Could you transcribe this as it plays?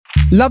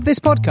Love this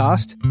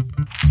podcast?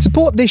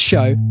 Support this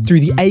show through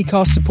the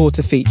Acast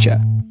supporter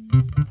feature.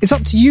 It's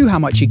up to you how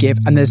much you give,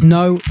 and there's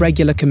no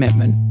regular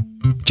commitment.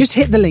 Just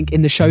hit the link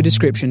in the show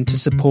description to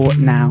support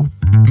now.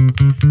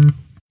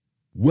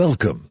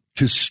 Welcome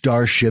to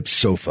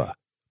StarShipSofa,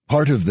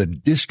 part of the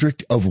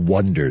District of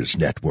Wonders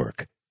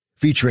network,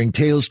 featuring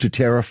Tales to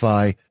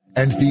Terrify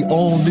and the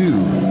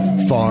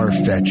all-new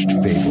Far-Fetched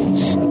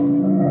Fables.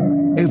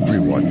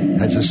 Everyone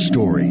has a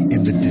story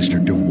in the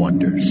District of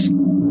Wonders.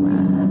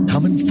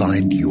 Come and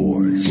find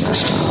yours.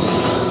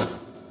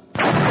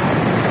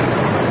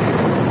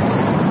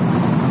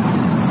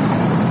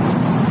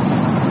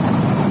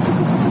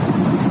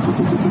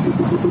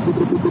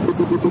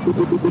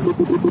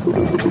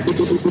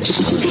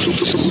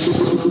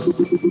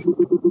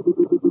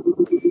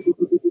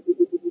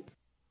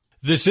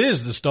 This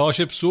is the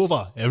Starship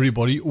Sofa.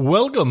 Everybody,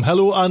 welcome,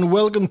 hello, and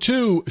welcome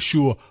to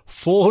show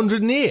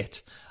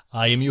 408.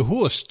 I am your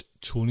host,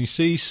 Tony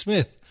C.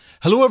 Smith.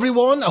 Hello,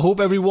 everyone. I hope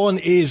everyone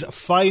is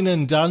fine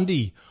and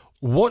dandy.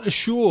 What a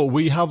show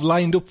we have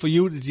lined up for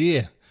you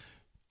today.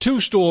 2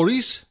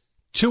 stories,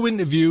 2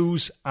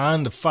 interviews,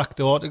 and a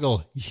fact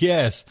article.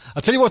 Yes.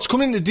 I'll tell you what's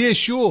coming in today's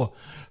show.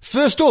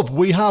 First up,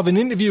 we have an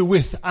interview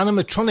with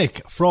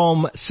Matronic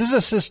from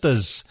Scissor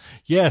Sisters.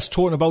 Yes,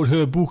 talking about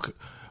her book,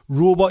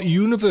 Robot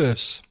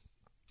Universe.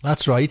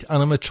 That's right,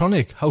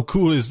 Matronic. How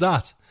cool is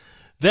that?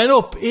 Then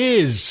up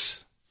is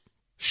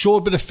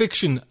short bit of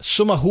fiction,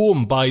 Summer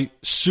Home by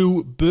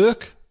Sue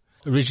Burke.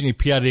 Originally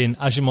appeared in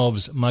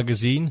Asimov's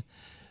magazine.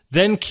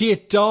 Then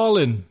Kate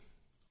Darling,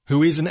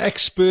 who is an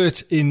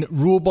expert in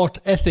robot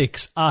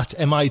ethics at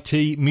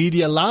MIT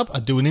Media Lab. I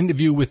do an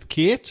interview with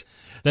Kate.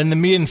 Then the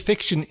main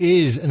fiction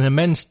is An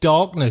Immense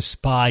Darkness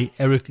by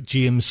Eric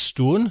James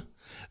Stone.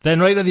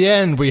 Then right at the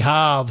end, we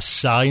have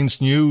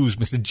Science News,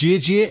 Mr.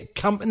 JJ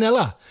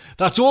Campanella.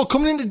 That's all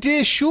coming in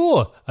today's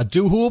show. I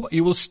do hope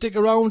you will stick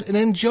around and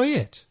enjoy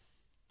it.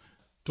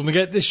 Don't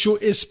forget, this show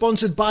is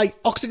sponsored by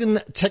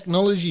Octagon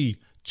Technology.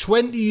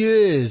 20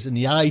 years in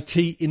the IT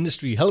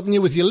industry, helping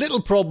you with your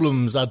little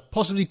problems that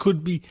possibly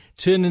could be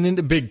turning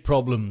into big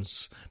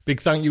problems.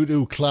 Big thank you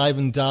to Clive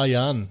and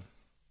Diane.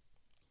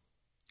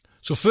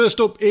 So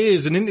first up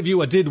is an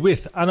interview I did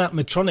with Anna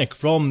Matronic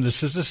from the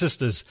Scissor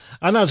Sisters.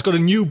 Anna's got a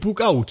new book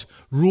out,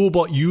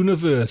 Robot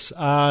Universe,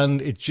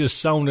 and it's just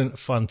sounding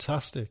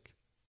fantastic.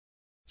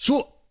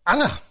 So,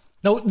 Anna,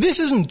 now this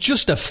isn't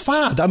just a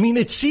fad. I mean,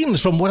 it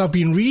seems from what I've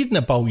been reading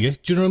about you, do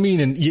you know what I mean,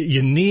 and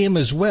your name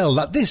as well,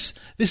 that this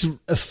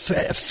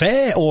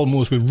affair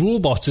almost with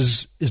robots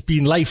has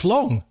been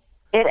lifelong.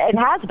 It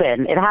has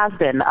been. It has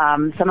been.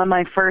 Some of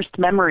my first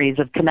memories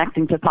of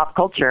connecting to pop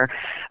culture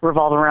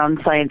revolve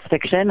around science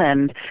fiction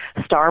and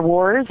Star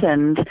Wars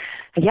and,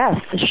 yes,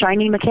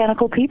 shiny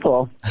mechanical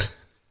people.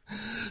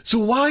 So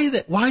why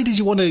did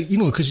you want to,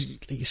 because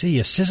you say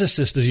you're Scissor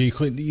Sisters,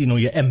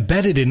 you're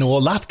embedded in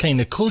all that kind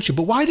of culture,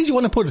 but why did you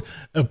want to put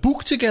a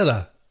book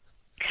together?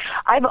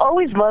 I've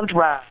always loved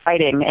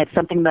writing. It's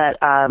something that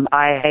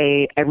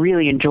I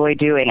really enjoy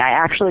doing. I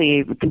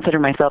actually consider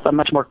myself a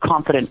much more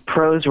confident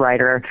prose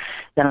writer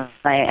than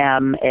I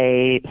am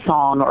a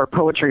song or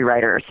poetry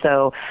writer.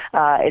 So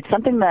it's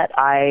something that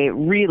I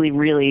really,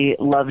 really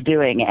love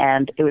doing.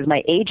 And it was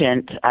my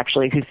agent,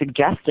 actually, who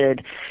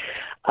suggested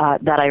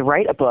that I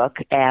write a book,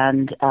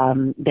 and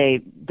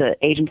the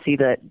agency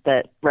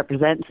that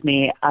represents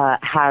me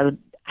has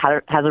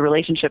a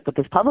relationship with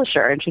this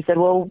publisher. And she said,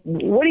 well,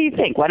 what do you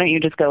think? Why don't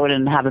you just go in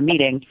and have a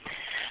meeting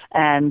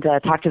and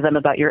talk to them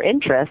about your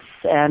interests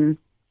and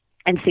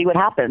see what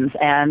happens?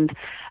 And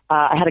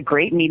I had a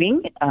great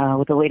meeting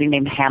with a lady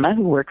named Hannah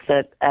who works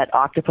at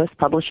Octopus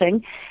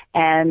Publishing,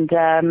 and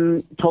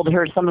told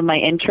her some of my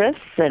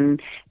interests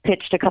and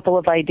pitched a couple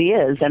of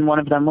ideas. And one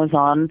of them was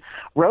on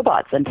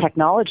robots and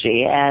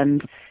technology.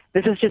 And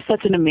this is just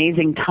such an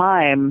amazing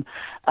time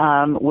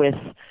with...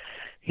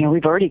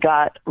 we've already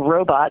got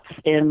robots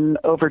in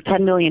over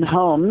 10 million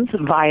homes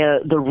via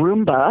the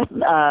Roomba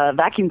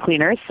vacuum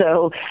cleaner.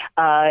 So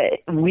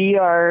we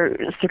are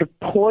sort of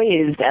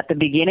poised at the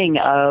beginning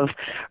of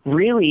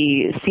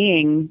really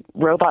seeing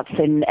robots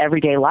in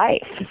everyday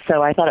life.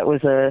 So I thought it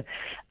was a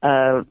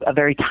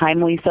very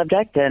timely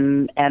subject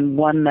and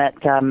one that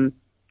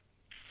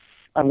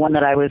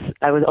I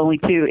was only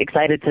too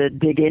excited to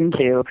dig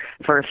into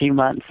for a few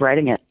months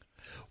writing it.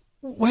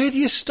 Where do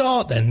you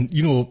start then,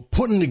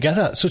 putting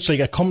together such like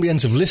a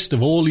comprehensive list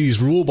of all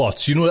these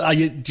robots? Do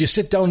you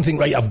sit down and think,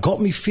 right, I've got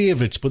my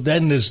favourites, but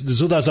then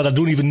there's others that I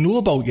don't even know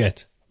about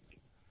yet?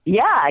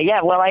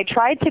 Yeah. Well, I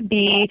tried to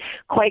be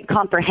quite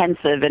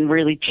comprehensive and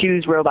really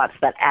choose robots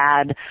that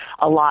add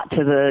a lot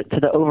to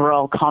the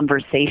overall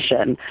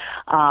conversation.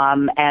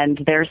 And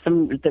there's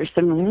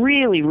some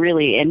really,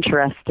 really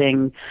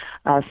interesting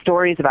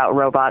stories about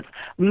robots.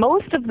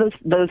 Most of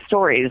those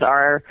stories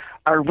are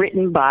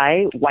written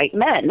by white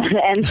men,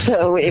 and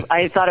so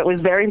I thought it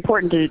was very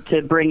important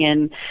to bring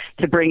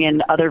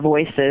in other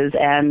voices.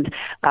 And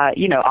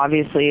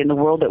obviously in the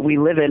world that we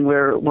live in,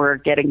 we're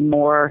getting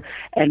more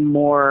and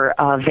more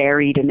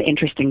varied and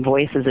interesting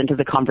voices into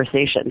the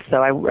conversation. So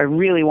I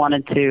really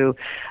wanted to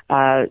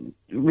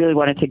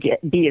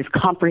be as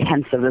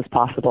comprehensive as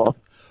possible.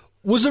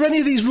 Was there any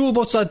of these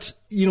robots that,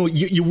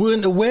 you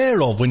weren't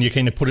aware of when you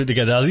kind of put it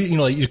together?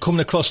 Like you're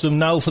coming across them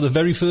now for the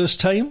very first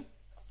time?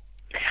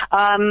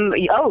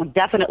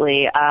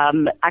 Definitely.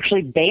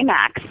 Actually,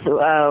 Baymax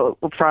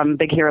from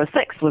Big Hero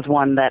 6 was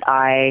one that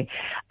I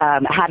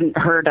hadn't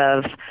heard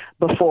of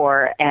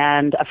before,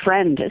 and a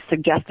friend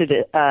suggested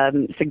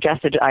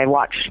I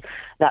watch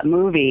that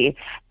movie,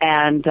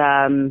 and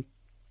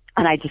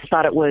I just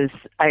thought it was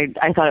I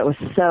thought it was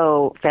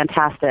so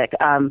fantastic.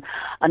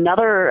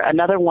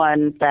 Another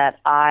one that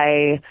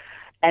I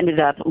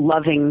ended up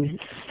loving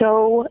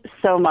so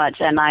much,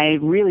 and I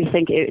really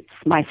think it's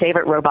my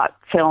favorite robot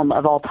film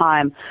of all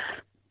time,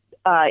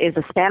 is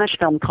a Spanish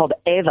film called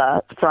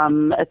Eva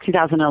from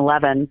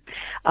 2011.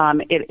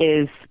 It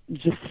is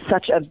just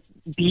such a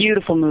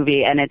beautiful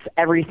movie, and it's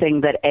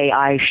everything that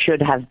AI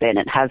should have been.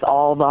 It has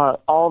all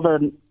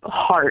the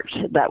heart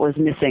that was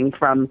missing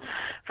from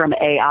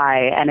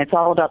AI, and it's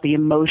all about the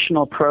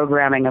emotional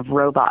programming of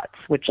robots,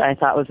 which I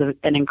thought was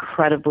an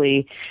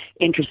incredibly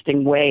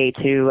interesting way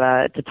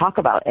to talk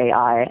about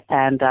AI.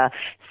 And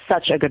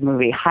such a good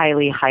movie.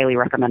 Highly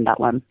recommend that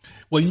one.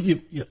 Well,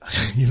 you've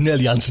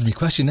nearly answered my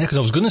question there, because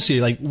I was going to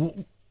say, like,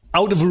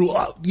 out of the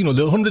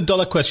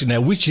 $100 question there,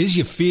 which is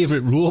your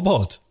favorite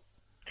robot?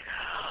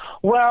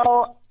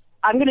 Well,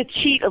 I'm going to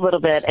cheat a little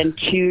bit and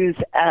choose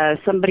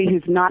somebody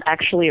who's not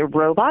actually a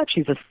robot.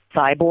 She's a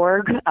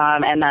cyborg,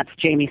 and that's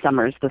Jamie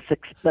Summers, the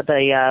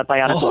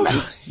bionic woman.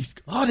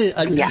 God,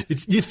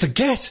 you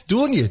forget,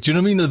 don't you? Do you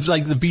know what I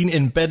mean? They've been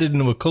embedded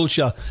into a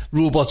culture,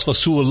 robots, for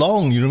so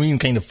long. You know what I mean?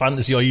 Kind of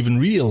fantasy or even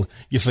real.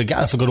 I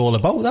forgot all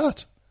about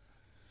that.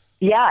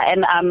 Yeah,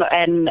 and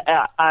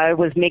I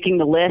was making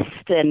the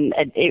list, and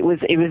it was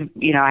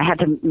I had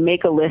to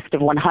make a list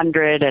of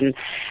 100, and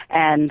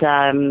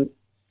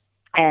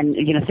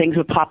things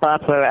would pop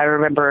up. I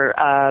remember,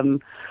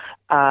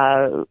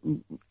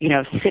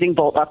 sitting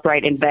bolt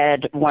upright in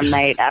bed one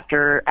night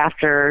after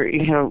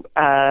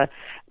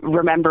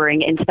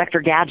remembering Inspector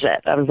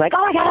Gadget. I was like,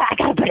 oh, I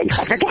gotta put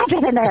Inspector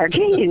Gadget in there.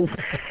 Jeez.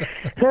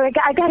 So I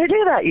gotta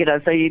do that,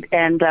 So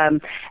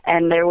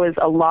and there was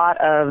a lot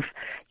of,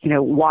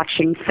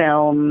 watching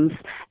films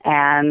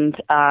and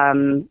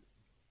kind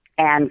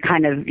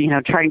of,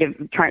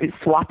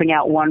 swapping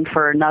out one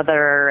for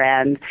another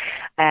and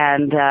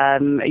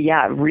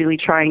really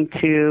trying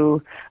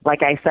to,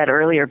 like I said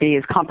earlier, be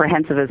as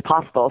comprehensive as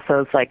possible.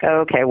 So it's like,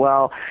 okay,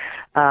 well,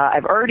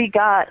 I've already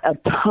got a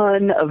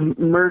ton of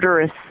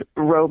murderous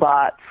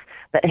robots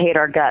that hate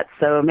our guts,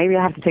 so maybe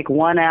I have to take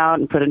one out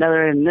and put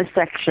another in this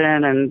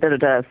section and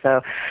da-da-da. So,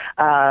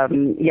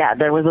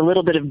 there was a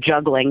little bit of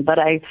juggling, but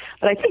I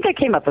think I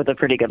came up with a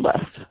pretty good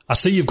list. I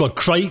see you've got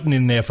Crichton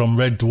in there from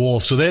Red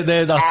Dwarf, so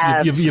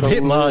you've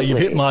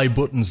hit my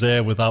buttons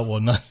there with that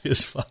one. That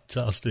is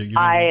fantastic.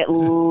 I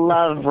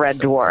love Red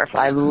Dwarf.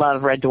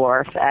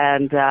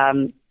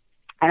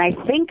 And I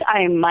think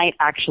I might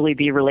actually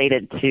be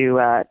related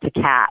to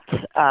Cat,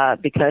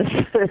 because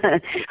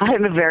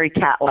I'm a very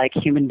cat-like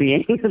human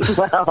being as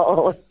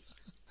well.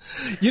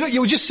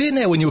 You were just saying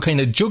there when you were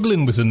kind of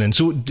juggling with them then.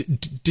 So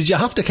did you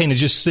have to kind of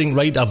just think,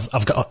 right,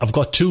 I've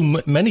got too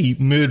many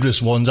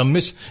murderous ones.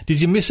 Did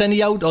you miss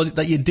any out, or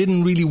that you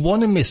didn't really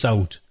want to miss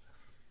out?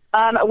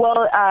 I'm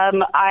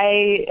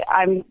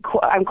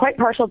quite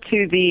partial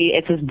to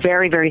it's a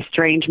very, very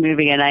strange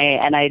movie, and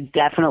I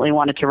definitely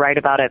wanted to write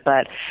about it,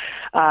 but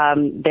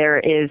there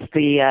is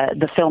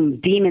the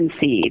film Demon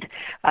Seed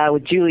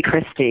with Julie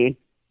Christie,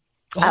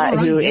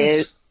 who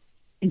is.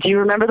 Do you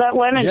remember that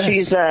one? And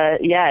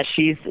yes.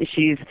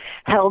 she's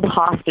held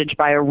hostage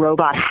by a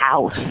robot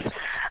house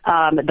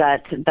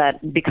that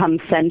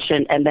becomes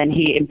sentient, and then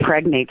he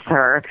impregnates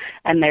her,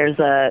 and there's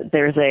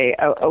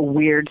a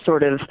weird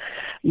sort of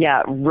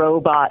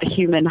robot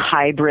human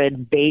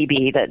hybrid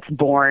baby that's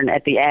born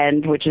at the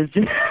end, which is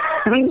just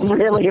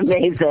really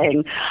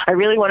amazing. I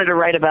really wanted to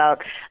write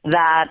about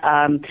that.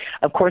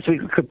 Of course, we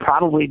could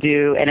probably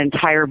do an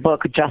entire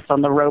book just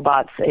on the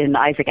robots in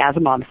Isaac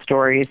Asimov's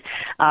stories.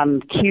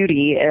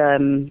 Cutie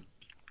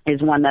is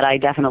one that I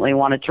definitely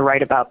wanted to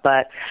write about,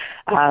 but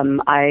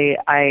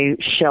I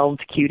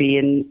shelved Cutie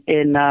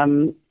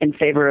in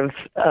favor of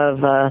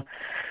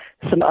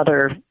some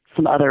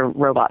other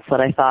robots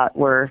that I thought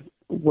were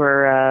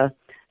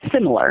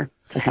similar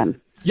to him.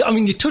 Yeah, I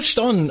mean, you touched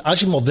on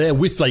Asimov there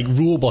with, like,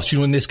 robots,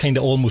 in this kind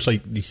of almost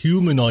like the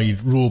humanoid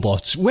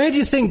robots. Where do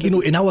you think,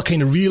 in our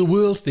kind of real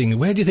world thing,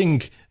 where do you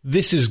think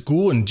this is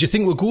going? Do you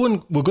think we're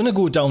going to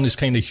go down this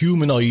kind of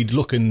humanoid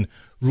looking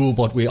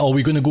robot way? Or are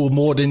we going to go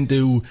more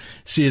into,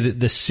 say,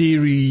 the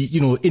Siri,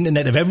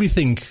 Internet of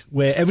Everything,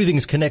 where everything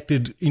is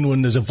connected,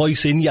 and there's a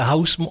voice in your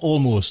house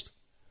almost?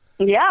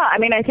 Yeah, I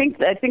mean, I think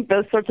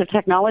those sorts of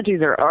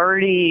technologies are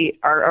already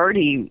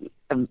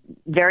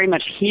very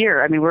much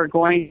here. I mean, we're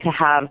going to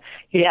have,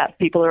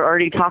 people are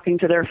already talking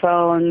to their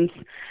phones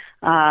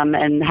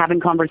and having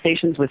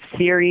conversations with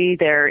Siri.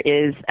 There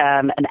is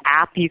an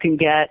app you can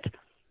get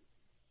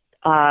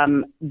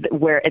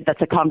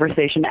that's a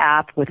conversation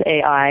app with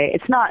AI.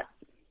 It's not.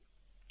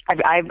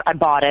 I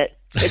bought it.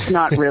 It's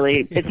not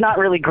really. It's not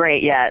really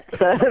great yet.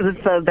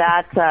 So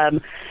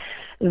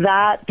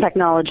that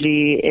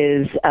technology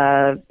is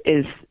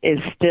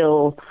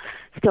still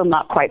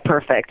not quite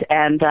perfect.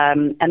 And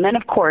then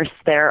of course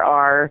there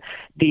are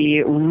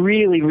the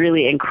really,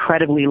 really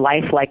incredibly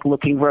lifelike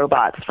looking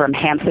robots from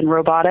Hanson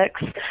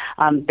Robotics.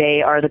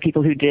 They are the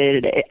people who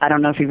did, I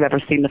don't know if you've ever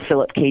seen the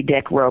Philip K.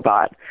 Dick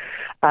robot.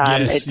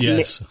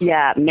 Yes.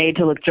 Yeah, made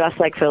to look just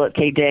like Philip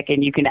K. Dick,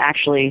 and you can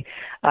actually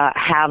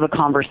have a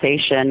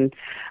conversation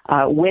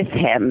with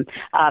him.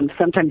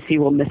 Sometimes he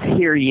will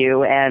mishear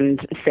you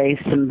and say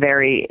some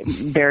very,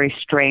 very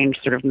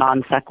strange sort of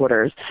non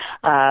sequiturs.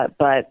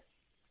 But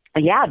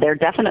yeah, they're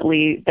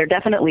definitely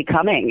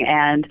coming,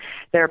 and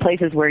there are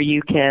places where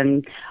you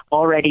can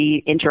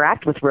already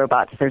interact with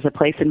robots. There's a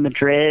place in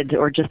Madrid,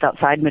 or just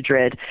outside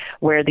Madrid,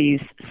 where these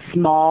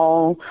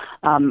small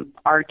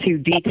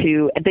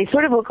R2-D2, they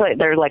sort of look like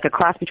they're like a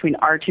cross between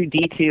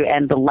R2-D2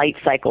 and the light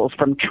cycles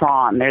from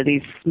Tron. They're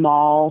these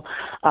small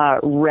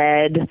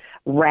red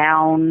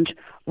round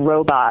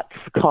robots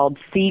called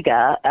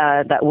Sega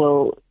that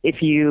will,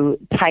 if you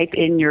type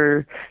in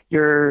your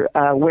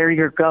where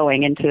you're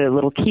going into a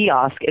little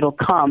kiosk, it'll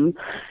come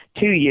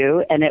to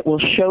you and it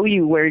will show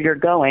you where you're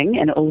going,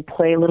 and it will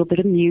play a little bit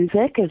of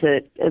music as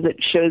it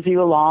shows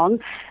you along,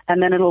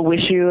 and then it'll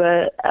wish you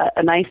a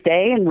nice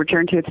day and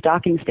return to its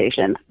docking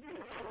station.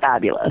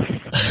 Fabulous.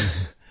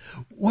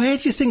 Where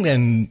do you think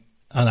then,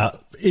 Anna,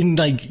 in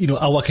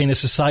our kind of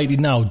society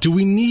now, do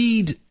we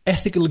need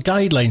ethical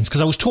guidelines?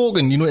 Because I was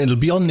talking, it'll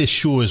be on this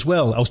show as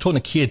well. I was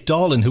talking to Kate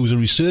Darling, who's a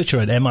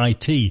researcher at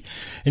MIT,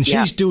 and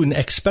she's doing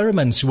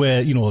experiments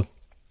where,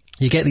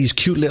 you get these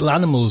cute little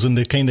animals and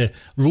the kind of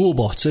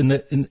robots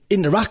and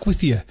interact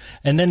with you.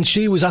 And then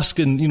she was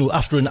asking,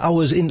 after an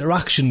hour's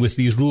interaction with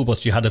these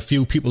robots, you had a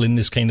few people in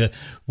this kind of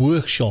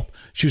workshop.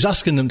 She was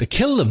asking them to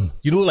kill them,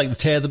 like to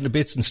tear them to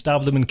bits and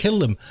stab them and kill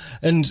them.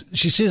 And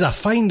she says our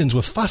findings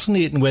were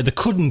fascinating where they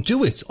couldn't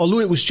do it. Although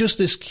it was just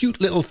this cute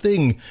little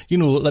thing,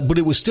 but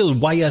it was still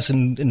wires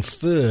and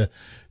fur.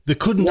 They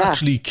couldn't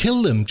actually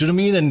kill them. Do you know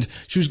what I mean? And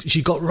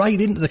she got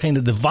right into the kind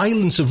of the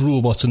violence of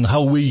robots and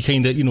how we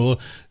kind of,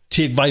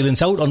 take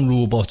violence out on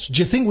robots. Do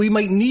you think we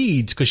might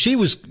need, because she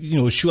was,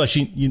 sure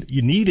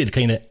you needed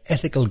kind of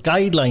ethical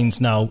guidelines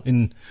now.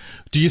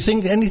 Do you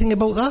think anything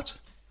about that?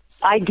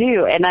 I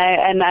do, and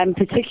I'm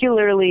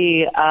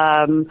particularly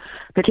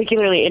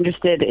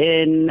interested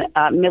in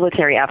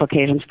military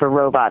applications for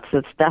robots.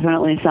 It's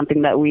definitely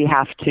something that we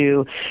have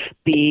to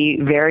be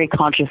very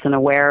conscious and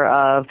aware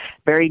of,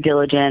 very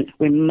diligent.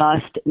 We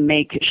must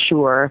make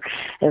sure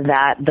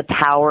that the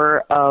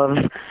power of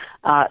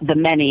the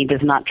many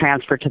does not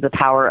transfer to the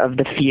power of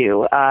the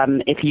few.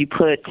 If you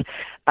put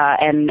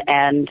and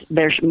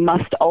there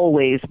must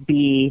always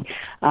be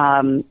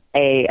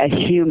a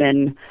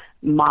human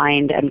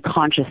mind and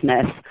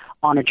consciousness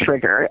on a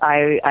trigger.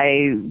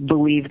 I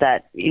believe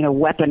that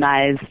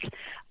weaponized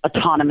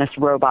autonomous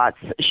robots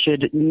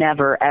should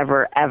never,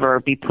 ever, ever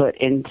be put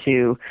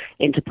into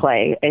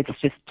play. It's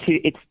just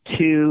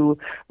too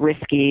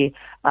risky.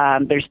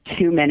 There's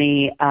too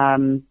many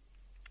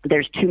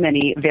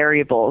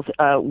variables.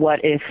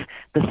 What if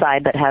the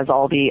side that has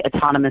all the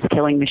autonomous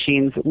killing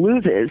machines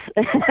loses?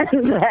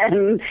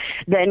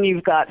 then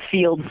you've got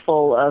fields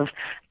full of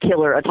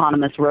killer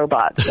autonomous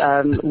robots,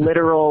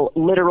 literal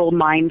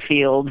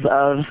minefields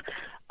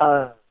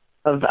of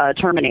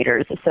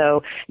Terminators.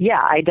 So yeah,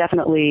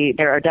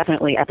 there are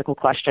definitely ethical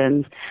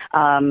questions.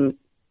 I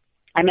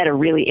met a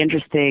really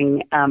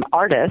interesting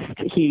artist.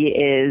 He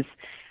is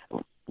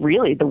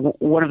really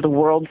one of the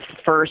world's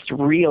first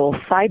real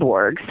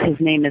cyborgs. His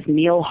name is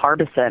Neil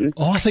Harbison.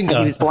 Oh, I think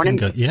I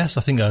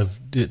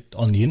did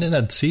on the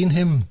internet, seen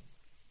him.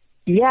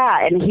 Yeah,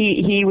 and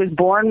he was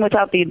born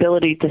without the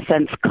ability to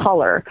sense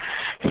color.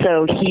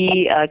 So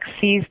he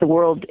sees the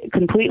world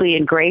completely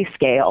in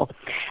grayscale.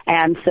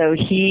 And so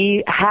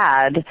he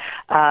had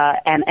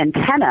an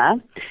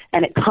antenna,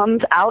 and it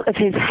comes out of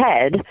his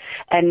head,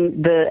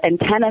 and the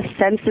antenna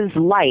senses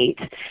light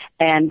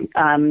and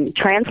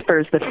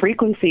transfers the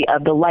frequency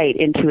of the light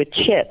into a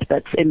chip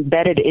that's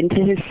embedded into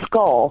his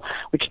skull,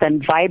 which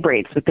then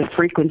vibrates with the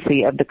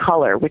frequency of the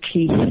color, which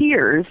he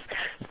hears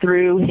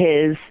through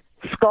his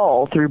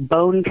skull through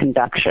bone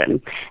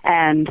conduction.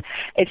 And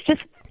it's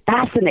just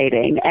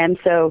fascinating. And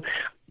so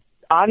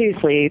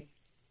obviously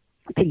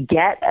to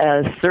get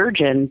a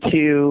surgeon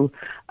to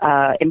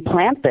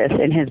implant this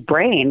in his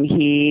brain,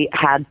 he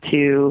had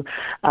to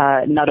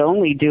not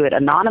only do it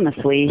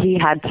anonymously, he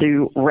had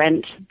to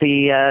rent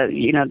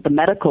the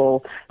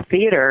medical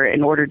theater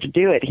in order to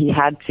do it. He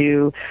had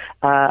to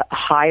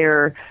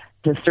hire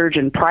the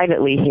surgeon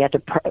privately. He had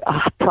to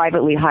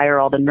privately hire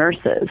all the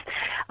nurses.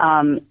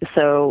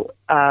 So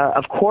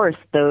of course,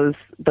 those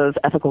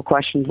ethical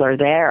questions are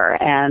there,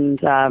 and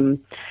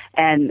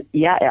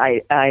yeah,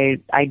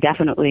 I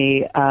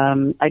definitely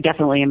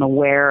am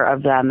aware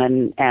of them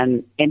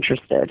and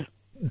interested.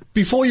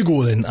 Before you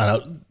go then,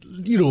 Anna,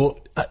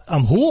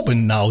 I'm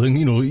hoping now, then,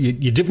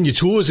 you're dipping your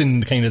toes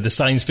in kind of the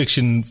science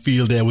fiction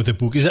field there with the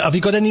book. Have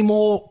you got any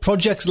more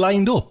projects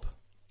lined up?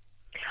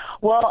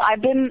 Well,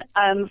 I've been,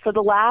 for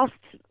the last,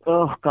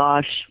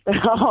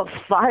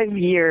 5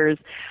 years,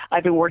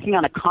 I've been working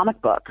on a comic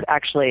book,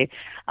 actually.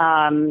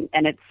 And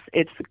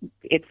it's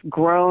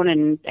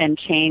grown and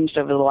changed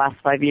over the last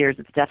 5 years.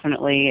 It's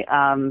definitely,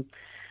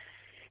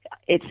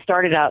 it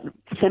started out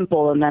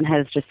simple and then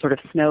has just sort of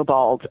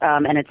snowballed.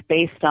 And it's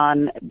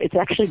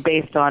actually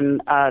based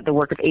on the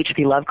work of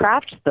H.P.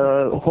 Lovecraft,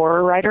 the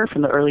horror writer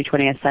from the early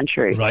 20th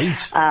century. Right.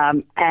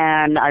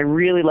 And I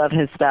really love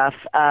his stuff.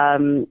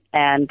 I've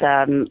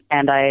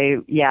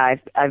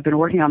been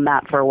working on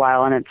that for a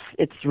while, and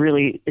it's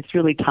really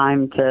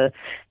time to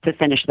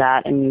finish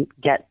that and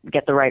get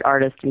the right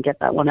artist and get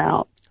that one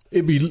out.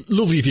 It'd be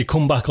lovely if you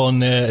come back on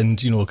there and,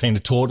 kind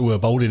of talk to her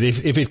about it.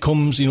 If it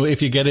comes,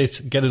 if you get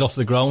it off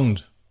the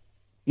ground.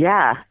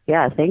 Yeah,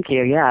 thank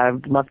you. Yeah,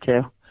 I'd love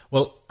to.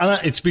 Well, Anna,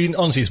 it's been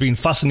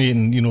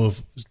fascinating,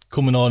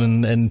 coming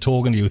on and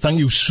talking to you. Thank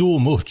you so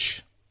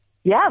much.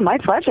 Yeah, my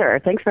pleasure.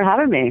 Thanks for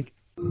having me.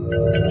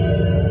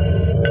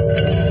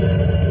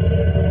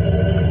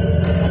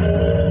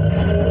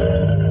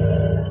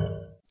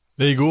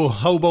 There you go.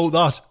 How about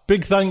that?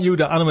 Big thank you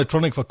to Anna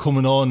Matronic for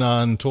coming on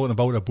and talking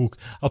about her book.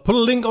 I'll put a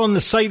link on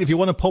the site if you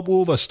want to pop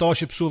over,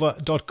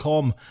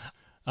 StarShipSofa.com,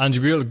 and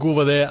you'll be able to go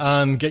over there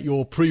and get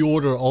your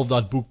pre-order of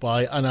that book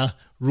by Anna,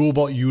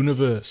 Robot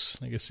Universe.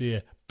 Like I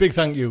say, big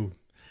thank you.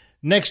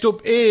 Next up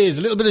is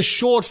a little bit of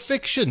short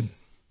fiction.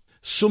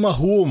 Summer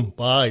Home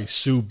by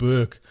Sue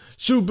Burke.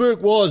 Sue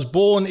Burke was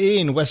born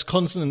in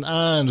Wisconsin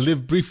and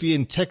lived briefly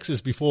in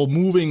Texas before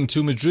moving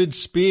to Madrid,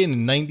 Spain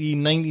in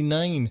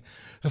 1999.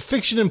 Her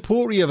fiction and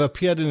poetry have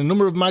appeared in a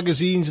number of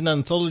magazines and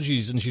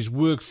anthologies, and she's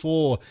worked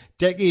for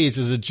decades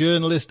as a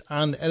journalist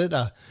and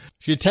editor.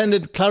 She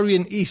attended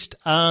Clarion East,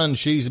 and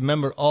she's a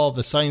member of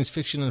the Science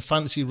Fiction and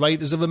Fantasy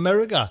Writers of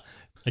America.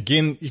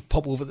 Again, you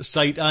pop over the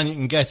site and you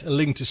can get a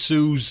link to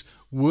Sue's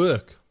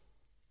work.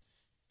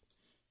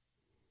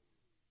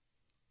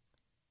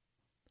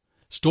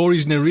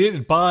 Stories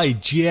narrated by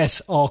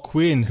J.S.R.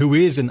 Quinn, who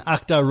is an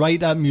actor,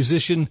 writer,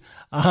 musician,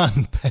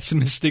 and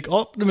pessimistic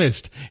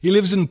optimist. He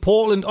lives in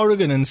Portland,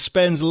 Oregon, and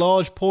spends a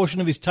large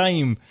portion of his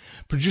time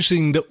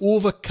producing The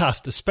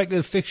Overcast, a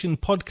speculative fiction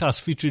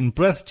podcast featuring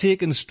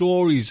breathtaking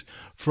stories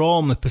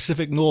from the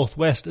Pacific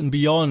Northwest and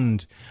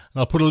beyond. And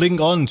I'll put a link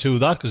on to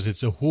that because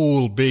it's a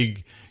whole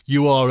big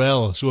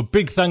URL. So a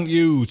big thank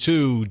you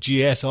to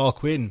J.S.R.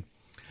 Quinn.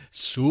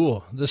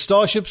 So, the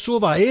Starship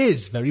Sofa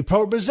is very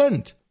proud to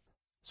present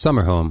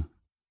Summer Home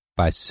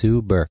by Sue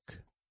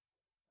Burke.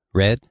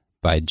 Read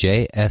by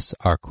J.S.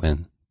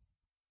 Arquin.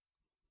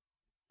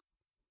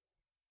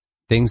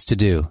 Things to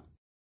do.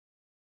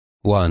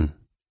 1.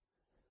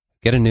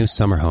 Get a new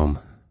summer home.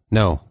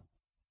 No,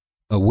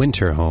 a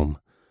winter home.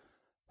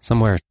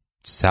 Somewhere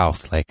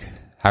south, like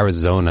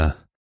Arizona.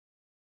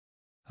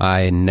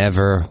 I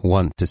never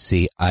want to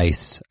see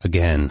ice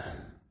again.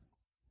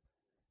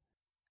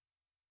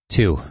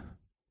 2.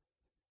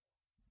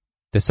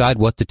 Decide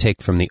what to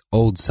take from the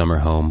old summer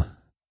home,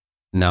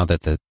 now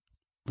that the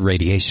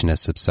radiation has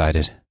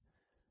subsided.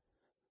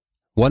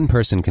 One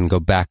person can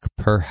go back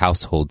per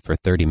household for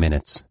 30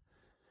 minutes.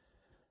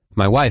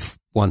 My wife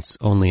wants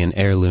only an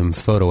heirloom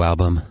photo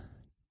album.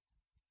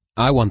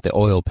 I want the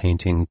oil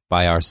painting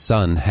by our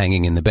son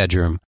hanging in the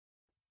bedroom,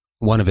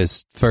 one of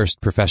his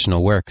first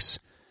professional works,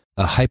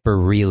 a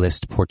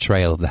hyper-realist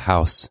portrayal of the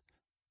house.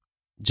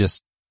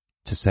 Just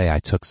to say I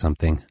took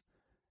something.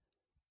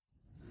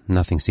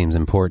 Nothing seems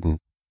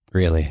important,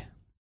 really.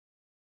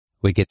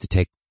 We get to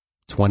take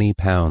 20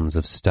 pounds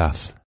of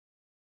stuff.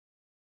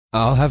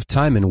 I'll have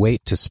time and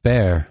weight to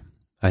spare,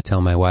 I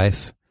tell my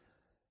wife.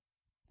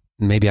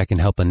 Maybe I can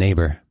help a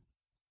neighbor.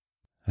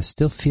 I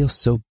still feel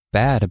so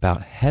bad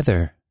about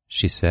Heather,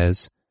 she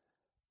says.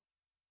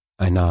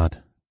 I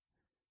nod.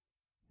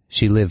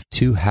 She lived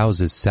 2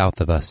 houses south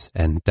of us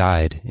and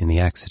died in the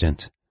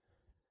accident.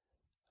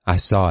 I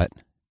saw it,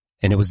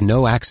 and it was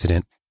no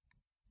accident.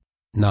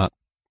 Not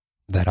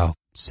that I'll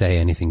say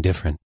anything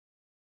different.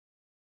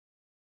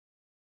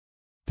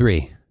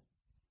 3.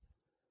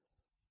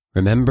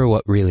 Remember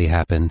what really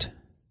happened.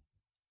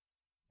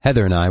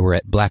 Heather and I were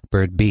at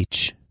Blackbird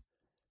Beach.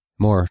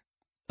 More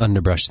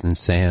underbrush than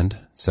sand,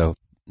 so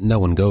no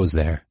one goes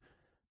there,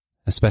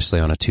 especially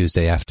on a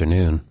Tuesday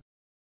afternoon.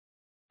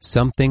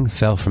 Something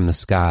fell from the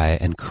sky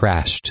and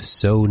crashed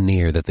so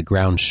near that the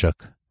ground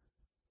shook.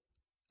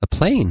 A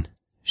plane,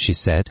 she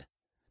said.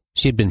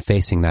 She had been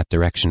facing that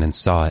direction and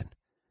saw it.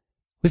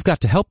 We've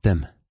got to help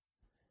them.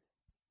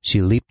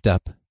 She leaped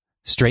up,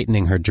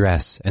 straightening her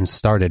dress, and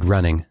started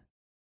running.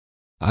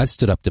 I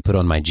stood up to put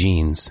on my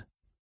jeans.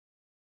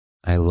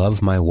 I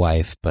love my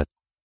wife, but,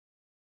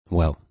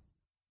 well,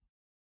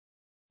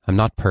 I'm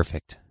not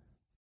perfect.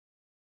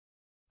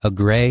 A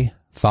gray,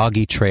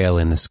 foggy trail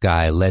in the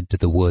sky led to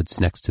the woods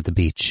next to the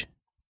beach.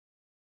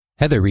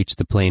 Heather reached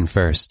the plane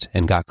first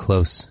and got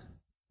close.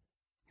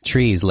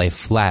 Trees lay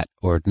flat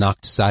or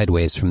knocked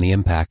sideways from the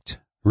impact,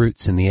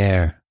 roots in the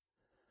air.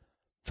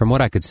 From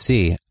what I could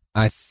see,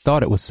 I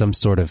thought it was some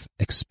sort of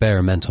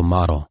experimental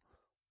model,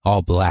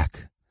 all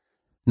black.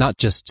 Not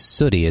just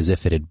sooty as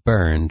if it had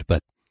burned,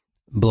 but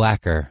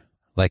blacker,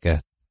 like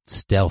a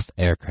stealth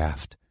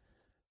aircraft,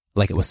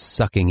 like it was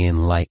sucking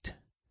in light.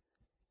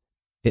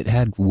 It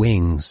had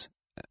wings,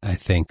 I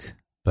think,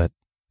 but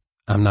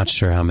I'm not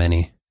sure how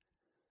many.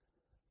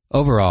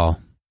 Overall,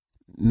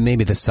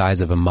 maybe the size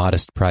of a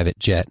modest private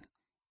jet.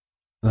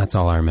 That's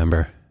all I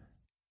remember.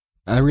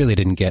 I really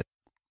didn't get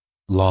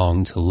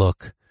long to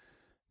look.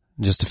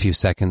 Just a few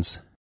seconds.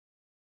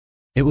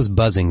 It was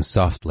buzzing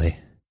softly.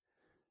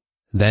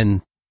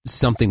 Then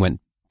something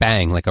went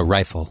bang like a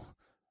rifle.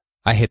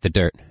 I hit the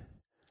dirt.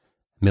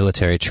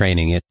 Military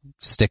training, it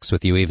sticks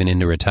with you even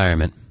into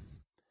retirement.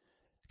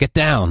 "Get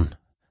down!"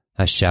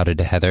 I shouted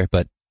to Heather,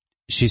 but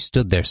she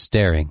stood there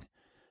staring,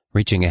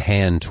 reaching a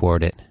hand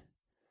toward it.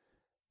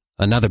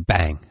 Another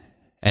bang,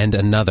 and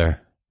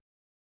another.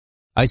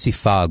 Icy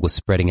fog was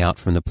spreading out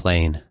from the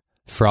plane,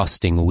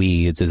 frosting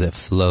weeds as it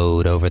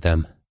flowed over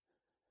them.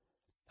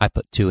 I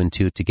put two and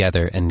two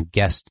together and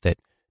guessed that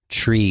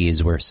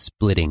trees were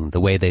splitting the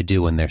way they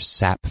do when their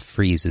sap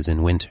freezes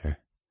in winter.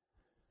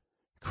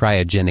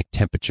 Cryogenic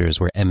temperatures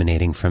were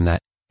emanating from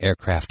that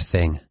aircraft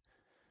thing.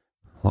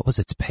 What was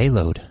its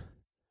payload?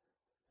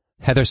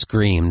 Heather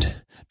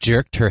screamed,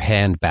 jerked her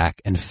hand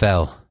back, and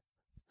fell.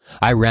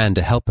 I ran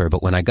to help her,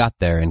 but when I got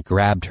there and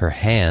grabbed her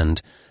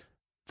hand,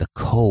 the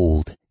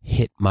cold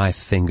hit my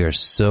fingers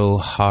so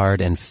hard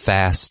and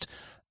fast,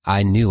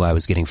 I knew I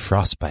was getting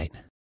frostbite.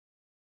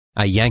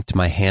 I yanked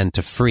my hand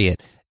to free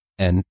it,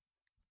 and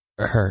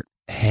her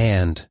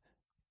hand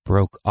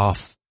broke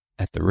off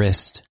at the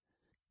wrist,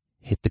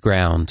 hit the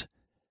ground,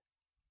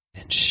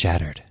 and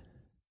shattered.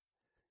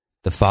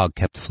 The fog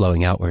kept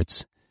flowing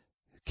outwards,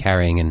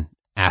 carrying an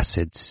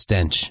acid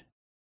stench.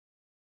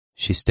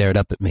 She stared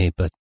up at me,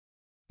 but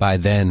by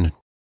then,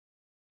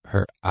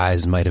 her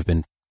eyes might have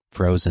been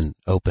frozen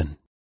open.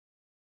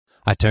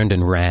 I turned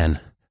and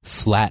ran,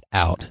 flat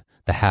out,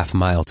 the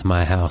half-mile to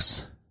my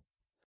house.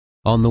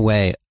 On the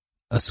way,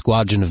 a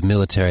squadron of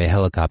military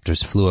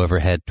helicopters flew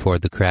overhead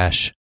toward the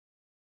crash.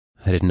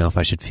 I didn't know if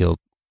I should feel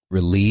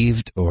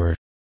relieved or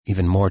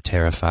even more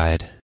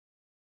terrified.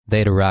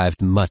 They'd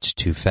arrived much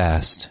too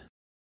fast.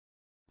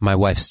 My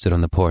wife stood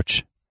on the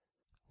porch.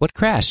 "What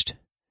crashed?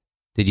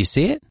 Did you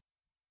see it?"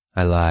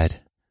 I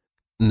lied.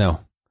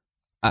 "No,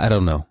 I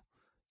don't know.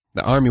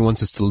 The Army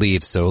wants us to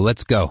leave, so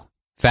let's go.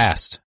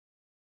 Fast."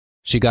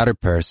 She got her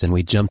purse and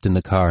we jumped in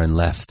the car and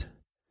left.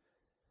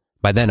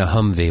 By then a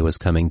Humvee was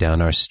coming down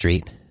our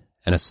street,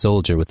 and a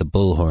soldier with a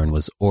bullhorn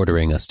was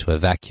ordering us to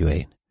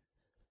evacuate.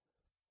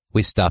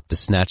 We stopped to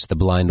snatch the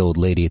blind old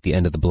lady at the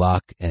end of the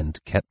block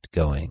and kept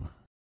going.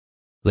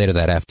 Later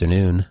that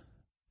afternoon,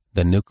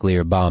 the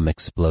nuclear bomb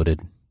exploded.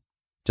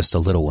 Just a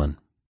little one.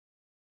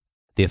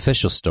 The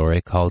official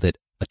story called it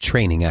a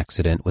training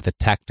accident with a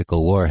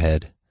tactical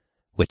warhead,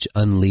 which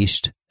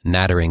unleashed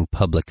nattering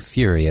public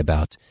fury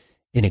about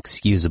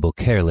inexcusable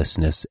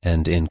carelessness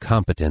and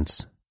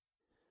incompetence.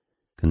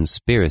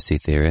 Conspiracy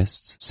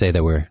theorists say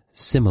there were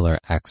similar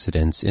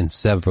accidents in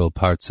several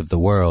parts of the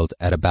world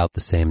at about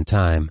the same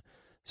time,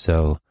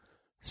 so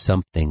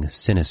something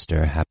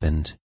sinister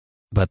happened.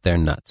 But they're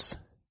nuts.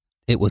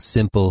 It was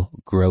simple,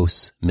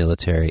 gross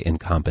military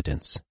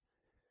incompetence.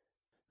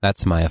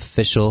 That's my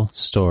official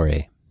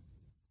story.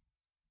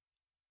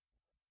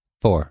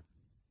 4.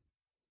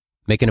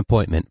 Make an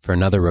appointment for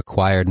another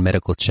required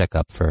medical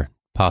checkup for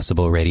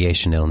possible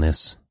radiation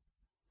illness.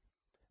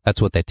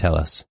 That's what they tell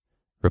us.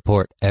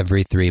 Report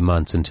every 3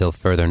 months until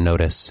further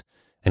notice,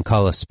 and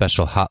call a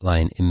special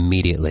hotline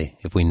immediately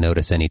if we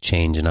notice any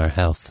change in our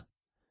health.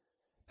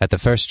 At the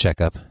first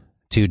checkup,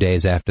 2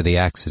 days after the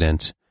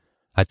accident,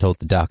 I told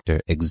the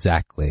doctor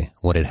exactly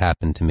what had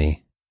happened to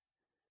me.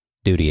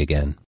 Duty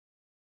again.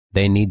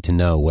 They need to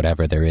know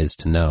whatever there is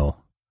to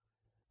know.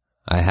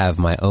 I have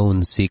my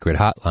own secret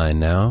hotline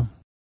now,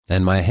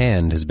 and my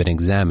hand has been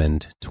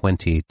examined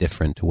 20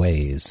 different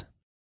ways.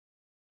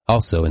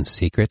 Also in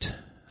secret,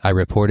 I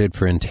reported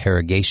for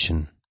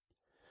interrogation.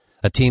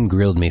 A team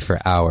grilled me for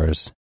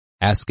hours,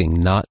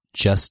 asking not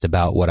just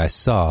about what I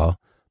saw,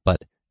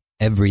 but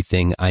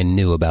everything I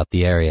knew about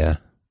the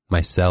area,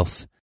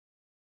 myself,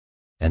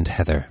 and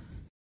Heather.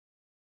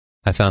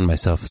 I found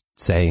myself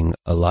saying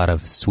a lot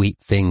of sweet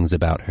things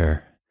about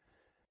her,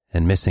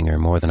 and missing her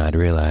more than I'd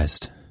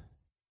realized.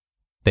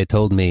 They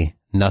told me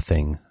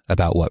nothing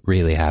about what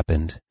really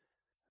happened.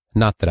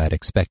 Not that I'd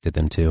expected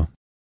them to.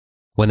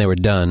 When they were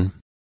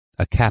done,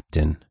 a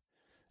captain,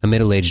 a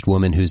middle-aged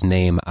woman whose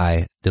name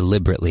I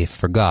deliberately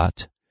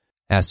forgot,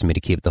 asked me to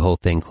keep the whole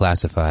thing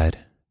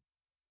classified.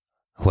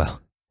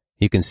 Well,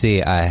 you can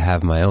see I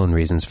have my own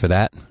reasons for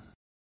that.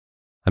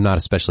 I'm not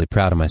especially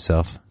proud of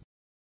myself.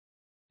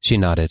 She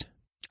nodded.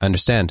 I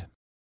understand,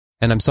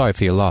 and I'm sorry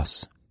for your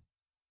loss.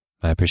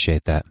 I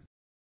appreciate that.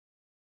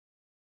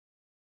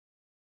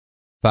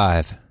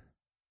 5.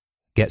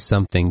 Get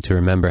something to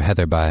remember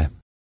Heather by.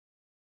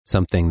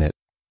 Something that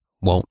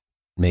won't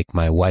make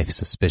my wife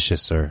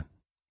suspicious or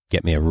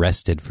get me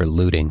arrested for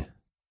looting.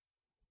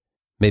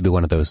 Maybe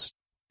one of those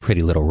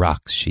pretty little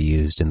rocks she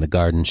used in the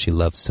garden she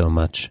loved so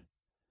much.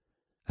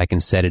 I can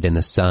set it in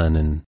the sun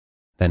and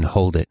then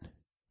hold it,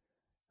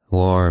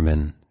 warm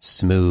and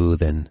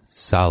smooth and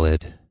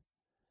solid,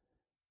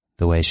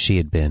 the way she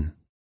had been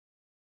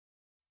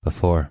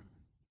before.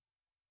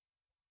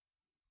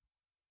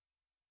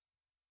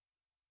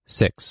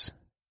 6.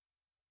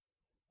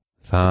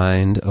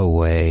 Find a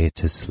way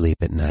to sleep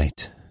at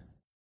night.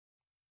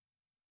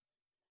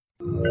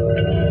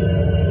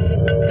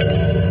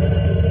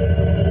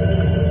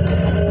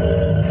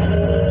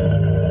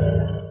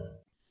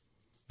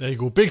 There you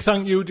go. Big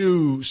thank you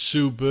to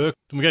Sue Burke.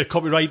 Don't forget,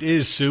 copyright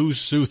is Sue.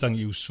 Sue, thank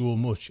you so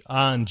much.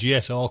 And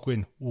yes,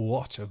 Arquin,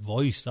 what a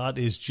voice. That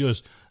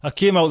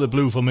came out of the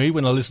blue for me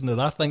when I listened to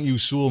that. Thank you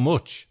so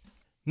much.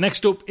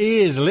 Next up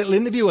is a little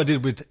interview I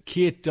did with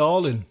Kate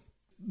Darling.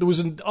 There was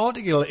an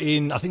article I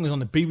think it was on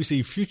the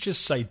BBC Futures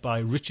site by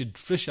Richard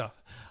Fisher.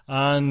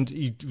 And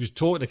he was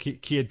talking to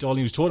Kate Darling.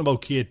 He was talking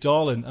about Kate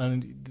Darling,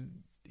 and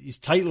his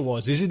title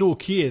was, "Is it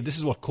okay?" This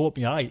is what caught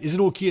my eye. "Is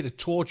it okay to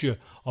torture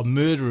or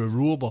murder a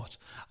robot?"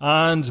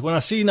 And when I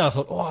seen that, I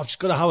thought, I've just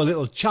got to have a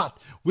little chat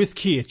with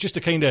Kate just to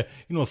kind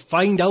of,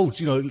 find out,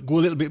 go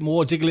a little bit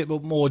more, dig a little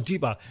bit more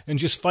deeper and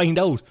just find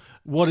out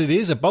what it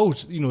is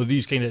about,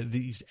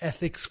 these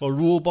ethics for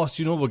robots.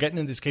 We're getting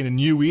in this kind of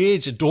new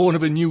age, a dawn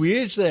of a new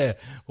age there,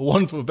 for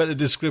want of a better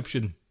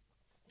description.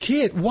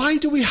 Kate, why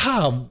do we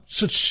have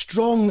such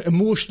strong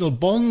emotional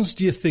bonds,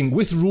 do you think,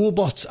 with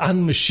robots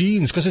and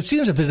machines? Because it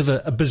seems a bit of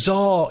a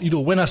bizarre,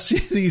 when I say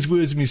these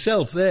words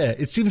myself there,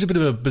 it seems a bit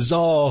of a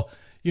bizarre,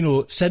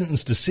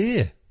 sentence to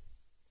say.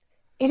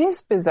 It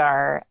is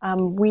bizarre.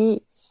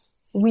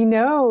 We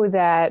know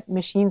that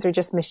machines are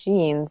just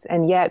machines,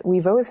 and yet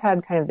we've always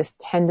had kind of this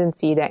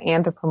tendency to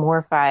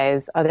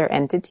anthropomorphize other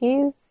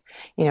entities,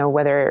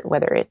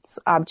 whether it's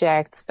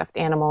objects, stuffed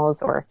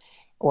animals,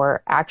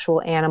 or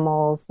actual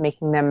animals,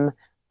 making them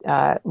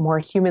more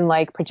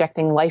human-like,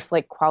 projecting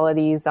lifelike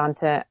qualities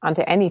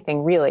onto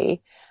anything,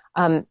 really.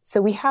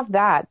 So we have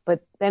that,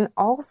 but then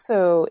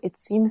also it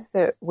seems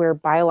that we're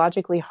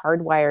biologically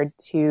hardwired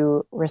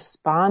to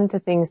respond to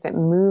things that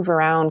move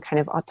around kind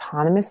of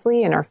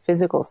autonomously in our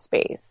physical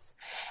space.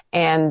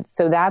 And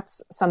so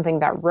that's something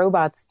that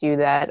robots do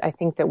that I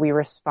think that we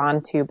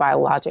respond to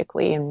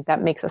biologically, and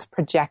that makes us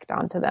project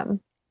onto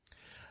them.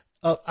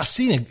 I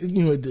seen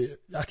it,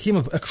 I came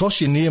across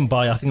your name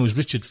by, I think it was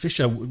Richard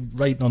Fisher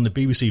writing on the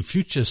BBC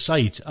Futures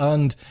site,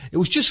 and it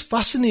was just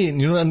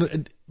fascinating,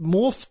 and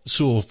more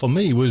so for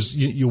me was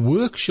your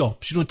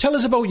workshops. Tell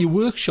us about your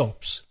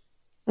workshops.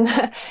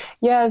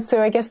 Yeah,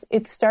 so I guess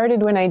it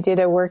started when I did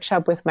a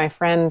workshop with my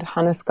friend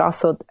Hannes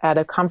Gosselt at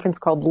a conference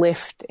called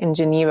LIFT in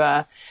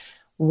Geneva,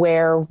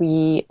 where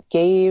we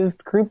gave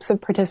groups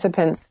of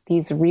participants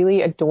these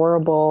really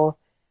adorable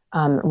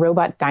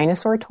robot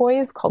dinosaur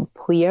toys called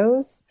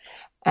Plios.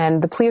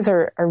 And the Plios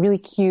are really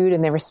cute,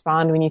 and they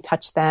respond when you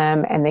touch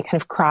them, and they kind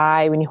of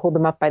cry when you hold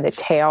them up by the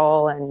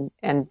tail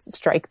and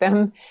strike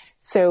them.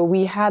 So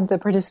we had the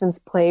participants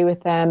play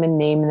with them and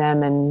name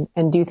them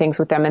and do things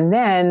with them. And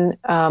then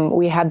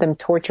we had them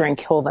torture and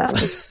kill them.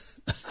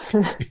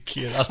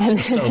 Yeah, that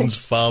just sounds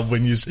fab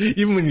when you say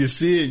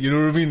it, you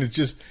know what I mean?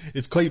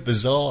 It's quite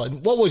bizarre.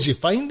 And what was your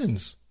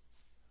findings?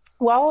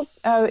 Well,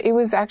 it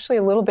was actually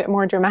a little bit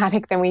more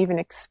dramatic than we even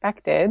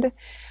expected.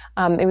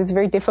 It was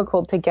very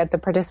difficult to get the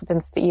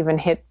participants to even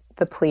hit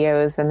the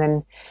Plios, and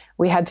then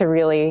we had to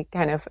really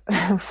kind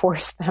of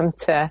force them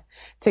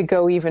to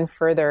go even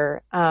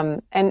further.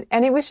 And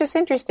it was just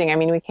interesting. I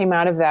mean, we came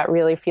out of that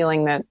really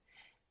feeling that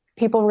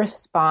people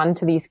respond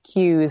to these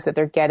cues that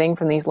they're getting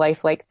from these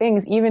lifelike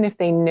things, even if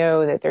they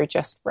know that they're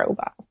just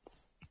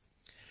robots.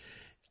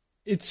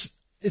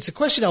 It's a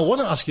question I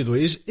want to ask you, though,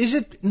 is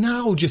it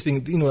now, do you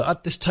think,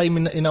 at this time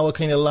in our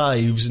kind of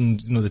lives and,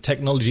 the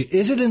technology,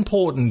 is it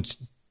important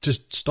to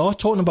start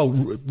talking about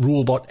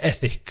robot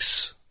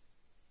ethics?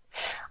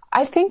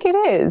 I think it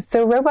is.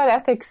 So robot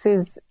ethics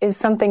is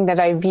something that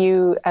I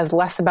view as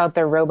less about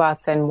the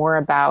robots and more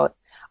about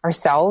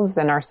ourselves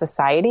and our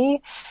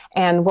society.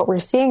 And what we're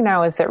seeing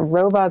now is that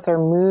robots are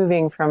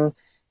moving from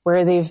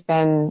where they've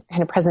been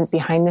kind of present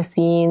behind the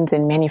scenes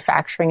in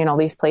manufacturing and all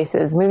these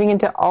places, moving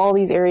into all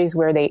these areas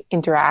where they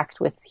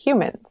interact with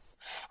humans.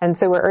 And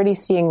so we're already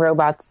seeing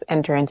robots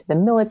enter into the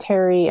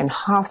military and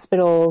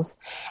hospitals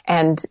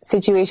and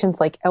situations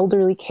like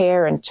elderly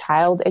care and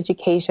child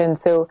education.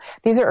 So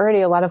these are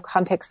already a lot of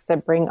contexts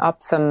that bring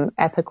up some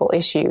ethical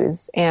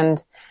issues.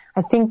 And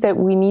I think that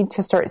we need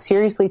to start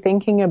seriously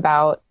thinking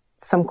about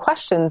some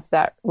questions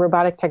that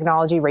robotic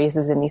technology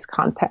raises in these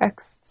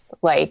contexts,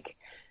 like,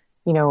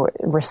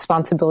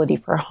 responsibility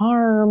for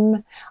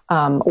harm,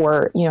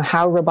 or,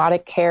 how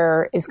robotic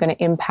care is going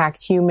to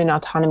impact human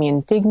autonomy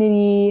and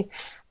dignity.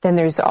 Then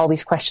there's all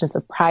these questions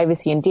of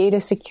privacy and data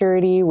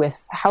security with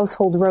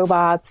household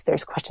robots.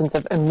 There's questions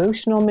of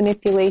emotional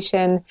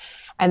manipulation.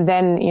 And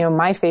then,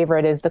 my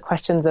favorite is the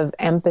questions of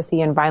empathy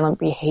and violent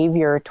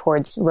behavior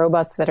towards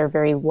robots that are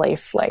very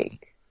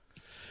lifelike.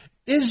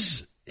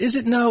 Is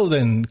it now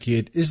then,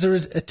 Kate? Is there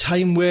a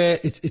time where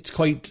it's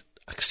quite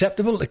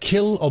acceptable to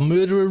kill or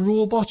murder a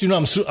robot? You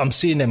know, I'm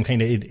saying them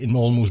kind of in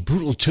almost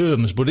brutal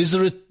terms, but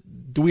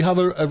do we have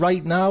a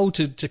right now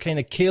to kind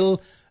of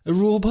kill a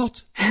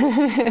robot?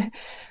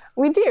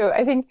 We do.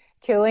 I think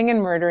killing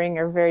and murdering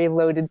are very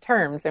loaded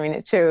terms. I mean,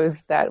 it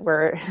shows that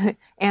we're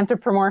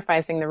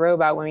anthropomorphizing the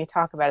robot when we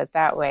talk about it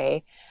that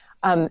way.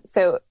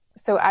 So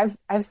I've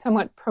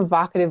somewhat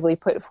provocatively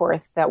put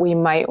forth that we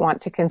might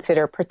want to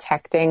consider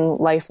protecting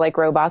lifelike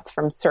robots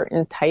from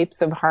certain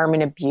types of harm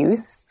and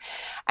abuse.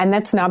 And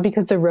that's not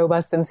because the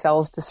robots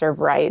themselves deserve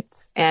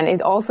rights. And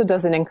it also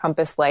doesn't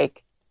encompass turning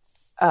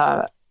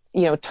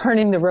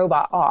the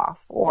robot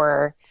off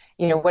or,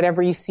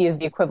 whatever you see as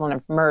the equivalent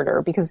of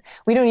murder, because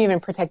we don't even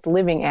protect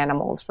living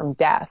animals from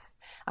death.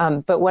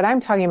 But what I'm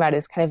talking about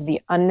is kind of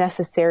the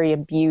unnecessary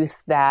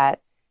abuse that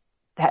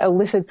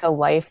elicits a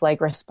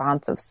lifelike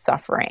response of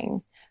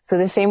suffering. So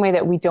the same way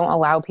that we don't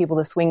allow people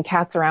to swing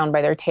cats around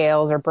by their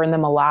tails or burn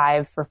them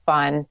alive for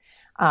fun,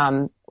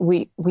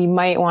 we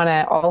might want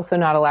to also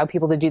not allow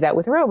people to do that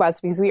with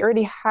robots, because we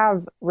already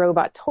have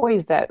robot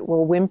toys that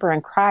will whimper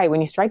and cry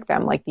when you strike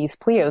them, like these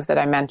Pleos that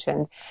I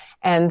mentioned.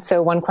 And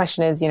so one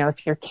question is,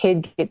 if your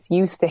kid gets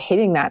used to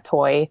hitting that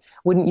toy,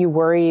 wouldn't you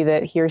worry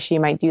that he or she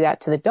might do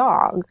that to the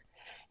dog?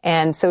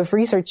 And so if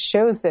research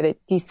shows that it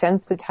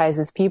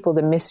desensitizes people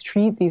to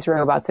mistreat these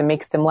robots and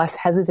makes them less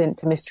hesitant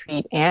to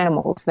mistreat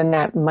animals, then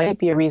that might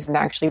be a reason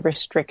to actually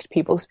restrict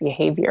people's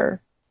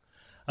behavior.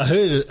 I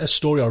read a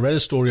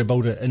story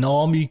about an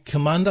army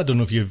commander. I don't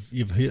know if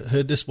you've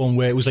heard this one,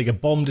 where it was like a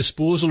bomb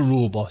disposal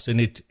robot, and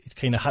it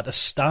kind of had to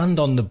stand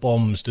on the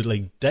bombs to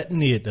like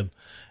detonate them.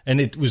 And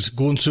it was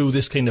going through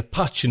this kind of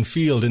patch and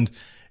field, and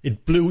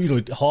it blew,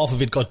 half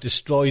of it got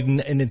destroyed,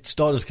 and it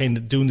started kind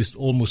of doing this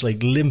almost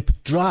like limp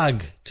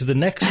drag to the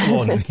next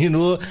one,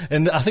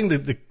 And I think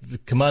that the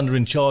commander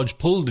in charge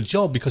pulled the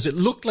job because it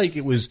looked like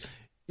it was,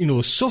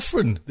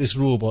 suffering, this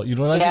robot,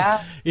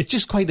 And it's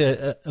just quite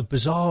a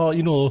bizarre,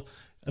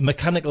 a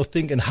mechanical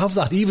thing, and have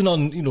that even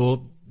on,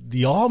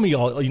 the army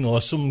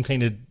or some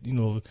kind of,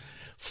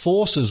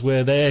 forces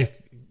where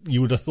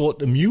you would have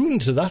thought immune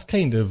to that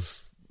kind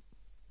of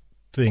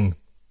thing.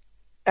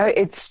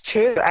 It's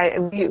true.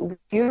 We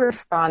do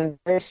respond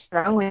very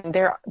strongly.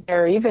 There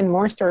are even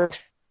more stories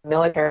from the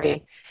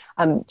military.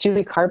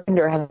 Julie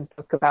Carpenter has a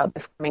book about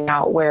this coming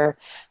out, where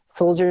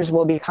soldiers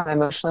will become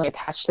emotionally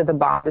attached to the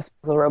bomb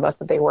disposal robots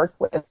that they work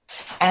with.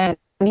 And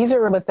these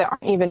are robots that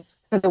aren't even...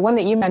 So the one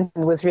that you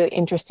mentioned was really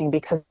interesting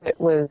because it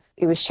was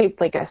shaped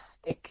like a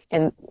stick,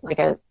 and like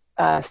a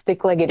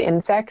stick-legged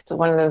insect,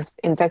 one of those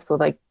insects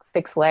with like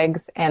 6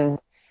 legs, and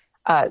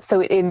so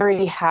it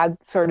already had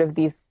sort of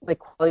these like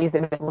qualities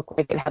that made it look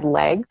like it had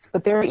legs,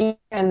 but there are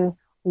even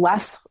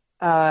less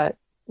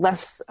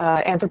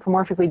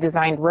anthropomorphically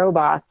designed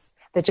robots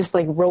that just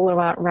like roll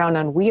around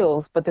on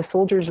wheels, but the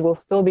soldiers will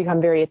still become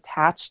very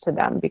attached to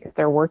them because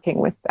they're working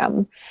with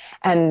them,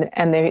 and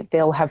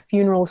they'll have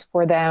funerals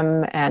for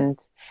them, and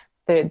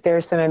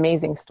there's some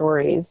amazing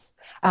stories.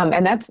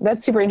 And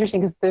that's super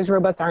interesting because those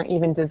robots aren't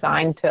even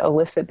designed to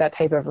elicit that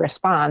type of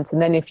response.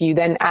 And then if you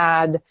then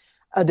add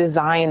a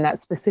design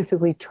that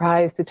specifically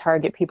tries to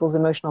target people's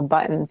emotional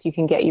buttons, you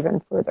can get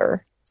even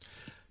further.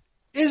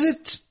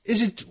 Is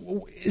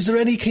there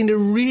any kind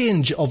of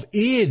range of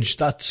age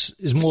that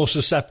is more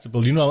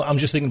susceptible? I'm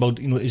just thinking about,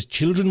 is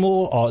children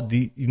more, or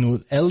the,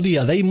 elderly,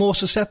 are they more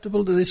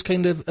susceptible to this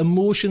kind of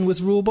emotion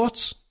with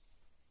robots?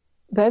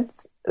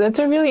 That's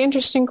a really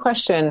interesting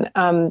question.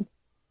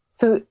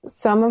 So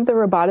some of the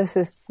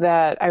roboticists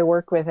that I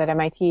work with at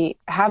MIT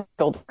have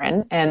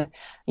children, and,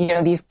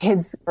 these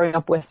kids growing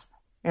up with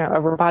a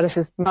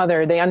roboticist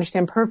mother, they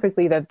understand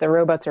perfectly that the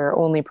robots are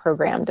only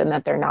programmed and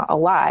that they're not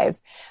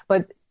alive,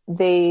 but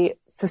they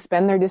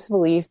suspend their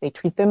disbelief. They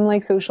treat them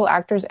like social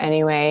actors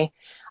anyway.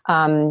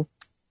 And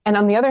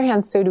on the other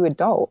hand, so do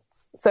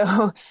adults.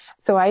 So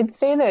I'd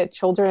say that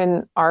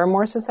children are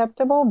more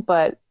susceptible,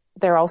 but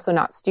they're also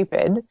not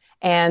stupid.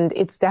 And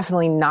it's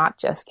definitely not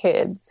just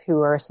kids who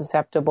are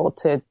susceptible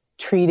to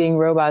treating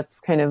robots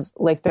kind of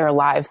like they're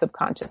alive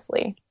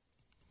subconsciously.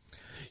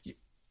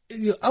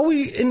 Are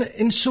we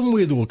in some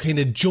way though kind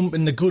of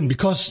jumping the gun,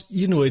 because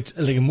it's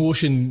like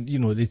emotion,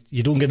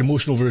 you don't get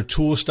emotion over a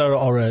toaster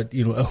or a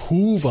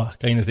Hoover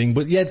kind of thing,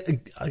 but yet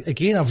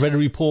again I've read a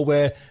report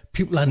where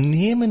people are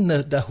naming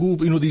the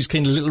Hoover, these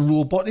kind of little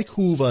robotic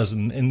Hoovers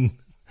and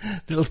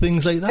little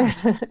things like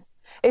that.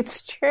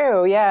 It's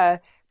true, yeah.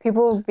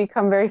 People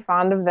become very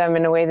fond of them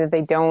in a way that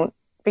they don't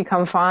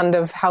become fond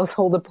of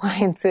household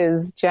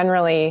appliances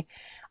generally.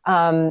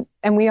 And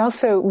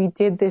we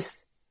did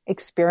this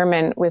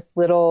experiment with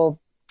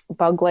little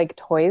bug-like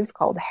toys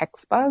called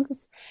hex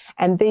bugs,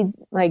 and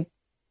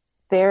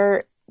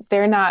they're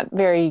not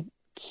very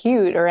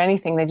cute or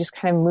anything. They just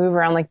kind of move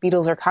around like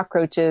beetles or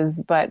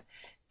cockroaches, but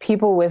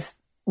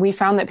we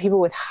found that people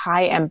with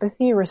high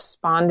empathy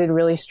responded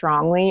really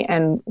strongly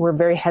and were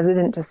very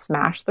hesitant to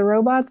smash the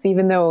robots,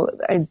 even though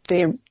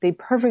they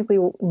perfectly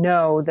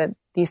know that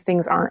these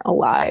things aren't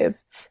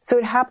alive. So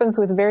it happens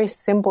with very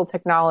simple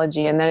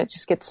technology, and then it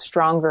just gets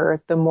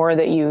stronger the more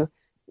that you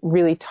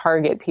really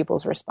target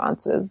people's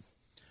responses.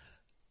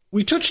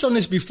 We touched on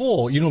this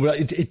before,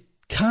 but it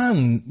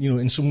can,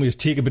 in some ways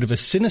take a bit of a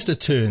sinister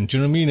turn. Do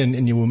you know what I mean?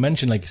 And you were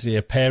mentioning, like, say,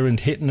 a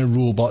parent hitting a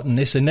robot and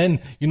this, and then,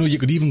 you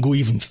could even go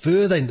even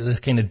further into the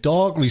kind of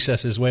dark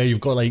recesses where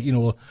you've got, like,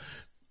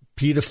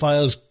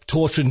 paedophiles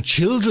torturing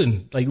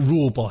children like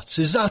robots.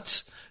 Is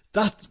that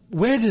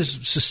where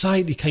does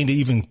society kind of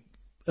even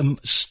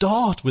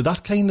start with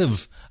that kind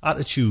of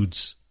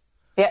attitudes?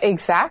 Yeah,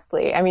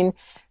 exactly. I mean,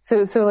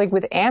 so like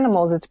with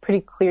animals, it's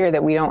pretty clear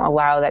that we don't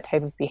allow that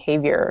type of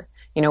behavior,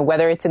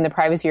 whether it's in the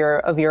privacy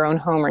of your own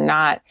home or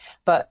not.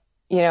 But,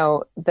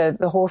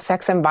 the whole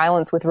sex and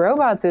violence with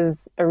robots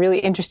is a really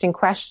interesting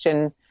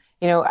question.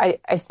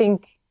 I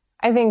think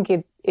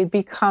it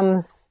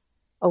becomes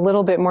a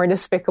little bit more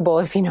despicable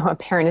if, a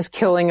parent is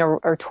killing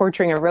or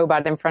torturing a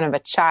robot in front of a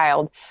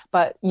child.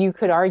 But you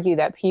could argue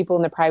that people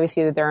in the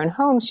privacy of their own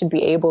homes should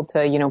be able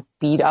to,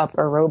 beat up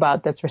a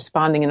robot that's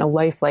responding in a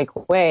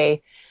lifelike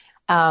way.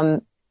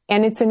 And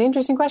it's an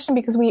interesting question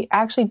because we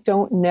actually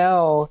don't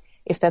know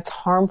if that's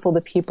harmful to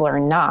people or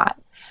not.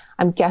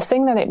 I'm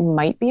guessing that it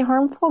might be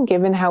harmful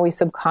given how we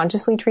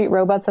subconsciously treat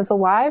robots as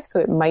alive, so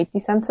it might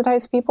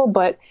desensitize people,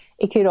 but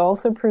it could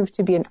also prove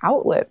to be an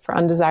outlet for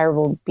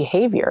undesirable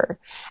behavior.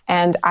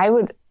 And I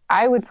would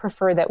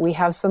prefer that we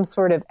have some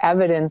sort of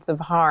evidence of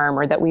harm,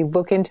 or that we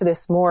look into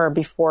this more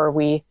before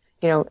we,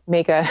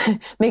 make a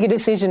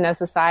decision as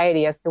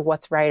society as to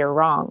what's right or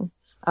wrong.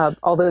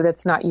 Although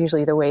that's not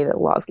usually the way that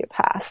laws get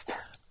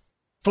passed.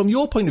 From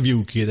your point of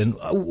view, Kate, then,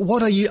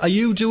 what are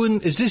you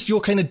doing? Is this your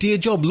kind of day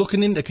job,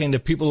 looking into kind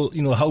of people,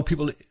 how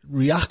people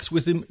react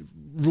with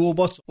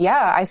robots?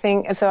 Yeah, I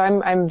think so.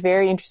 I'm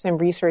very interested in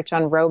research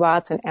on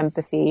robots and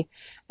empathy,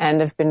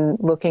 and I've been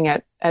looking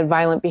at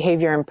violent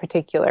behavior in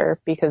particular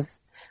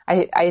because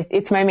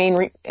it's my main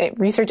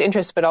research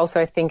interest, but also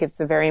I think it's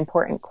a very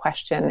important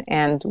question,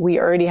 and we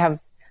already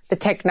have the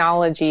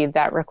technology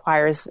that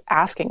requires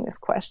asking this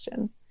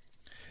question.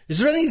 Is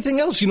there anything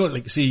else,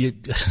 like, say,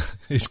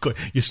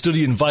 you're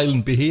studying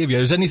violent behaviour.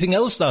 Is there anything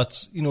else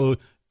that,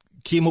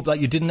 came up that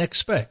you didn't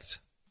expect?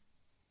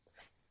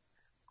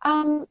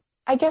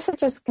 I guess it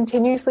just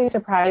continuously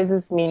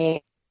surprises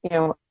me,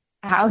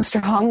 how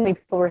strongly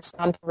people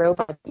respond to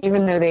robots,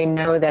 even though they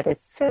know that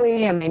it's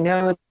silly and they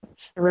know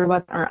the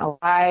robots aren't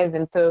alive.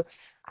 And so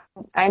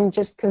I'm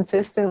just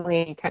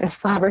consistently kind of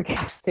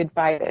flabbergasted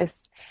by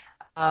this.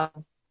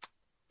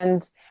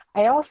 And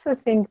I also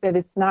think that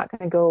it's not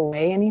going to go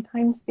away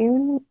anytime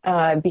soon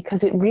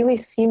because it really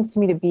seems to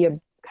me to be a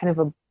kind of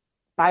a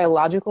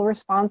biological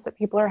response that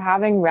people are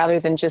having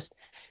rather than just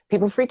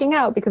people freaking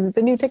out because it's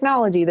a new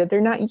technology that they're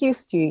not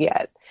used to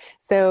yet.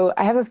 So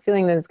I have a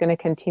feeling that it's going to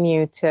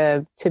continue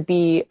to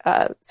be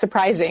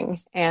surprising,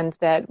 and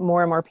that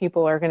more and more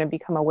people are going to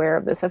become aware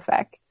of this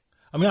effect.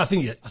 I mean, I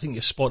think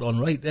you're spot on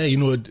right there.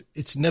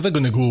 It's never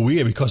going to go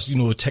away because,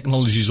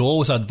 technology is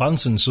always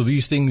advancing. So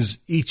these things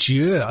each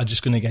year are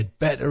just going to get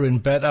better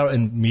and better,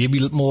 and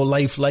maybe more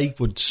lifelike,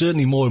 but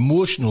certainly more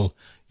emotional,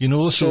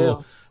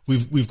 So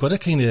True. we've got to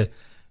kind of,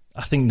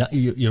 I think that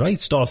you're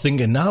right, start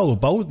thinking now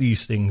about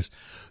these things.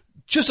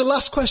 Just a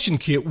last question,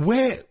 Kate,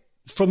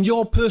 from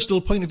your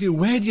personal point of view,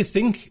 where do you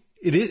think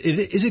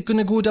is it going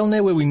to go down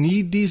there where we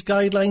need these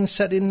guidelines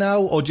set in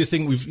now, or do you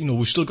think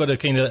we've still got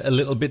a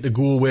little bit to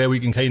go where we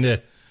can kind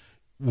of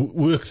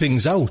work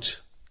things out?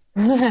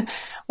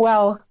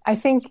 Well, I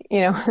think,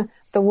 the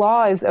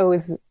law is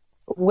always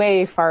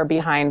way far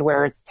behind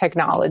where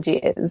technology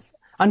is.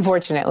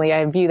 Unfortunately,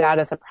 I view that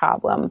as a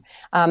problem.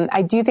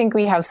 I do think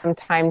we have some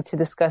time to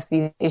discuss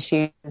these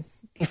issues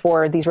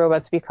before these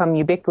robots become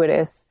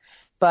ubiquitous,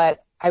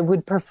 but I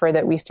would prefer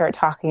that we start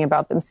talking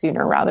about them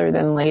sooner rather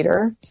than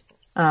later.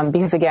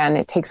 Because again,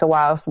 it takes a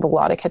while for the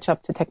law to catch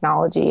up to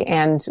technology,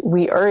 and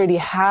we already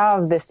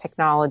have this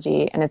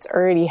technology and it's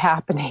already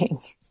happening.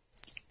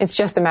 It's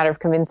just a matter of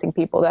convincing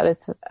people that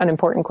it's an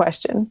important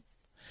question.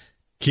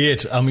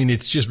 Kate, I mean,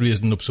 it's just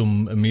raising up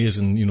some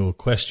amazing,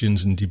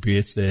 questions and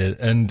debates there.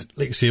 And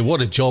like I say,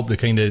 what a job to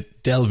kind of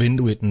delve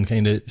into it and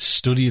kind of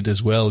study it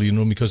as well,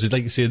 because it's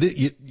like you say,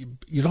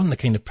 you're on the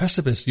kind of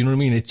precipice, you know what I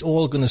mean? It's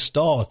all going to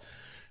start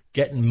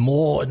getting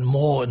more and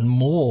more and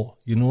more,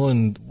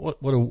 and what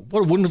a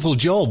wonderful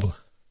job.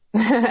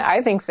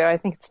 I think so. I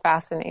think it's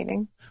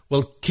fascinating.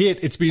 Well, Kate,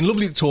 it's been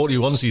lovely to talk to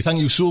you, honestly. Thank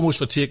you so much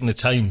for taking the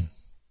time.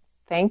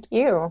 Thank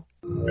you.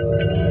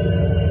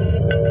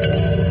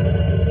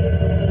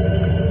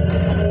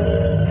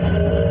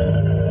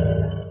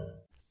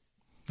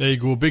 There you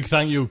go. Big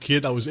thank you,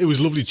 Kate. It was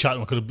lovely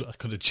chatting. I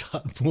could have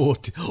chatted more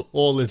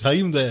all the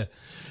time there.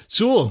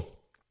 So,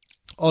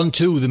 on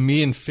to the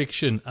main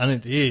fiction, and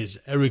it is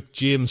Eric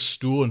James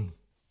Stone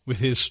with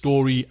his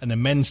story An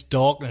Immense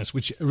Darkness,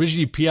 which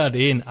originally appeared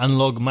in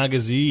Analog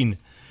magazine.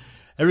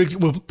 Eric,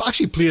 we've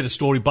actually played a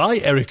story by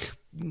Eric,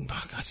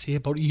 I'd say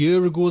about a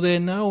year ago there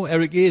now.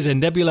 Eric is a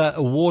Nebula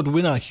Award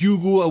winner,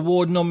 Hugo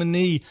Award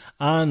nominee,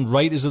 and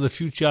Writers of the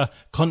Future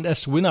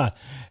contest winner.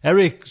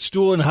 Eric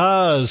Stone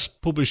has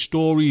published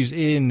stories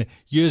in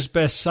Year's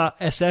Best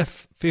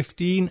SF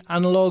 15,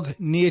 Analog,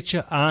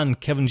 Nature, and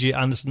Kevin J.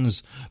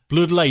 Anderson's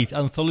Bloodlight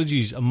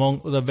anthologies, among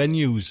other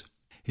venues.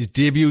 His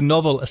debut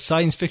novel, a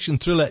science fiction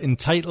thriller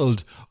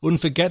entitled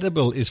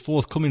Unforgettable, is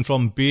forthcoming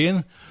from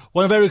Baen.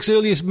 One of Eric's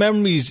earliest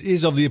memories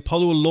is of the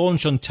Apollo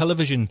launch on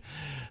television.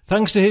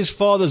 Thanks to his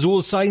father's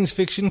old science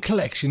fiction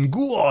collection.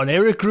 Go on,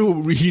 Eric grew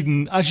up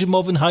reading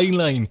Asimov and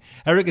Heinlein.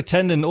 Eric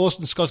attended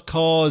Orson Scott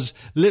Card's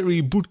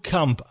literary boot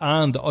camp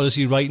and the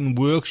Odyssey Writing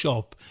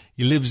Workshop.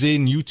 He lives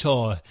in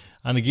Utah.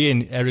 And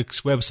again,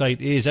 Eric's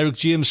website is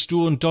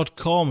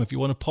ericjamesstone.com if you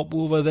want to pop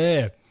over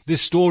there.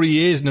 This story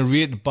is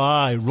narrated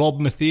by Rob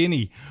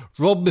Matheny.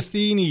 Rob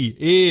Matheny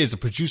is a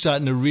producer,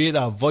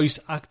 narrator, voice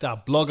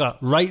actor, blogger,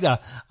 writer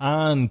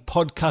and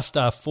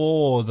podcaster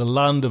for the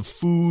land of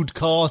food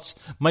carts,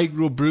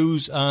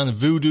 microbrews and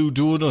voodoo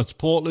donuts,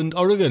 Portland,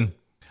 Oregon.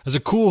 As a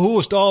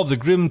co-host of the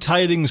Grim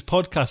Tidings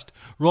podcast,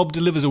 Rob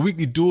delivers a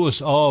weekly dose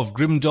of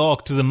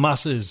grimdark to the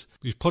masses.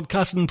 His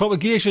podcasting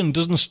propagation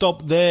doesn't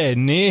stop there.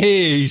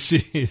 Nay, he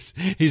says.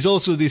 He's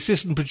also the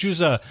assistant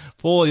producer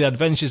for the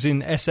Adventures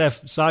in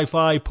SF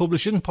Sci-Fi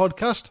Publishing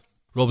podcast.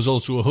 Rob is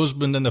also a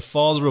husband and a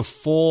father of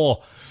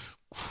 4.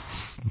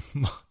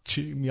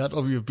 Gee, me, I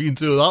don't know if you've been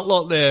through that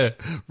lot there,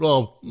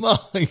 Rob. My,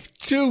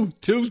 two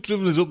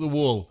dribblers up the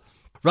wall.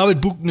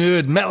 Rabid book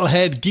nerd,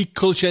 metalhead, geek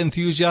culture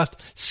enthusiast,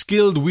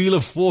 skilled Wheel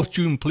of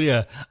Fortune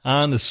player,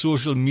 and a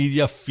social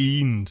media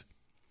fiend.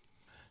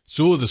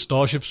 So the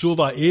Starship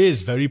Sofa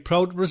is very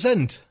proud to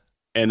present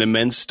An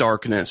Immense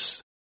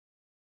Darkness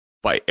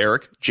by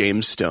Eric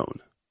James Stone.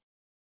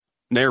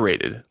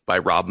 Narrated by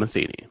Rob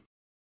Matheny.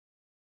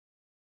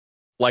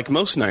 Like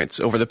most nights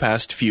over the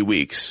past few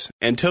weeks,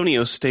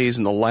 Antonio stays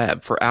in the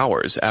lab for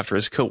hours after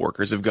his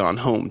coworkers have gone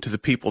home to the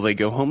people they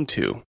go home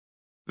to.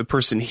 The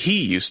person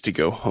he used to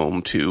go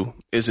home to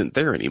isn't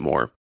there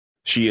anymore.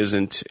 She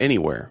isn't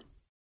anywhere.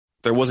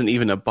 There wasn't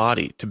even a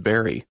body to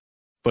bury,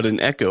 but an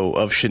echo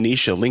of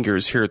Shanisha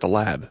lingers here at the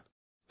lab.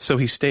 So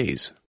he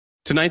stays.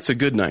 Tonight's a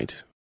good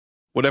night.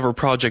 Whatever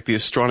project the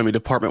astronomy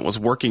department was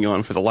working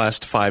on for the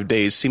last 5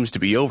 days seems to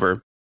be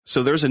over,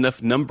 so there's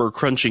enough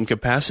number-crunching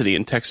capacity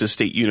in Texas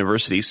State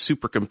University's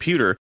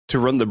supercomputer to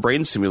run the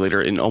brain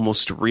simulator in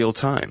almost real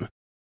time.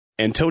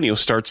 Antonio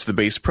starts the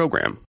base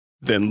program,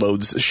 then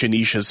loads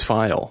Shanisha's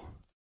file.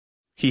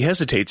 He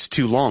hesitates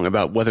too long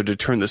about whether to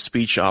turn the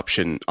speech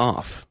option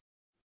off.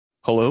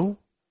 Hello?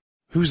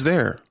 Who's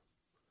there?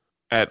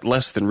 At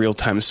less than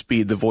real-time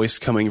speed, the voice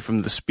coming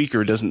from the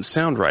speaker doesn't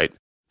sound right.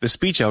 The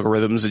speech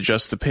algorithms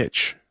adjust the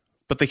pitch,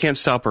 but they can't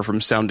stop her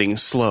from sounding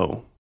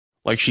slow,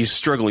 like she's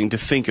struggling to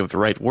think of the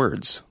right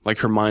words, like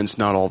her mind's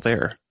not all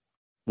there.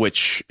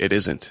 Which it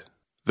isn't.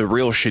 The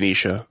real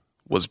Shanisha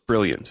was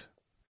brilliant.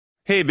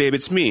 Hey babe,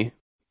 it's me,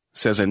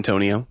 says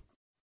Antonio.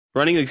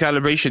 Running a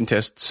calibration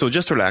test, so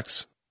just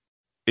relax.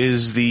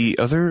 Is the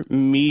other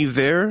me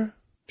there?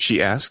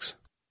 She asks.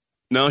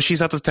 No,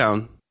 she's out of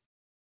town.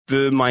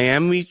 The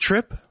Miami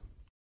trip?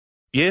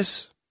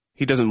 Yes.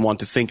 He doesn't want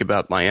to think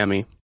about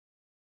Miami.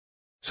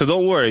 So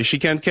don't worry, she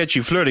can't catch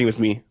you flirting with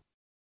me.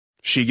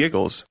 She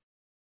giggles.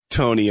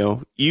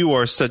 Tonio, you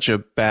are such a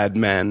bad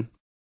man.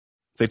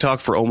 They talk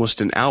for almost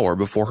an hour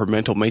before her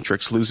mental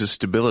matrix loses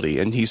stability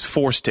and he's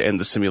forced to end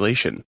the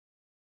simulation.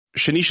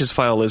 Shanisha's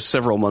file is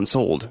several months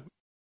old,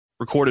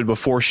 recorded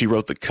before she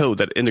wrote the code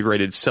that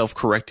integrated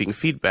self-correcting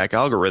feedback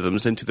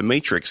algorithms into the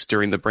matrix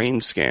during the brain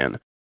scan.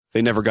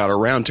 They never got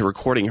around to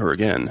recording her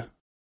again,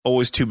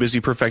 always too busy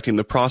perfecting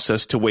the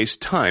process to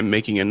waste time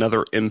making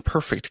another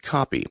imperfect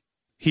copy.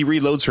 He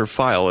reloads her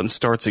file and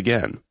starts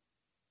again.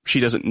 She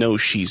doesn't know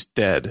she's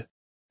dead.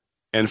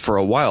 And for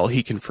a while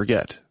he can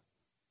forget.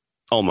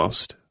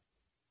 Almost.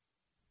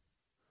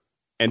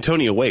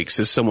 Antonio wakes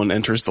as someone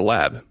enters the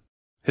lab.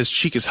 His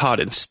cheek is hot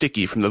and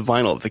sticky from the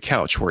vinyl of the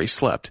couch where he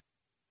slept.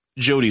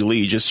 Jody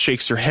Lee just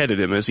shakes her head at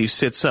him as he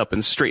sits up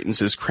and straightens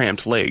his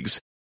cramped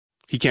legs.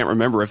 He can't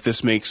remember if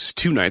this makes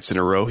 2 nights in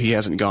a row he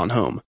hasn't gone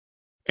home.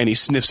 And he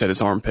sniffs at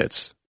his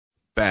armpits.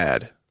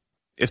 Bad.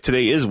 If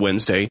today is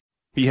Wednesday,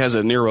 he has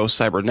a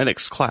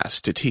neurocybernetics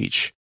class to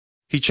teach.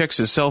 He checks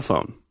his cell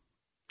phone.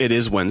 It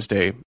is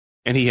Wednesday,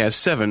 and he has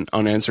 7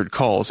 unanswered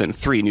calls and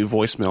 3 new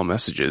voicemail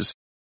messages.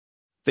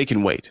 They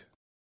can wait.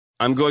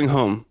 I'm going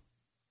home,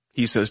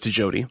 he says to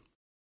Jody.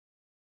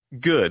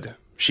 Good,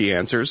 she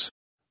answers,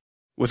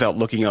 without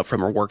looking up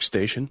from her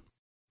workstation.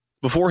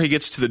 Before he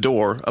gets to the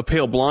door, a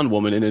pale blonde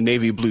woman in a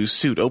navy blue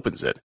suit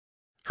opens it.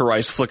 Her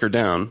eyes flicker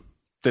down,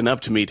 then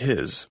up to meet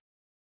his.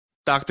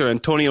 Dr.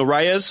 Antonio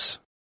Reyes,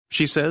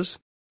 she says,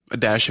 a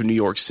dash of New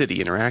York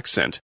City in her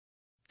accent.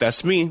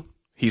 That's me,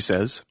 he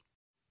says.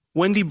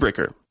 Wendy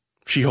Bricker.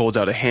 She holds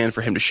out a hand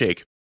for him to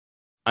shake.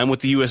 I'm with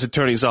the U.S.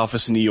 Attorney's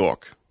Office in New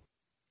York.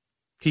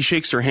 He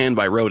shakes her hand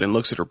by rote and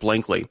looks at her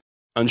blankly,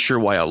 unsure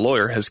why a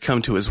lawyer has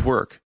come to his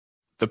work.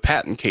 The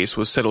patent case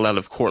was settled out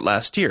of court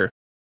last year,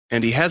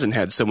 and he hasn't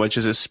had so much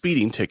as a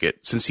speeding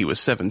ticket since he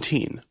was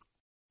 17.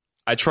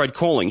 I tried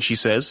calling, she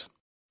says.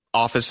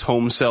 Office,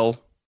 home,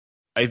 cell.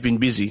 I've been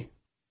busy,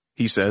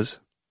 he says.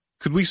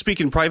 Could we speak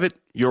in private?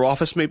 Your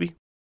office, maybe?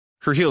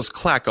 Her heels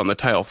clack on the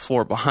tile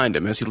floor behind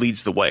him as he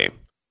leads the way.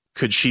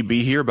 Could she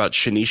be here about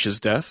Shanisha's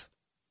death?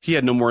 He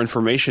had no more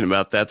information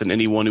about that than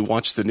anyone who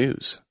watched the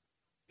news.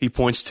 He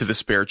points to the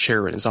spare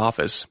chair in his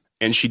office,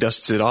 and she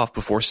dusts it off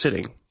before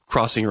sitting,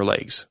 crossing her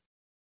legs.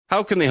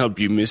 How can I help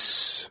you,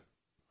 miss?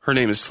 Her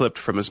name has slipped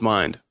from his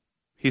mind.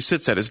 He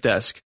sits at his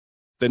desk,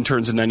 then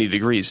turns 90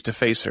 degrees to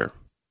face her.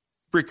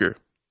 Burke,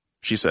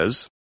 she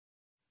says.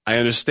 I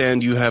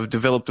understand you have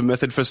developed a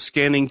method for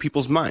scanning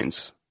people's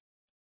minds.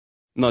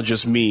 Not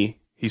just me,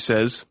 he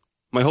says.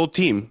 My whole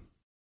team,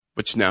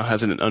 which now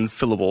has an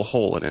unfillable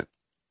hole in it.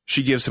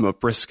 She gives him a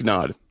brisk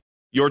nod.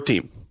 Your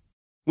team.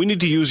 We need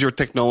to use your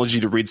technology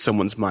to read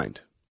someone's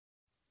mind.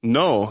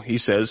 No, he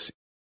says.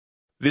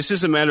 This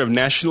is a matter of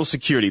national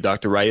security,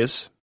 Dr.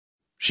 Reyes.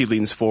 She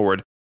leans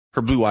forward,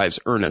 her blue eyes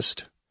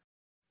earnest.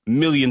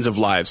 Millions of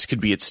lives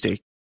could be at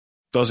stake.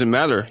 Doesn't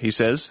matter, he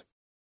says.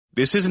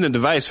 This isn't a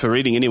device for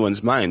reading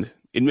anyone's mind.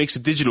 It makes a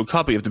digital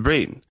copy of the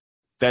brain.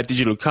 That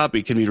digital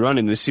copy can be run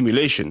in the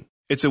simulation.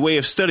 It's a way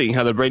of studying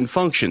how the brain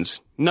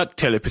functions, not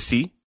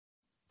telepathy.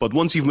 But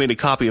once you've made a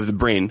copy of the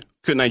brain,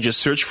 couldn't I just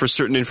search for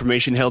certain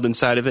information held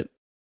inside of it?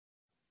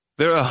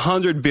 There are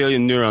 100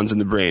 billion neurons in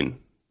the brain,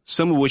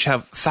 some of which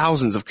have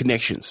thousands of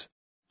connections.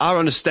 Our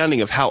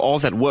understanding of how all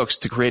that works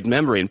to create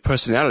memory and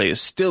personality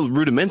is still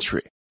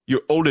rudimentary.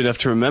 You're old enough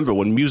to remember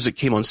when music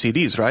came on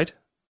CDs, right?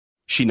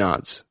 She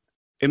nods.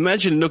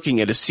 Imagine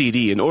looking at a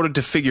CD in order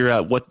to figure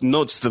out what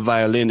notes the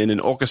violin in an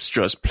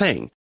orchestra is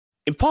playing.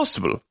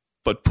 Impossible,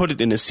 but put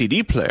it in a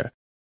CD player,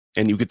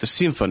 and you get the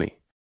symphony.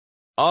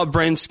 Our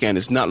brain scan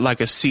is not like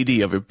a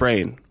CD of your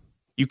brain.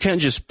 You can't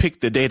just pick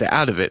the data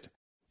out of it.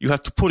 You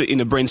have to put it in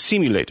a brain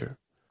simulator.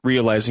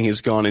 Realizing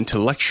he's gone into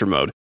lecture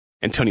mode,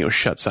 Antonio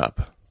shuts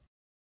up.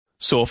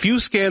 So if you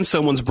scan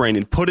someone's brain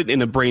and put it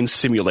in a brain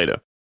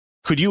simulator,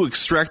 could you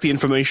extract the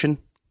information?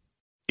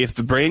 If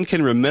the brain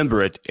can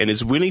remember it and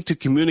is willing to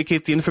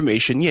communicate the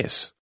information,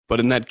 yes. But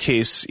in that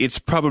case, it's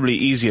probably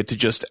easier to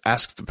just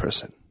ask the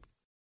person.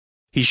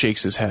 He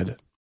shakes his head.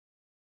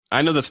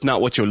 I know that's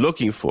not what you're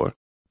looking for,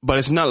 but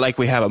it's not like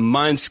we have a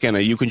mind scanner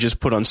you can just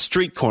put on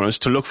street corners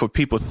to look for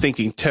people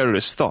thinking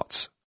terrorist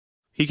thoughts.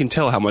 He can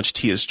tell how much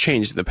T has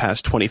changed in the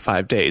past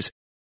 25 days,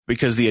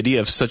 because the idea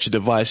of such a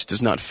device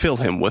does not fill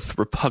him with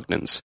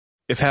repugnance.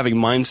 If having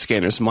mind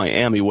scanners in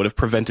Miami would have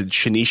prevented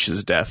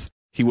Shanisha's death,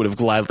 he would have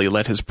gladly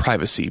let his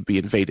privacy be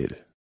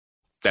invaded.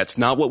 That's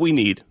not what we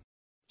need,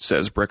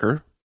 says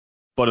Burke.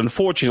 But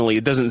unfortunately,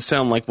 it doesn't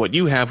sound like what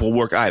you have will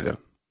work either.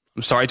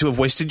 I'm sorry to have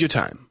wasted your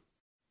time.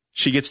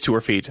 She gets to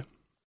her feet.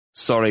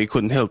 Sorry I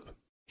couldn't help,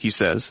 he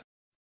says.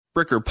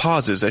 Burke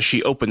pauses as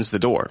she opens the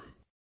door.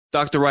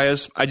 Dr.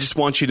 Reyes, I just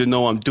want you to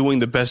know I'm doing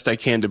the best I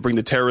can to bring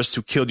the terrorists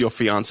who killed your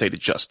fiancée to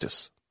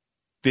justice.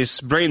 This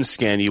brain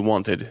scan you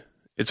wanted,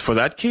 it's for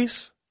that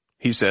case?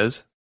 He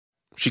says.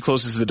 She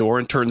closes the door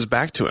and turns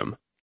back to him.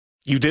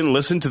 You didn't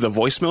listen to the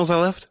voicemails I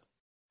left?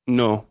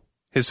 No.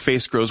 His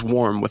face grows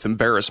warm with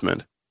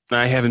embarrassment.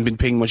 I haven't been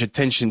paying much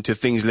attention to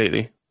things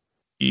lately.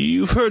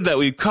 You've heard that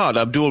we caught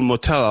Abdul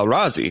Motel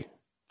al-Razi?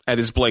 At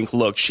his blank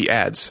look, she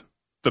adds,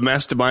 the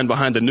mastermind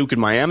behind the nuke in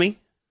Miami?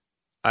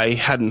 I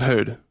hadn't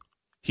heard,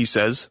 he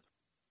says.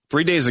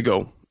 3 days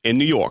ago, in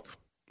New York.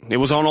 It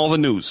was on all the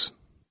news.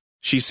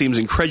 She seems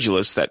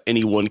incredulous that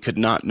anyone could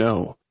not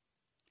know.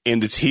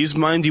 And it's his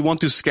mind you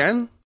want to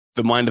scan?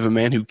 The mind of a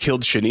man who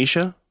killed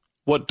Shanisha?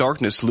 What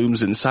darkness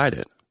looms inside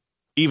it?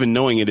 Even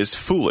knowing it is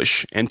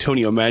foolish,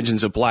 Antonio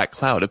imagines a black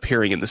cloud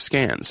appearing in the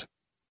scans.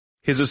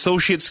 His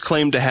associates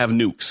claim to have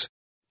nukes.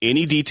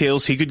 Any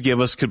details he could give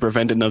us could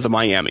prevent another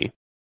Miami.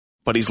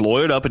 But he's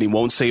lawyered up and he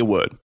won't say a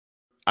word.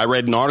 I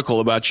read an article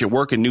about your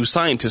work in New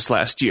Scientist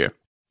last year,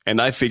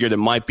 and I figured it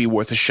might be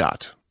worth a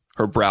shot.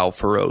 Her brow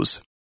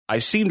furrows. I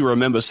seem to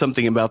remember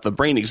something about the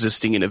brain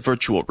existing in a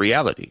virtual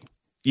reality.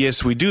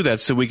 Yes, we do that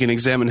so we can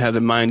examine how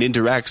the mind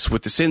interacts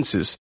with the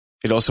senses.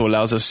 It also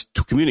allows us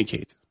to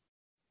communicate.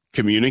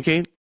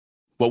 Communicate?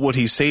 What would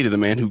he say to the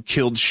man who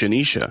killed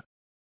Shanisha,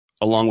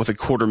 along with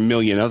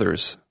 250,000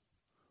 others?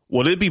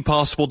 Would it be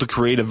possible to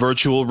create a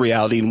virtual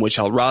reality in which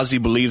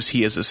al-Razi believes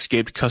he has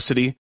escaped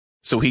custody,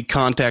 so he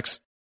contacts...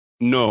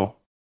 No,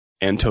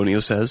 Antonio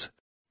says.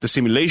 The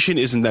simulation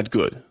isn't that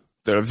good.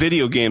 There are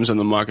video games on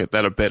the market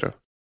that are better.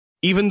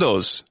 Even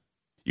those,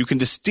 you can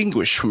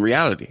distinguish from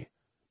reality.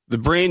 The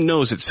brain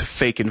knows it's a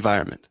fake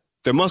environment.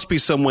 There must be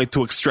some way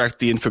to extract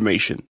the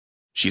information,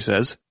 she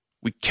says.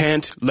 We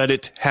can't let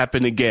it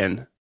happen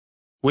again.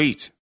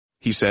 Wait,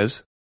 he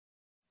says.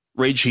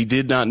 Rage he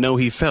did not know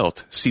he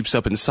felt seeps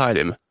up inside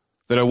him.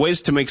 There are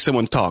ways to make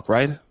someone talk,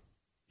 right?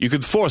 You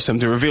could force him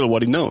to reveal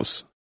what he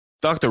knows.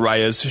 Dr.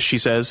 Reyes, she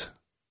says.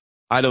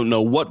 I don't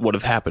know what would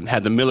have happened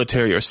had the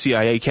military or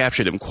CIA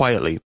captured him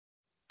quietly.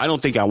 I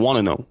don't think I want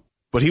to know.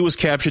 But he was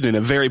captured in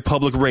a very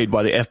public raid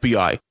by the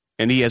FBI,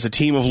 and he has a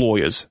team of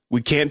lawyers.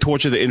 We can't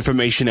torture the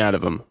information out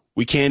of him.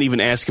 We can't even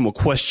ask him a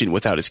question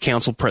without his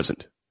counsel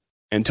present.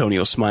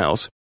 Antonio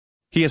smiles.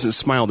 He hasn't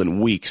smiled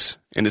in weeks,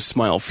 and his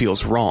smile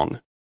feels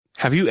wrong.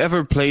 Have you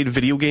ever played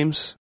video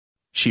games?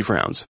 She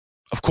frowns.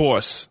 Of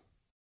course.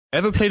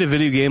 Ever played a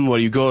video game where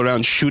you go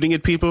around shooting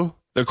at people?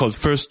 They're called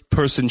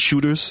first-person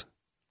shooters.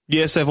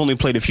 Yes, I've only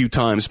played a few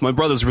times. My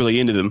brother's really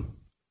into them.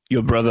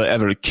 Your brother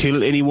ever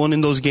kill anyone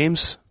in those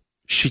games?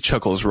 She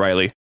chuckles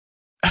wryly.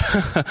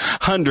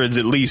 Hundreds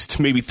at least,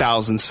 maybe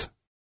thousands.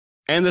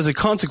 And as a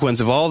consequence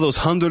of all those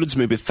hundreds,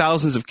 maybe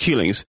thousands of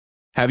killings,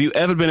 have you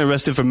ever been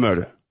arrested for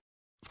murder?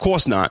 Of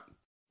course not.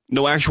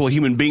 No actual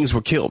human beings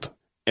were killed.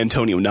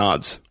 Antonio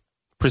nods.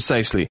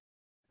 Precisely.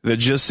 They're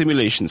just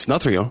simulations,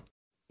 not real.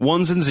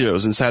 Ones and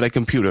zeros inside a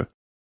computer.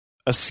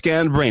 A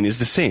scanned brain is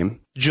the same,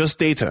 just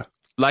data.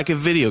 Like a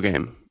video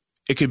game.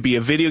 It could be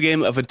a video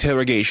game of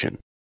interrogation.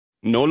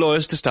 No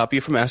lawyers to stop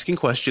you from asking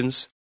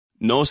questions.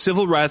 No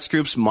civil rights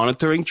groups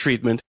monitoring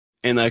treatment.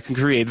 And I can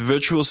create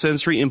virtual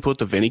sensory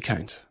input of any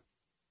kind.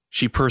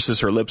 She purses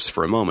her lips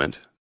for a moment,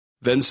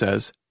 then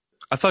says,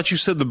 I thought you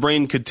said the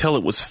brain could tell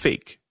it was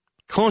fake.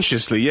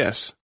 Consciously,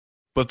 yes.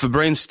 But the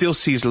brain still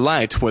sees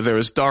light where there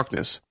is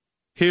darkness.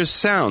 Hears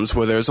sounds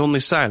where there is only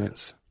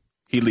silence.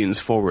 He leans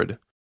forward.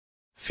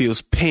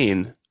 Feels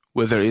pain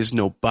where there is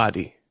no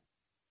body.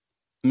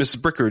 Miss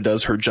Bricker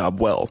does her job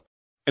well,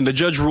 and the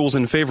judge rules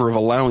in favor of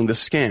allowing the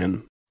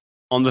scan,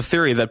 on the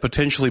theory that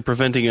potentially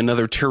preventing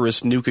another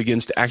terrorist nuke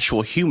against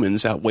actual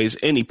humans outweighs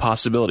any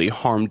possibility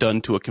harm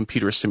done to a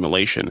computer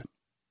simulation.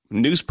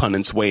 News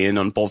pundits weigh in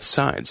on both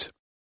sides,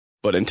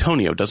 but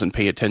Antonio doesn't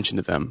pay attention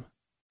to them.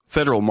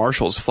 Federal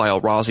marshals fly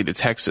Al-Razi to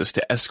Texas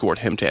to escort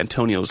him to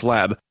Antonio's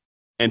lab.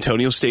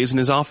 Antonio stays in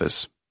his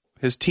office.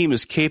 His team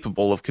is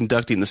capable of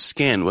conducting the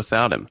scan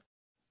without him.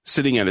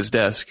 Sitting at his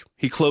desk,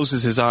 he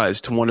closes his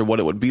eyes to wonder what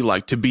it would be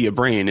like to be a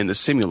brain in the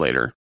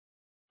simulator.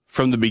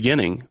 From the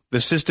beginning,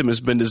 the system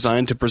has been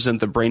designed to present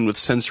the brain with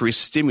sensory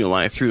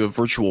stimuli through a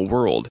virtual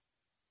world.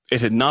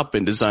 It had not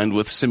been designed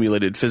with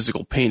simulated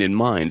physical pain in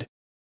mind,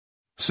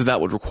 so that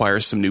would require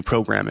some new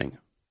programming.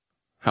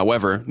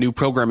 However, new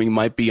programming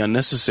might be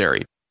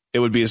unnecessary. It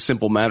would be a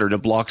simple matter to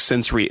block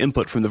sensory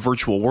input from the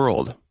virtual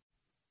world.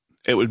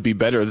 It would be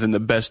better than the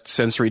best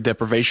sensory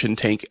deprivation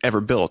tank ever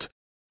built.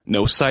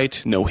 No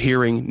sight, no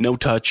hearing, no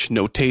touch,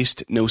 no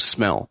taste, no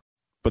smell.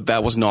 But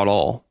that was not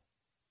all.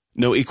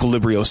 No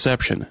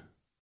equilibrioception,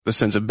 the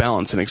sense of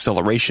balance and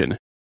acceleration.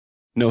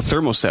 No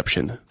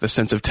thermoception, the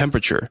sense of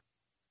temperature.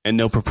 And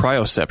no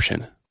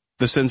proprioception,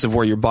 the sense of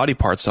where your body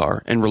parts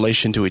are in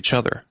relation to each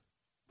other.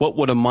 What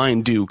would a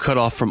mind do cut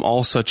off from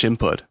all such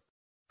input?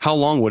 How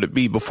long would it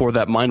be before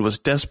that mind was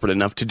desperate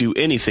enough to do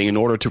anything in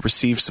order to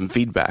receive some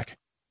feedback?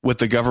 With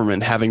the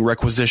government having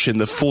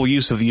requisitioned the full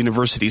use of the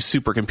university's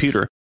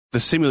supercomputer, the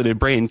simulated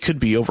brain could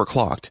be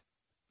overclocked,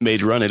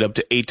 made run it up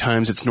to 8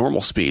 times its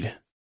normal speed.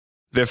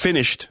 They're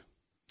finished,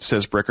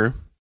 says Bricker.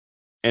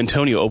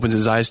 Antonio opens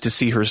his eyes to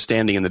see her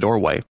standing in the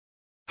doorway.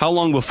 How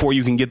long before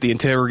you can get the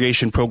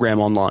interrogation program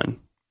online?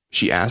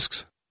 She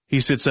asks.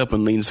 He sits up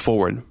and leans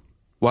forward.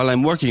 While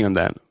I'm working on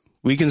that,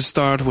 we can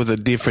start with a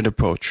different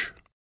approach.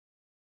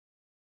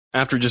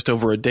 After just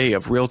over a day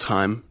of real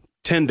time,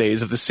 10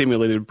 days of the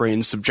simulated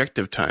brain's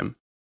subjective time,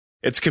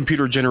 its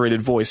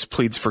computer-generated voice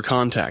pleads for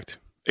contact.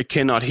 It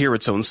cannot hear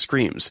its own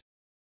screams,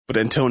 but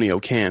Antonio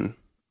can,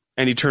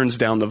 and he turns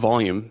down the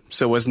volume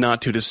so as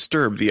not to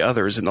disturb the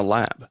others in the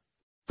lab.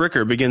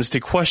 Bricker begins to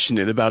question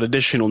it about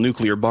additional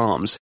nuclear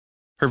bombs.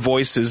 Her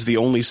voice is the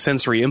only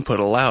sensory input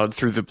allowed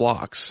through the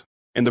blocks,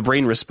 and the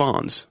brain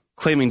responds,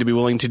 claiming to be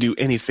willing to do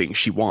anything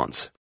she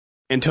wants.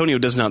 Antonio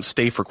does not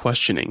stay for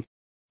questioning.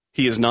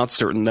 He is not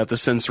certain that the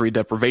sensory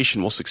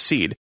deprivation will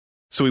succeed,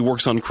 so he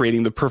works on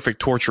creating the perfect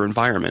torture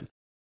environment,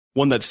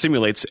 one that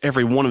simulates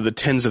every one of the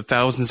tens of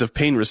thousands of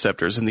pain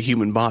receptors in the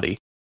human body.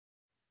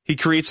 He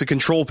creates a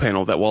control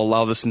panel that will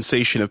allow the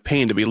sensation of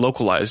pain to be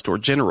localized or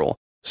general,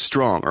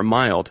 strong or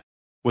mild.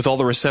 With all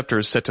the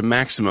receptors set to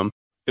maximum,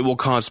 it will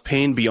cause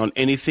pain beyond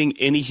anything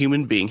any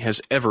human being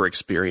has ever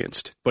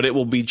experienced, but it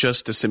will be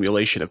just a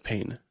simulation of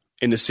pain,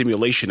 in a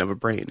simulation of a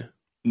brain.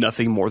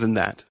 Nothing more than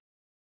that.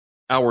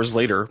 Hours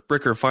later,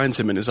 Bricker finds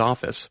him in his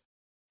office.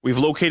 We've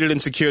located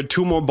and secured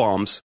 2 more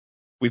bombs.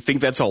 We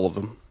think that's all of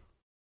them.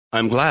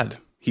 I'm glad,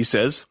 he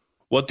says.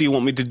 What do you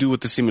want me to do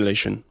with the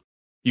simulation?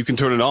 You can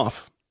turn it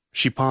off.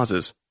 She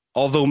pauses.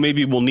 Although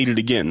maybe we'll need it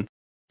again.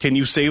 Can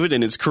you save it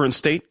in its current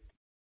state?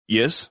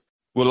 Yes.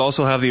 We'll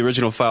also have the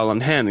original file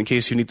on hand in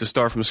case you need to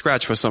start from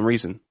scratch for some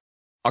reason.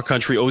 Our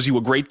country owes you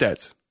a great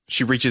debt.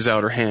 She reaches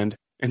out her hand,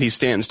 and he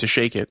stands to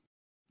shake it.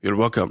 You're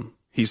welcome,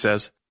 he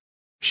says.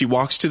 She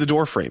walks to the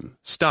doorframe,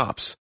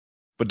 stops,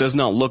 but does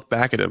not look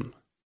back at him.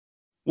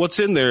 What's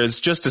in there is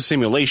just a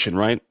simulation,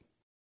 right?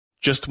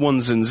 Just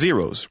ones and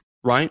zeros,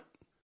 right?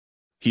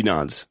 He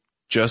nods.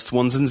 Just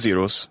ones and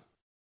zeros.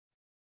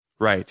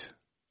 Right,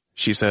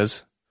 she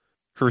says.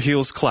 Her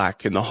heels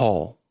clack in the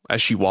hall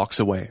as she walks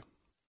away.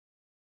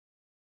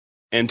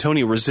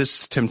 Antonio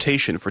resists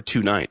temptation for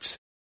 2 nights.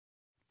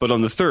 But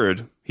on the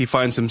 3rd, he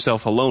finds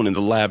himself alone in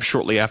the lab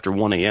shortly after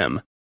 1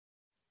 a.m.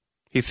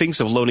 He thinks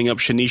of loading up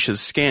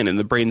Shanisha's scan in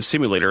the brain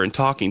simulator and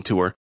talking to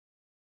her,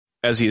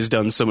 as he has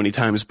done so many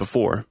times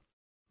before.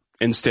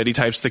 Instead, he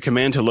types the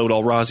command to load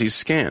Al-Razi's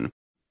scan,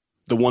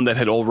 the one that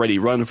had already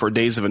run for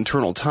days of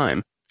internal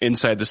time,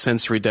 inside the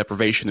sensory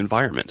deprivation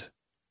environment.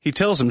 He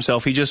tells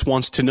himself he just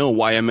wants to know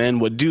why a man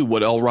would do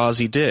what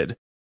Al-Razi did,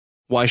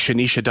 why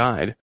Shanisha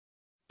died,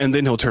 and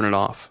then he'll turn it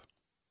off.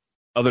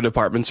 Other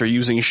departments are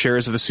using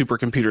shares of the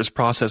supercomputer's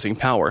processing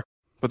power,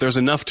 but there's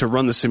enough to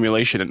run the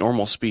simulation at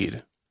normal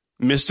speed.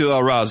 Mr.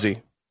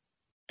 Al-Razi,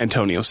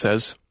 Antonio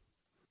says.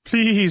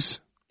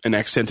 Please, an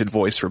accented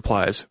voice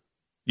replies.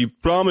 You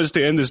promised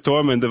to end this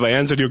torment if I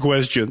answered your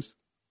questions.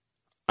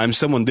 I'm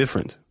someone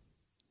different.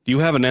 You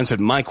haven't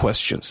answered my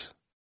questions.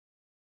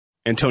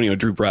 Antonio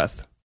drew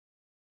breath.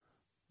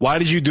 Why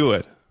did you do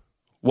it?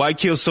 Why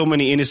kill so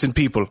many innocent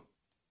people?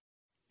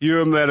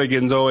 You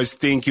Americans always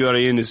think you are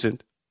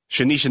innocent.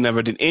 Shanisha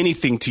never did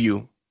anything to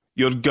you.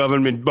 Your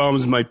government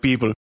bombs my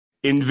people,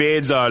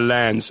 invades our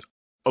lands,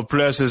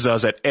 oppresses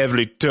us at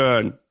every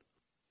turn.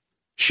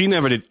 She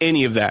never did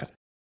any of that.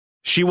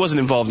 She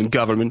wasn't involved in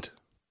government.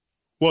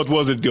 What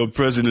was it your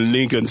President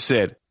Lincoln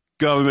said?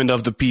 Government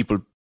of the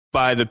people,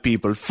 by the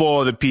people,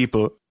 for the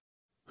people.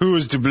 Who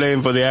is to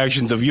blame for the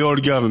actions of your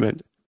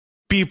government?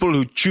 People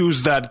who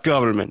choose that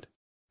government.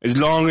 As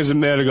long as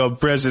America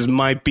oppresses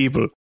my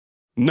people,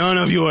 none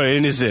of you are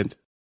innocent.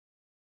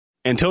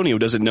 Antonio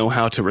doesn't know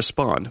how to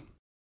respond,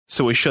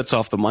 so he shuts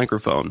off the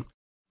microphone.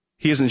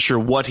 He isn't sure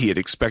what he had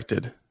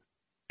expected.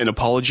 An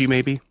apology,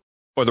 maybe?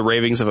 Or the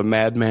ravings of a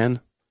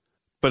madman?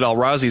 But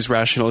Al-Razi's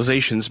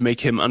rationalizations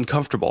make him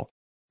uncomfortable.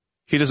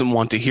 He doesn't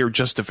want to hear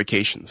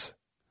justifications.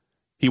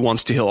 He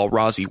wants to hear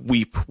Al-Razi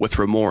weep with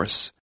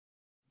remorse,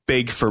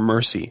 beg for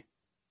mercy,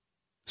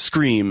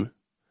 scream.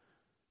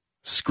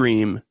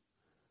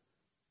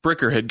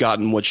 Bricker had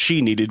gotten what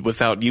she needed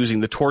without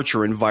using the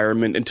torture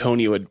environment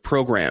Antonio had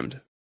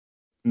programmed.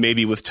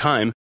 Maybe with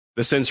time,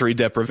 the sensory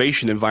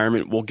deprivation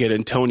environment will get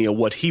Antonio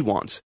what he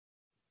wants.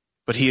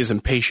 But he is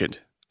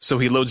impatient, so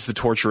he loads the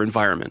torture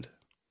environment.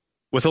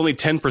 With only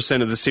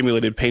 10% of the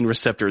simulated pain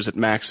receptors at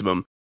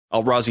maximum,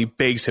 Al-Razi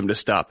begs him to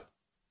stop.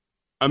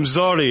 I'm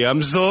sorry.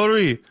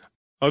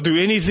 I'll do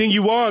anything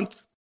you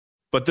want.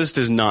 But this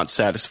does not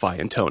satisfy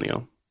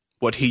Antonio.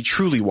 What he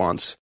truly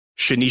wants,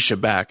 Shanisha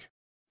back,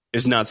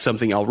 is not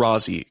something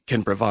Al-Razi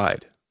can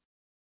provide.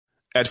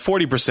 At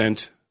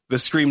 40%, the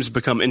screams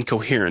become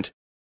incoherent.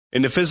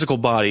 In the physical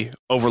body,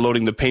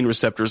 overloading the pain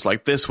receptors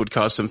like this would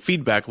cause some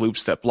feedback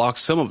loops that block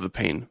some of the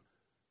pain.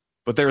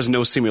 But there is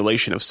no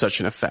simulation of such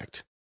an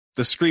effect.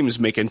 The screams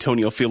make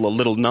Antonio feel a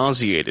little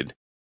nauseated.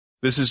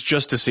 This is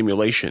just a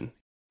simulation,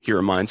 he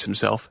reminds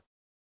himself.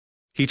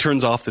 He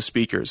turns off the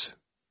speakers,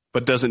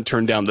 but doesn't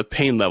turn down the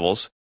pain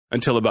levels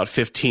until about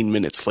 15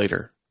 minutes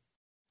later.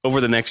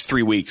 Over the next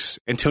 3 weeks,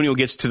 Antonio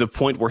gets to the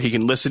point where he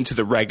can listen to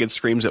the ragged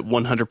screams at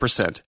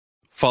 100%,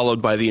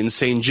 followed by the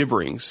insane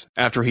gibberings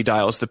after he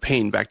dials the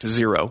pain back to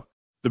 0.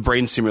 The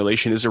brain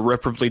simulation is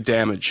irreparably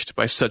damaged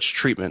by such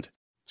treatment,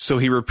 so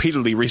he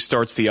repeatedly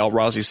restarts the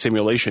Al-Razi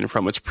simulation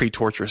from its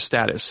pre-torture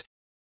status,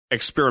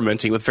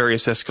 experimenting with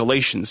various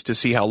escalations to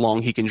see how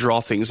long he can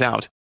draw things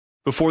out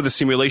before the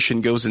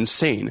simulation goes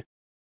insane,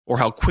 or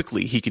how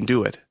quickly he can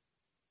do it.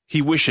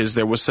 He wishes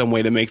there was some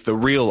way to make the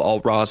real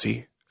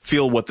Al-Razi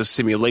feel what the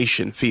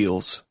simulation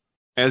feels.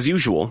 As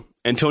usual,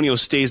 Antonio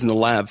stays in the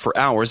lab for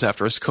hours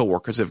after his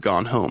coworkers have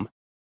gone home.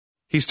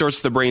 He starts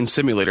the brain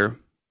simulator,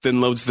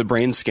 then loads the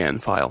brain scan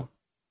file.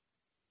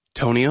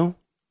 Tonio?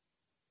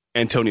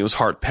 Antonio's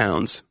heart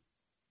pounds.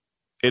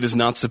 It is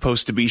not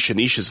supposed to be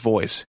Shanisha's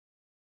voice.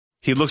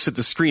 He looks at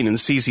the screen and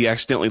sees he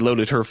accidentally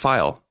loaded her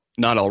file,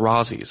 not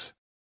Al-Razi's.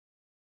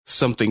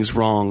 Something's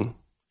wrong,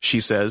 she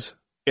says.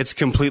 It's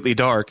completely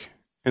dark,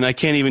 and I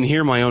can't even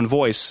hear my own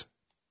voice.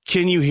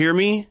 Can you hear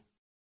me?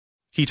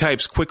 He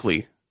types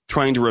quickly,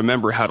 trying to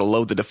remember how to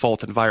load the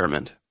default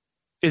environment.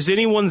 Is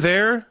anyone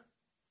there?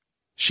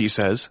 She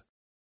says.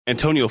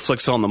 Antonio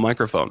flicks on the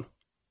microphone.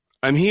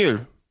 I'm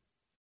here.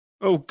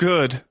 Oh,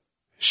 good,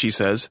 she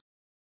says.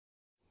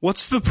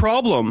 What's the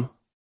problem?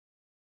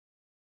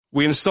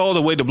 We installed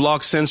a way to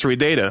block sensory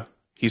data,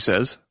 he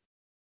says.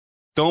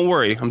 Don't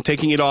worry, I'm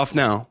taking it off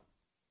now.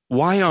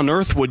 Why on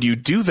earth would you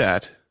do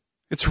that?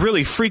 It's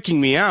really freaking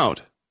me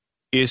out.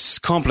 It's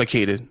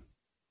complicated,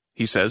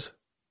 he says.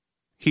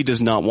 He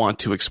does not want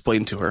to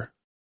explain to her.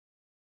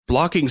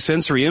 Blocking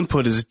sensory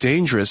input is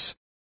dangerous.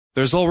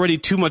 There's already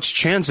too much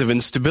chance of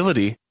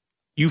instability.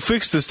 You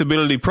fixed the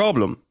stability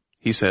problem,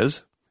 he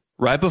says,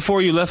 right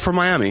before you left for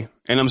Miami,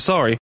 and I'm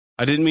sorry,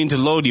 I didn't mean to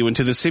load you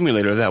into the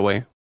simulator that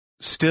way.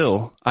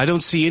 Still, I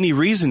don't see any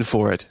reason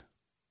for it.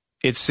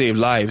 It saved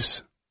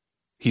lives,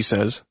 he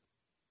says.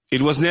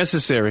 It was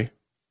necessary.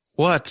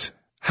 What?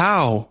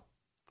 How?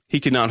 He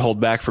cannot hold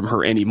back from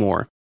her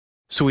anymore,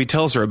 so he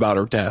tells her about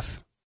her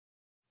death.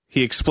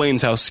 He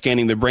explains how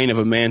scanning the brain of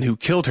a man who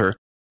killed her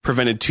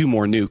prevented 2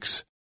 more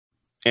nukes,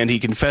 and he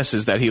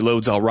confesses that he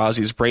loads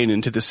Al-Razi's brain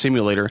into the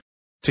simulator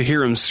to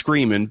hear him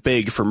scream and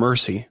beg for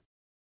mercy.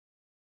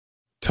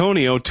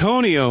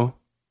 Tonio,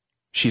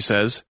 she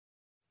says.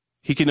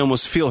 He can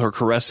almost feel her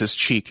caress his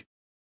cheek.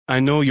 I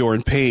know you're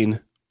in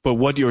pain, but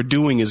what you're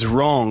doing is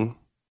wrong.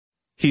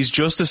 He's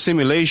just a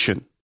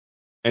simulation,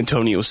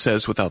 Antonio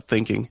says without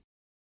thinking.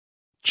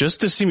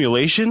 Just a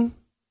simulation?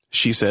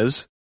 She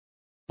says.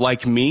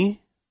 Like me?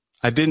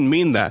 I didn't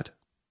mean that,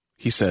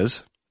 he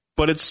says.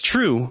 But it's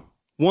true.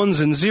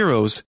 1s and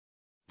 0s.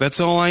 That's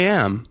all I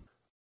am.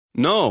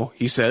 No,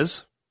 he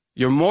says.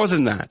 You're more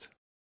than that.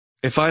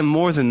 If I'm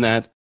more than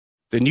that,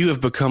 then you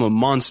have become a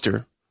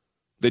monster.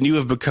 Then you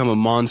have become a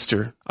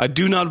monster. I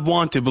do not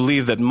want to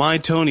believe that my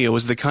Tonio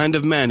is the kind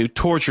of man who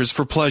tortures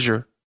for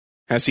pleasure.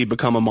 Has he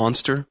become a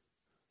monster?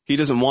 He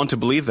doesn't want to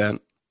believe that.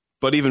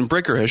 But even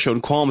Bricker has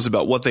shown qualms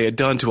about what they had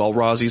done to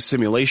Al-Razi's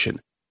simulation,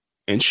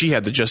 and she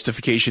had the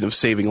justification of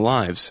saving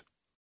lives.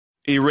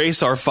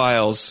 Erase our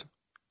files,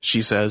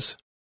 she says.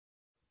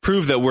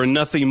 Prove that we're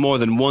nothing more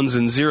than ones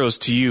and zeros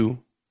to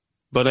you.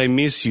 But I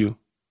miss you,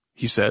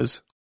 he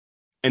says.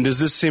 And does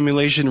this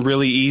simulation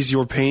really ease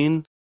your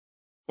pain?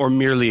 Or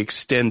merely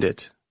extend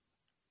it?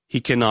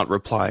 He cannot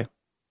reply,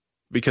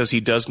 because he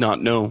does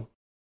not know.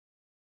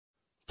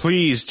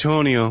 Please,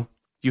 Tonio,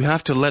 you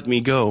have to let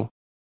me go.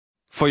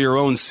 For your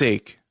own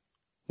sake.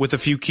 With a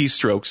few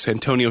keystrokes,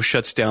 Antonio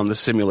shuts down the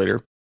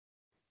simulator.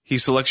 He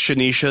selects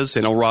Shanisha's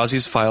and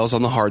Al-Razi's files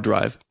on the hard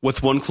drive.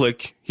 With one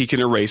click, he can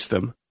erase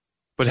them.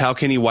 But how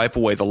can he wipe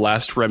away the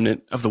last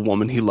remnant of the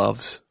woman he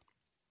loves?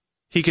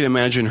 He can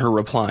imagine her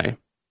reply.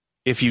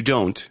 If you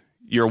don't,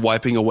 you're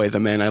wiping away the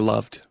man I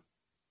loved.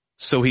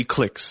 So he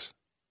clicks,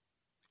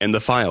 and the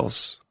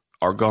files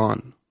are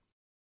gone.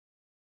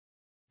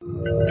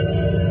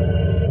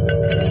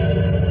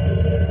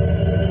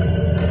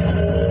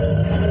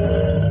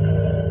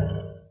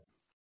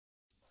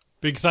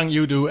 Big thank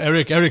you to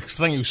Eric. Eric,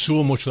 thank you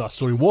so much for that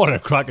story. What a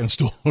cracking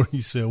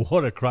story, sir.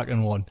 What a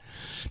cracking one.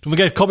 Don't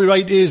forget,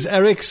 copyright is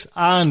Eric's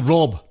and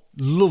Rob.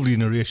 Lovely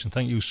narration.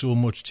 Thank you so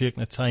much for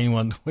taking the time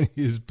when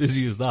he's as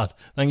busy as that.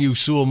 Thank you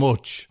so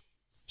much.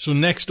 So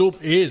next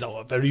up is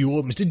our very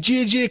own Mr.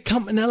 JJ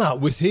Campanella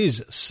with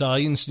his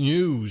science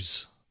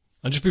news.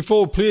 And just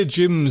before we play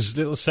Jim's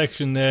little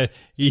section there,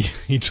 he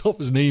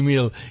dropped us an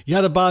email.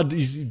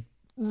 He's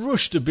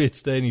rushed a bit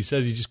there, and he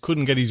says he just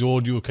couldn't get his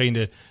audio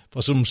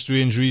for some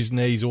strange reason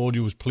there, his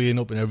audio was playing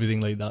up and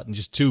everything like that, and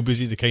just too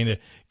busy to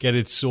get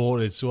it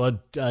sorted. So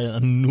I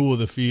know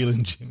the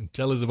feeling, Jim.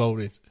 Tell us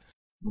about it.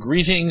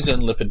 Greetings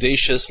and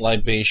lipidaceous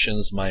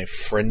libations, my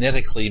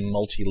frenetically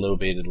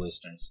multi-lobated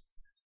listeners.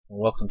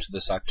 Welcome to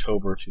this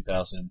October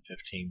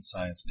 2015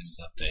 Science News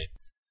Update.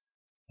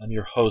 I'm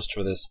your host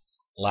for this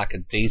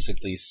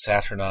lackadaisically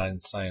saturnine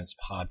science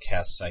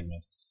podcast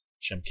segment,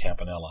 Jim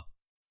Campanella.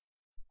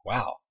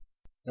 Wow,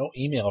 no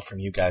email from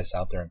you guys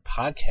out there in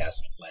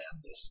podcast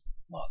land this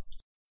month.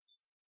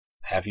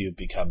 Have you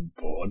become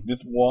bored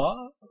with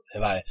moi?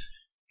 Have I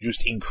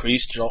just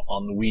increased your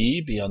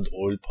ennui beyond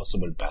all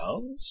possible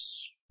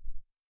bounds?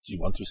 Do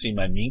you want to see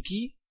my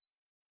minky?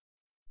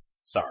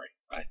 Sorry,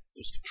 I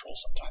lose control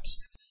sometimes.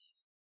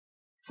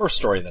 First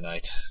story of the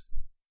night.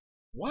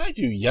 Why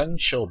do young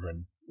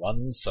children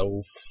run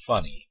so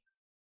funny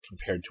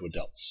compared to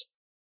adults?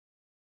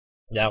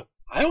 Now,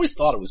 I always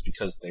thought it was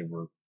because they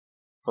were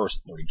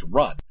first learning to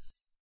run.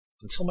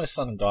 Until my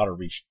son and daughter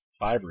reached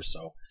 5 or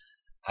so,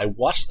 I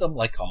watched them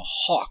like a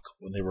hawk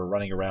when they were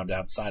running around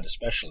outside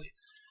especially.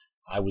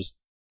 I was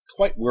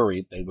quite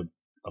worried they would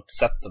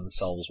upset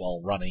themselves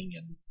while running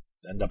and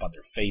end up on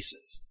their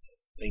faces.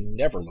 They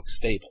never looked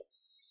stable.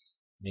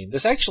 I mean,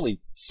 this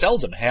actually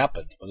seldom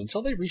happened, but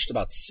until they reached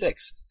about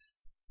 6,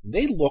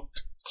 they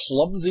looked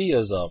clumsy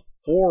as a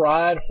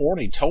 4-eyed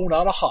horny toad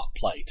on a hot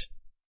plate.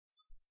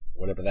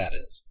 Whatever that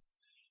is.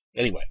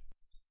 Anyway,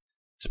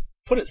 to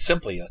put it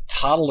simply, a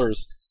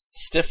toddler's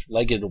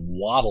stiff-legged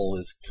waddle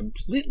is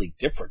completely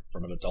different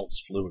from an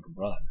adult's fluid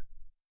run.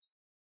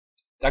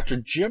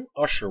 Dr. Jim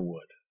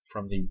Usherwood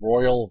from the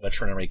Royal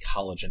Veterinary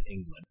College in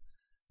England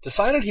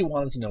decided he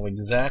wanted to know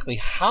exactly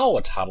how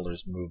a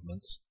toddler's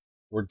movements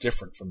were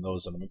different from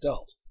those of an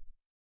adult.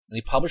 And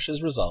he published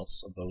his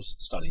results of those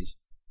studies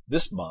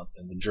this month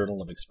in the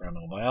Journal of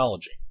Experimental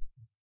Biology.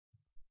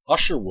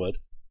 Usherwood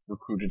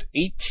recruited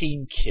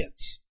 18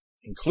 kids,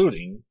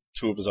 including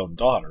 2 of his own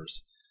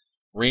daughters,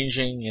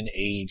 ranging in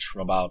age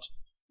from about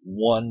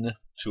 1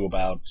 to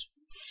about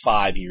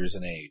 5 years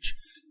in age,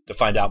 to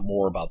find out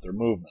more about their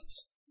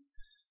movements.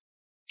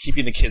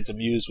 Keeping the kids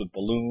amused with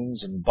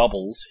balloons and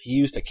bubbles, he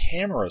used a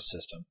camera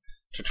system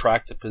to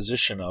track the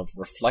position of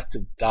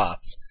reflective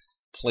dots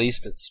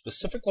placed at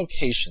specific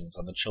locations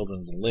on the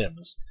children's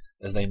limbs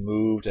as they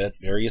moved at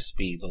various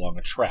speeds along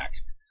a track.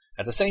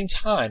 At the same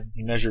time,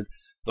 he measured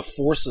the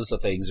forces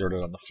that they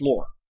exerted on the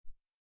floor.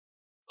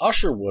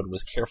 Usherwood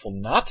was careful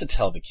not to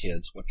tell the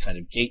kids what kind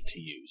of gait to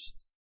use.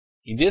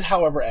 He did,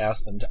 however,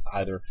 ask them to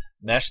either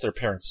match their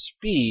parents'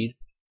 speed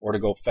or to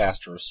go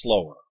faster or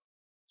slower,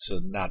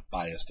 to not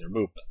bias their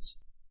movements.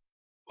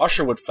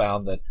 Usherwood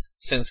found that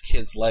since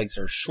kids' legs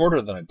are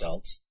shorter than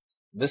adults,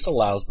 this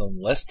allows them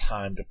less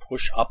time to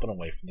push up and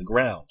away from the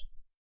ground,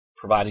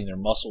 providing their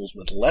muscles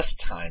with less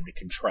time to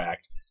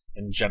contract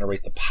and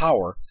generate the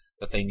power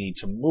that they need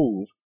to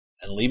move,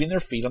 and leaving their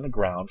feet on the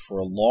ground for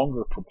a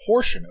longer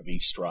proportion of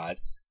each stride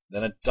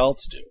than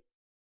adults do.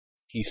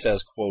 He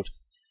says, quote,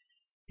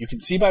 "You can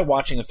see by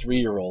watching a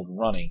 3-year-old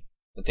running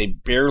that they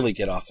barely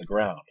get off the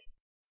ground,"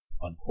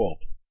 unquote.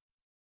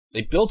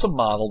 They built a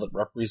model that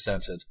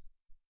represented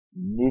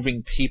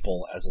moving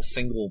people as a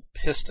single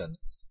piston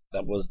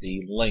that was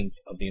the length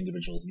of the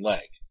individual's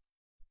leg.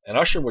 And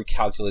Usherwood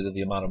calculated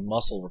the amount of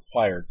muscle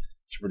required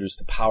to produce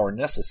the power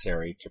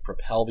necessary to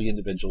propel the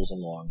individuals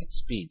along at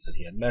speeds that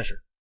he had measured.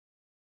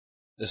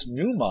 This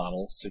new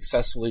model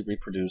successfully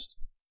reproduced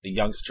the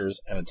youngsters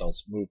and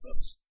adults'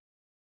 movements.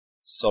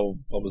 So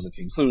what was the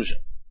conclusion?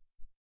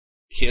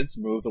 Kids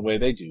move the way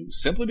they do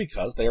simply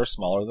because they are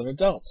smaller than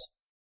adults.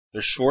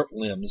 Their short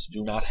limbs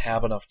do not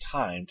have enough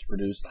time to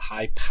produce the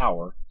high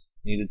power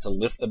needed to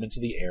lift them into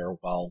the air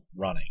while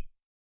running.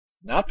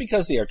 Not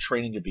because they are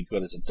training to be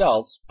good as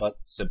adults, but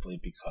simply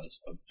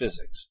because of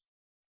physics.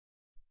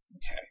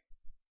 Okay.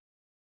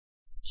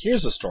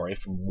 Here's a story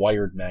from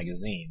Wired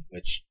magazine,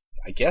 which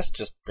I guess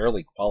just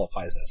barely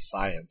qualifies as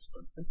science,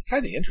 but it's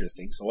kind of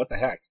interesting, so what the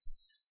heck.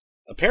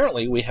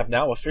 Apparently, we have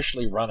now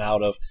officially run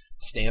out of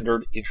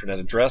standard internet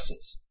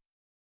addresses.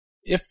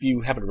 If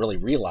you haven't really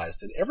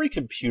realized it, every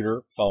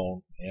computer,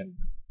 phone, and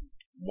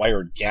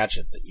wired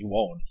gadget that you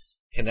own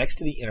connects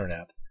to the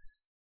internet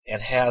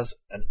and has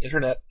an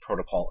internet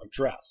protocol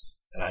address,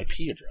 an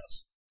IP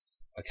address,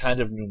 a kind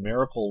of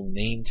numerical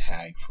name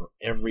tag for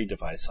every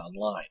device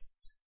online.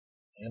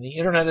 And the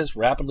internet is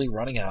rapidly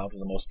running out of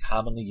the most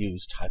commonly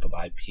used type of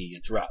IP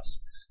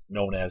address,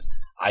 known as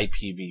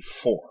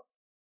IPv4.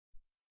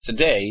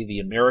 Today, the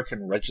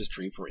American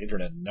Registry for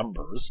Internet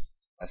Numbers,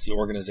 that's the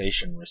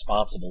organization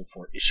responsible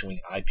for issuing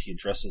IP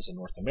addresses in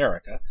North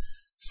America,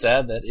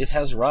 said that it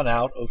has run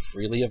out of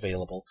freely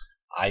available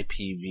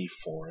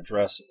IPv4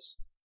 addresses.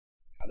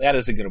 Now, that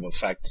isn't going to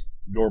affect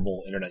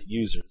normal internet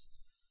users,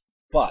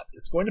 but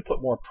it's going to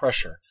put more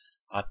pressure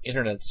on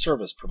internet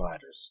service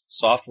providers,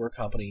 software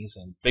companies,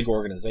 and big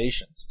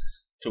organizations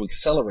to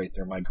accelerate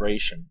their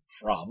migration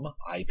from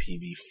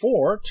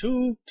IPv4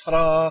 to,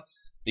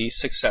 the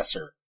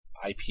successor,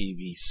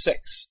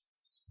 IPv6.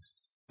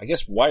 I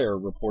guess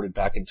Wired reported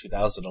back in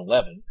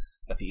 2011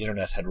 that the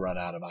internet had run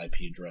out of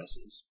IP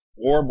addresses,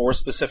 or more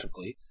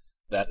specifically,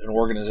 that an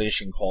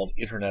organization called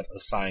Internet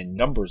Assigned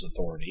Numbers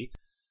Authority,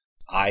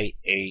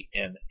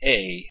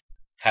 IANA,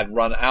 had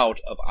run out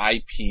of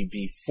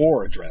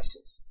IPv4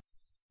 addresses.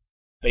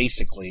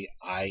 Basically,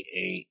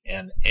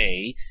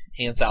 IANA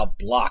hands out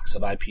blocks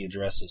of IP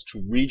addresses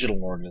to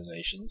regional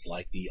organizations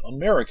like the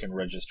American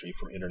Registry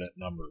for Internet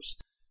Numbers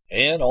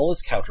and all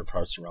its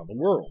counterparts around the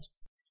world.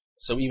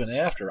 So even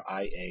after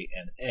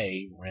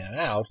IANA ran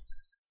out,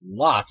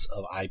 lots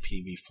of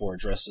IPv4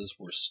 addresses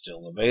were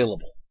still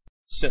available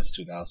since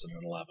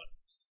 2011.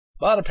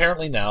 But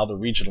apparently now the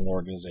regional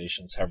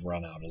organizations have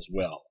run out as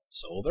well,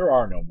 so there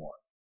are no more.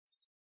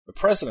 The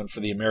president for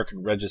the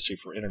American Registry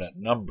for Internet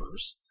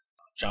Numbers,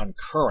 John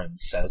Curran,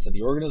 says that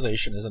the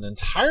organization isn't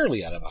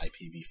entirely out of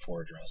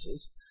IPv4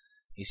 addresses.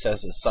 He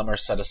says that some are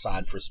set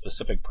aside for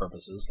specific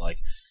purposes like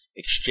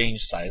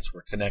exchange sites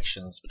where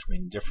connections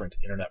between different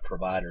internet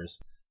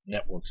providers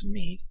networks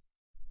meet,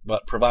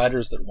 but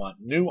providers that want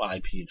new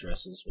IP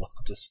addresses will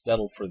have to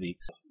settle for the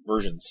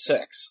version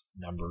 6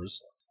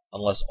 numbers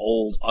unless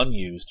old,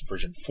 unused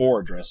version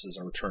 4 addresses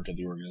are returned to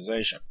the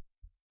organization.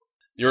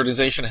 The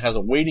organization has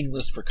a waiting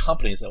list for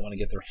companies that want to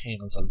get their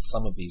hands on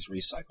some of these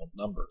recycled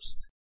numbers.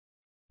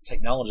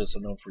 Technologists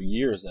have known for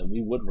years that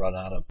we would run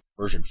out of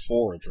version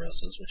 4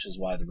 addresses, which is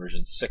why the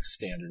version 6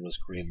 standard was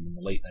created in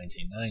the late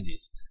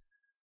 1990s.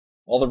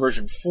 While the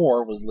version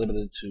 4 was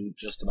limited to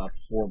just about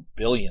 4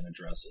 billion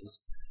addresses,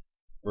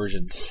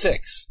 version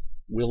 6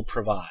 will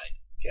provide,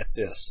 get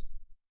this,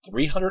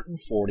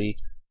 340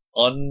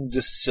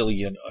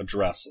 undecillion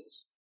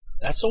addresses.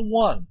 That's a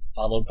 1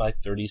 followed by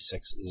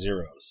 36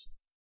 zeros.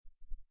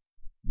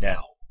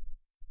 Now,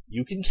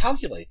 you can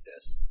calculate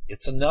this.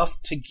 It's enough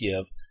to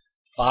give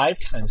 5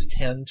 times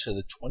 10 to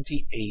the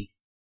 28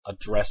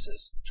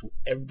 addresses to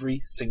every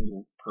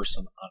single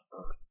person on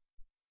Earth.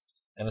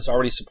 And it's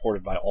already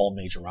supported by all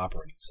major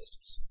operating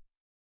systems.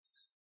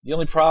 The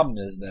only problem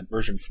is that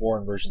version 4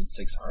 and version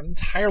 6 aren't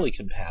entirely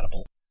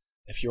compatible.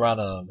 If you're on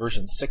a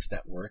version 6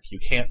 network, you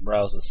can't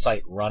browse a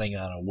site running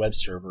on a web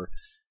server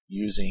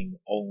using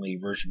only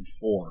version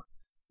 4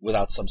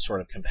 without some sort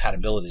of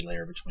compatibility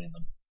layer between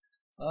them.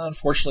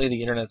 Unfortunately,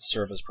 the internet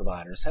service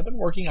providers have been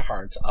working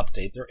hard to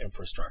update their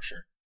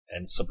infrastructure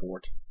and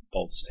support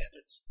both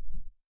standards.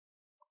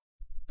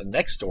 The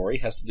next story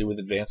has to do with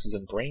advances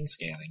in brain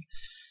scanning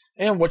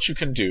and what you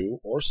can do,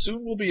 or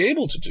soon will be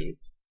able to do,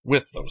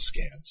 with those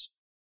scans.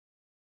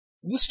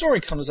 This story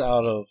comes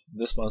out of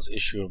this month's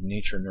issue of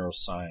Nature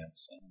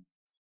Neuroscience,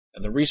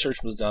 and the research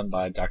was done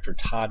by Dr.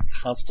 Todd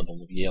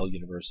Constable of Yale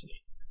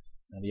University.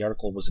 And the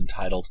article was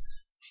entitled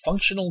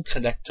Functional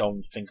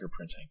Connectome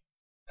Fingerprinting,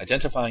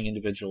 Identifying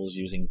Individuals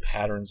Using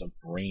Patterns of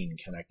Brain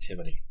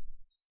Connectivity.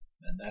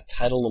 And that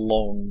title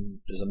alone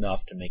is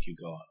enough to make you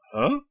go,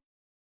 huh?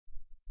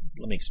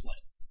 Let me explain.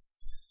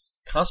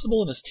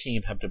 Constable and his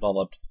team have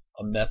developed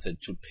a method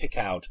to pick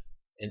out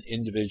an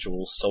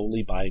individual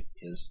solely by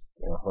his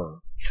or her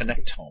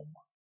connectome.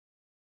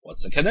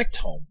 What's a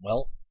connectome?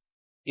 Well,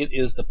 it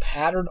is the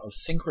pattern of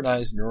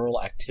synchronized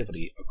neural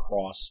activity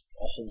across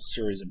a whole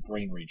series of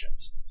brain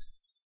regions.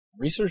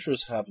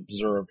 Researchers have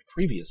observed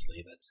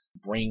previously that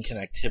brain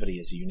connectivity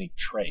is a unique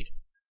trait,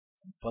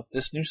 but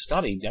this new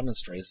study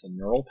demonstrates that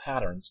neural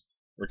patterns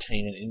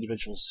retain an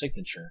individual's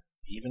signature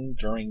even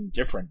during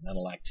different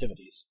mental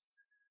activities.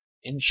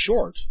 In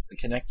short, the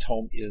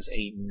connectome is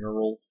a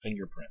neural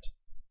fingerprint.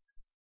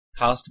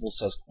 Constable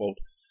says, quote,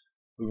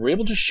 "We were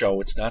able to show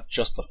it's not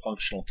just the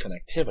functional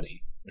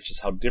connectivity, which is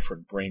how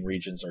different brain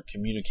regions are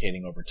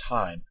communicating over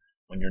time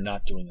when you're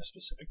not doing a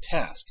specific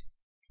task,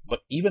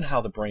 but even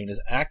how the brain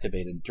is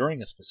activated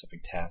during a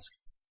specific task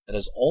that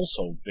is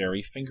also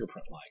very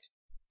fingerprint-like."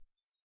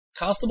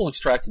 Constable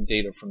extracted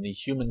data from the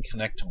Human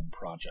Connectome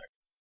project,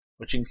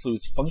 which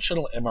includes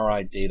functional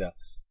MRI data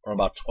from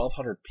about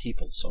 1,200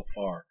 people so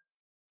far.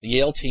 The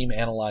Yale team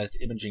analyzed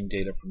imaging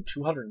data from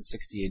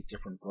 268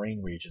 different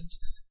brain regions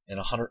in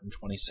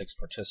 126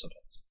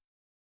 participants.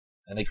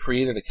 And they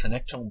created a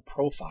connectome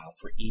profile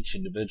for each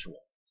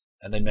individual,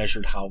 and they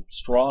measured how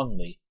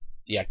strongly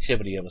the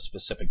activity of a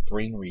specific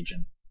brain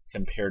region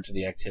compared to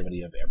the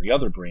activity of every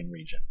other brain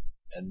region.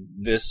 And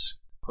this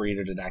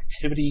created an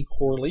activity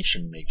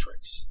correlation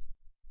matrix.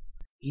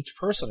 Each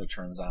person, it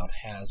turns out,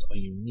 has a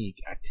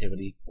unique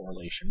activity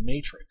correlation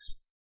matrix.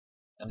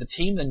 And the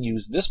team then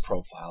used this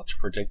profile to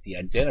predict the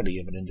identity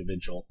of an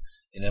individual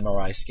in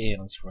MRI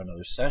scans for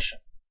another session.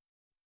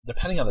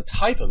 Depending on the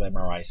type of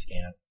MRI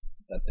scan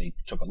that they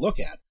took a look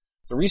at,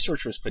 the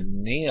researchers could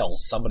nail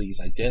somebody's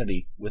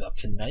identity with up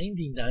to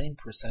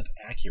 99%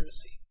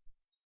 accuracy.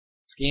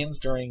 Scans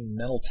during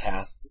mental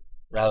tasks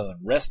rather than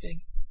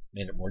resting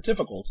made it more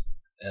difficult,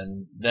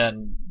 and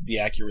then the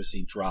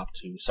accuracy dropped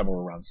to somewhere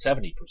around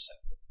 70%.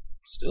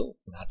 Still,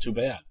 not too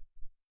bad.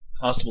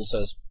 Constable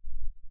says,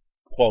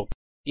 quote,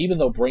 "Even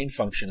though brain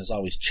function is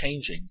always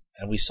changing,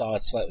 and we saw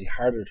it slightly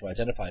harder to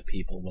identify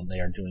people when they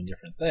are doing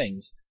different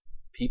things,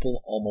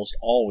 people almost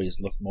always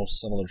look most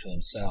similar to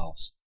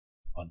themselves."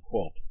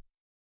 Unquote.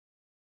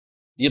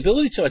 The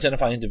ability to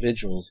identify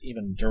individuals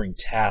even during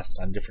tasks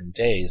on different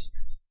days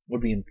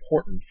would be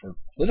important for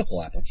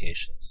clinical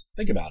applications.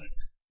 Think about it.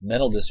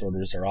 Mental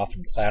disorders are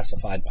often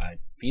classified by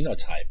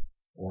phenotype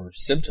or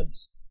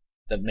symptoms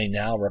that may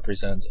now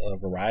represent a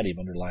variety of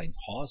underlying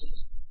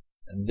causes.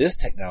 And this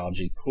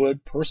technology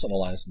could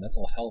personalize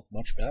mental health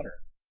much better.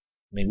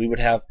 I mean, we would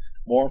have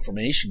more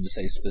information to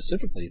say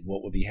specifically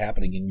what would be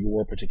happening in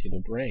your particular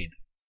brain.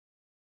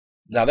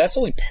 Now, that's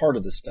only part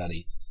of the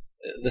study.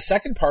 The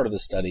second part of the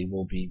study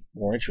will be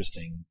more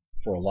interesting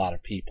for a lot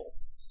of people.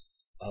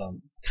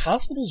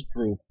 Constable's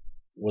group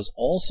was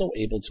also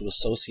able to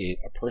associate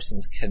a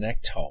person's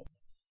connectome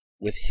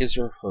with his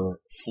or her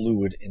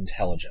fluid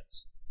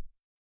intelligence.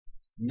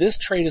 This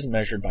trait is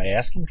measured by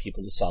asking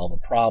people to solve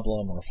a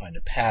problem or find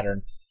a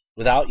pattern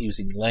without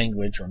using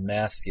language or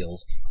math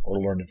skills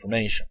or learned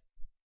information.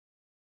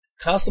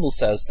 Constable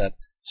says that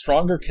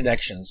stronger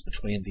connections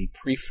between the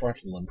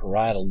prefrontal and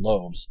parietal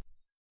lobes,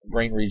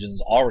 brain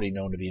regions already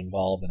known to be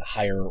involved in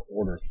higher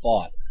order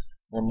thought,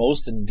 were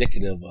most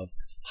indicative of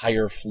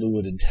higher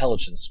fluid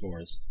intelligence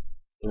scores.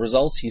 The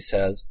results, he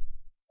says,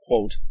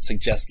 quote,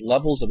 "suggest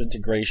levels of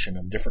integration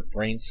of different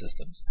brain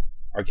systems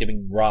are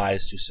giving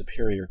rise to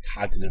superior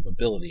cognitive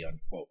ability,"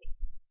 unquote.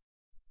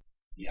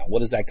 Yeah, what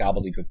does that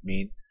gobbledygook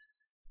mean?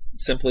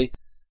 Simply,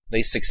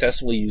 they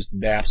successfully used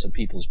maps of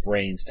people's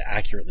brains to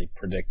accurately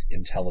predict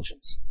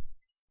intelligence.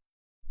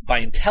 By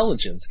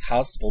intelligence,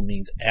 Constable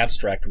means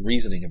abstract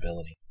reasoning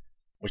ability,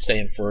 which they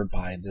inferred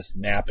by this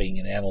mapping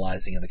and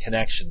analyzing of the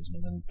connections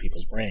within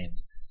people's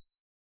brains.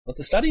 But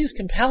the study is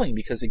compelling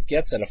because it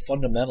gets at a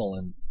fundamental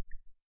and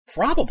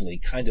probably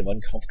kind of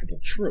uncomfortable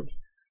truth.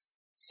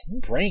 Some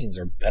brains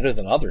are better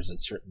than others at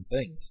certain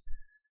things,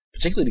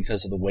 particularly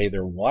because of the way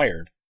they're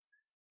wired.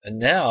 And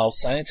now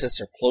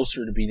scientists are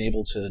closer to being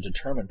able to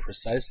determine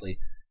precisely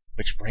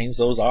which brains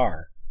those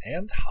are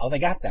and how they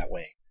got that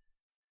way.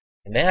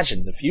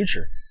 Imagine in the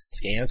future,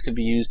 scans could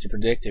be used to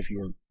predict if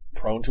you are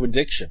prone to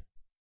addiction,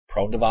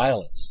 prone to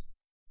violence,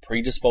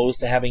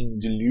 predisposed to having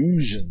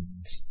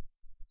delusions.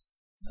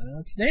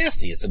 It's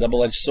nasty. It's a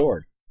double-edged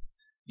sword.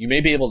 You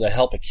may be able to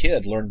help a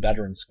kid learn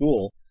better in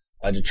school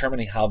by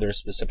determining how their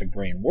specific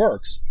brain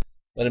works,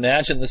 but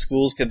imagine the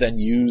schools could then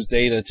use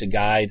data to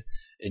guide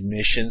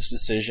admissions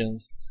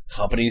decisions.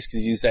 Companies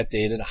could use that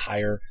data to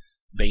hire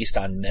based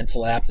on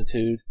mental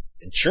aptitude.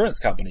 Insurance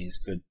companies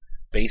could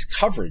base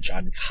coverage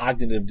on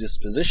cognitive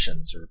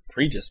dispositions or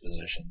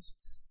predispositions.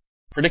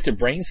 Predictive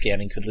brain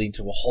scanning could lead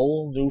to a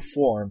whole new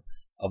form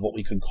of what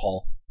we could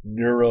call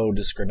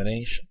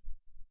neurodiscrimination.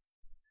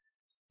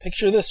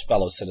 Picture this,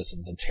 fellow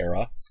citizens of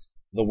Terra.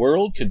 The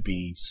world could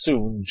be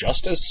soon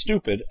just as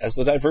stupid as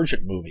the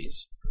Divergent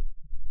movies.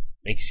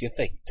 Makes you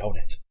think, don't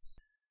it?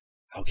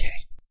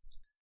 Okay.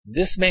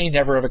 This may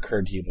never have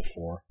occurred to you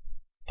before,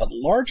 but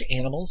large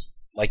animals,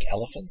 like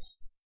elephants,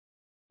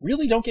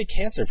 really don't get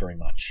cancer very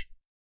much.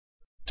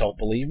 Don't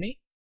believe me?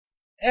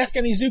 Ask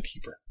any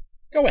zookeeper.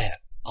 Go ahead.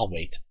 I'll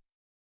wait.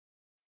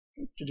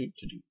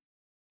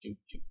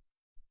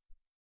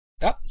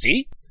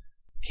 See?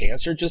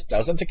 Cancer just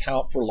doesn't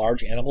account for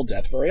large animal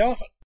death very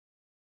often.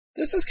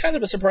 This is kind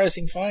of a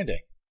surprising finding.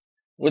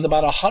 With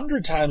about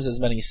 100 times as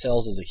many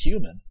cells as a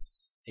human,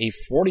 a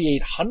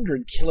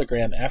 4,800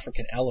 kilogram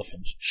African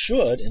elephant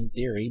should, in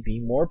theory, be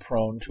more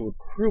prone to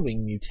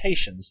accruing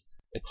mutations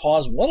that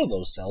cause one of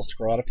those cells to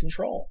grow out of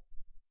control.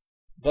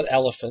 But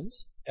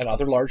elephants and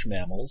other large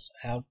mammals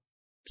have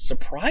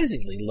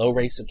surprisingly low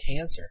rates of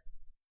cancer,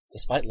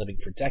 despite living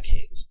for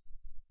decades.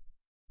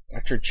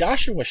 Dr.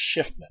 Joshua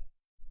Schiffman,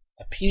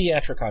 a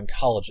pediatric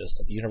oncologist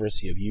at the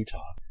University of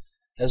Utah,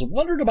 has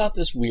wondered about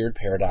this weird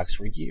paradox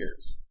for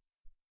years.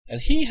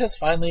 And he has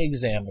finally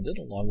examined it,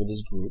 along with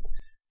his group,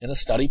 in a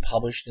study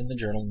published in the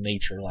journal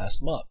Nature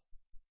last month.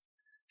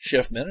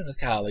 Schiffman and his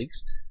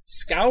colleagues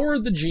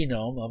scoured the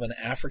genome of an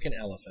African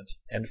elephant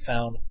and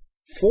found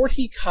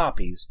 40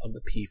 copies of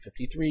the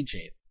p53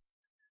 gene.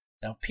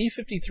 Now,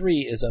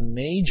 p53 is a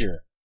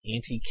major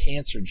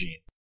anti-cancer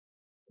gene.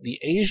 The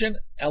Asian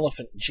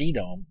elephant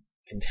genome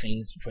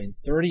contains between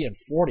 30 and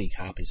 40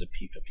 copies of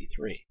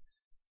p53.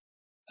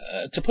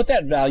 To put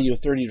that value of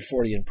 30 to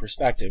 40 in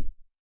perspective,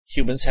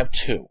 humans have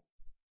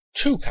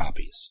two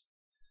copies.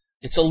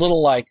 It's a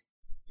little like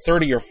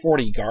 30 or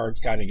 40 guards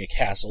guarding a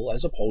castle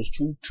as opposed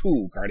to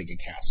 2 guarding a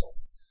castle.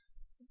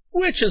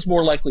 Which is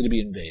more likely to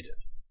be invaded?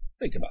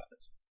 Think about it.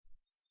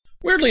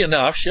 Weirdly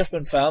enough,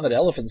 Schiffman found that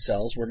elephant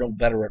cells were no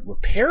better at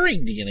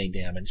repairing DNA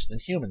damage than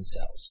human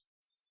cells.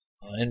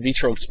 In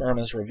vitro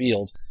experiments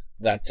revealed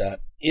that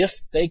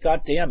if they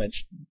got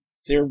damaged,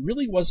 there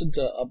really wasn't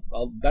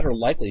a better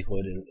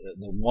likelihood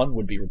that one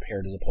would be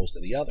repaired as opposed to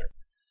the other.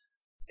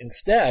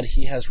 Instead,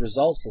 he has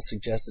results that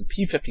suggest that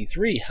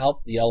p53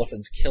 helped the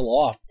elephants kill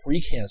off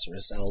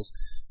precancerous cells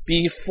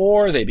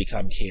before they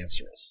become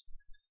cancerous,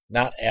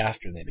 not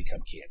after they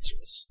become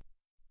cancerous.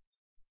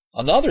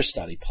 Another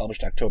study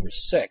published October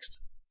 6th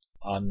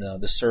on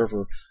the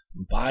server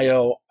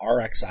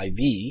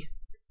BioRxiv,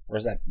 or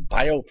is that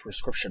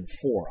BioPrescription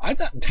 4? I'm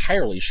not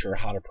entirely sure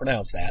how to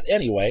pronounce that.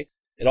 Anyway,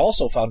 it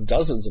also found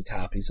dozens of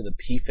copies of the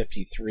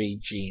p53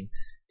 gene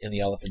in the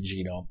elephant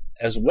genome,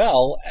 as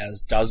well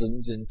as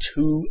dozens in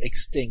 2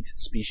 extinct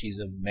species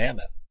of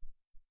mammoth.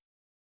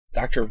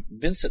 Dr.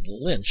 Vincent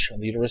Lynch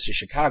of the University of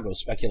Chicago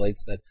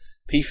speculates that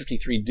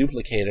p53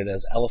 duplicated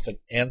as elephant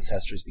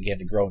ancestors began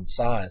to grow in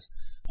size,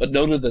 but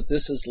noted that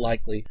this is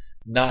likely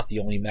not the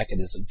only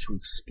mechanism to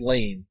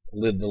explain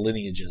the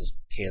lineage's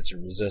cancer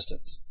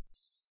resistance.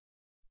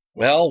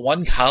 Well,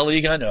 one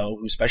colleague I know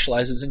who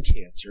specializes in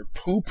cancer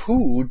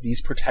poo-pooed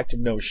these protective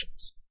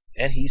notions,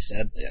 and he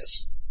said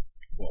this,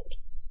 quote,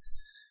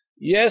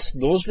 "Yes,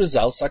 those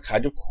results are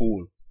kind of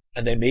cool,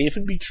 and they may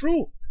even be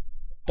true.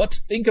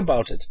 But think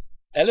about it.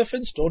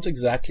 Elephants don't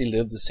exactly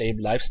live the same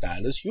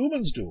lifestyle as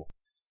humans do.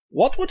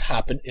 What would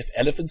happen if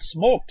elephants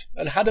smoked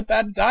and had a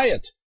bad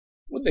diet?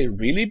 Would they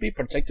really be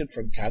protected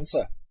from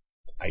cancer?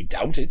 I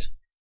doubt it."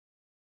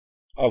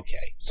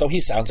 Okay, so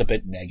he sounds a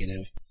bit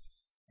negative,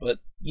 but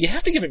you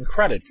have to give him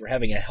credit for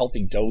having a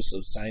healthy dose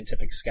of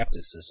scientific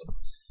skepticism,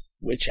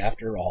 which,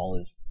 after all,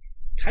 is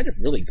kind of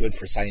really good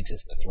for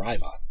scientists to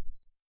thrive on.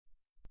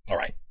 All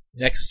right,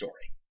 next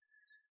story.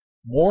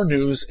 More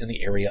news in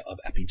the area of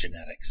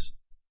epigenetics.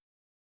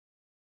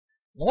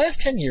 In the last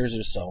 10 years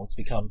or so, it's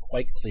become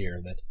quite clear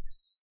that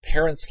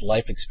parents'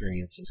 life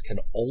experiences can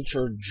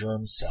alter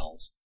germ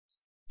cells,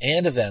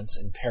 and events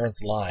in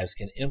parents' lives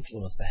can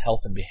influence the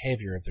health and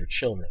behavior of their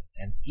children,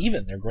 and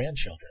even their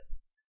grandchildren.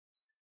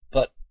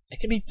 But it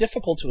can be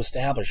difficult to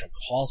establish a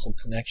causal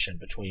connection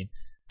between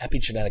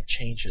epigenetic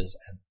changes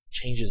and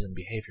changes in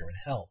behavior and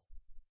health.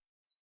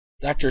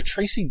 Dr.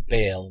 Tracy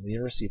Bale of the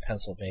University of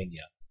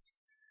Pennsylvania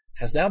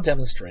has now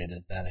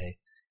demonstrated that an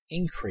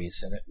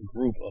increase in a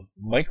group of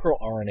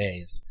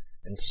microRNAs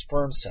in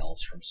sperm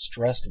cells from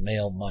stressed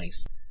male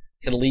mice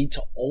can lead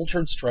to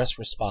altered stress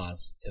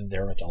response in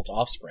their adult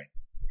offspring.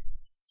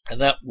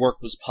 And that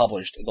work was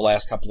published in the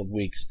last couple of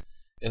weeks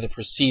in the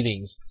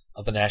Proceedings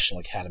of the National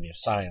Academy of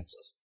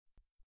Sciences.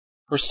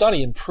 Her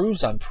study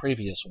improves on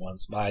previous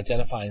ones by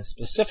identifying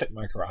specific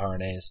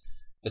microRNAs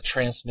that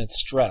transmit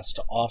stress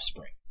to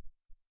offspring.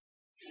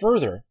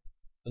 Further,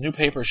 the new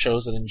paper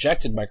shows that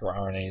injected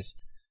microRNAs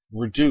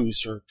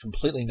reduce or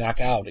completely knock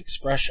out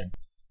expression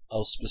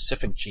of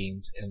specific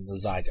genes in the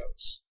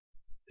zygotes,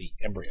 the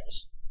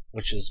embryos,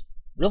 which is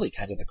really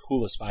kind of the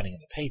coolest finding in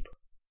the paper.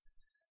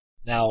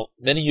 Now,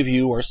 many of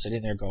you are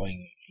sitting there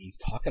going, he's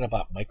talking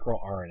about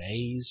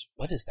microRNAs?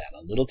 What is that,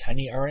 a little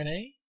tiny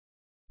RNA?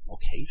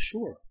 Okay,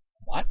 sure.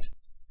 What?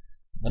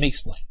 Let me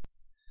explain.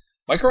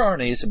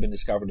 MicroRNAs have been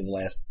discovered in the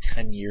last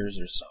 10 years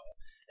or so.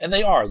 And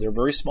they're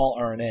very small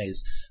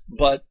RNAs,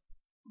 but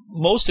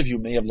most of you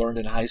may have learned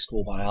in high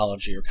school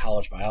biology or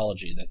college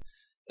biology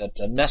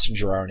that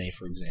messenger RNA,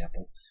 for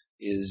example,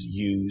 is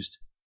used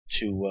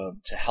to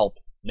help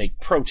make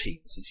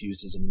proteins. It's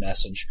used as a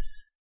message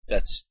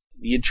that's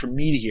the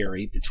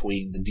intermediary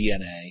between the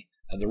DNA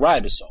and the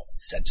ribosome.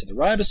 It's sent to the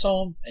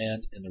ribosome,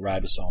 and in the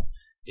ribosome,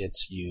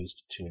 it's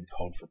used to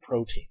encode for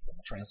proteins in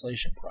the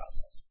translation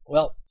process.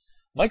 Well,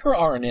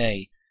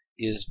 microRNA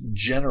is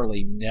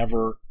generally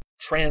never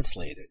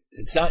translated.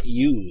 It's not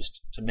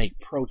used to make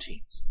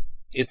proteins.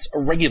 It's a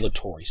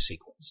regulatory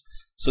sequence.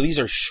 So these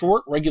are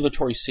short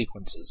regulatory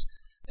sequences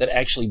that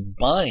actually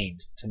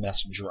bind to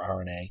messenger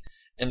RNA,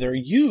 and they're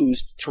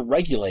used to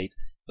regulate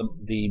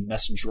the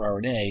messenger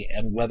RNA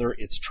and whether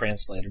it's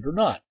translated or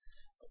not.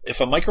 If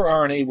a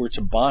microRNA were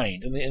to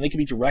bind, and they can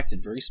be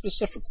directed very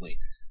specifically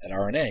at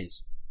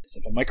RNAs, so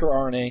if a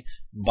microRNA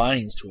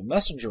binds to a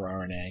messenger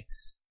RNA,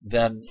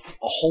 then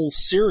a whole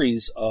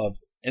series of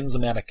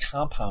enzymatic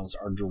compounds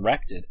are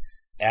directed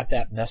at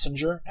that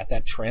messenger, at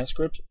that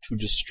transcript, to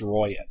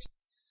destroy it.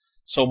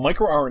 So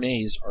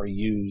microRNAs are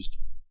used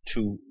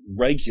to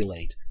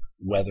regulate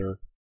whether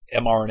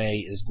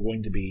mRNA is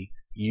going to be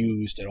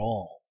used at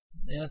all.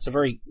 And it's a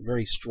very,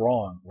 very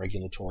strong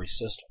regulatory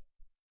system.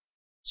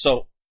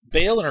 So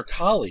Bale and her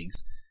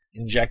colleagues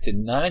injected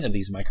 9 of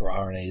these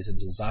microRNAs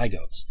into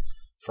zygotes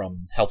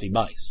from healthy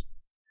mice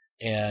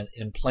and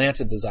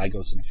implanted the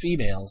zygotes in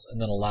females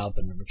and then allowed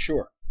them to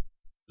mature.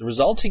 The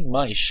resulting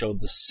mice showed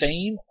the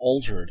same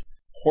altered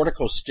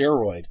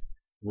corticosteroid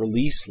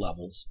release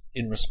levels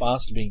in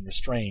response to being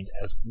restrained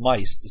as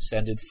mice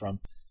descended from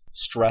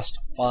stressed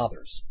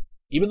fathers,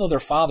 even though their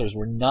fathers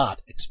were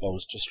not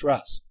exposed to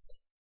stress.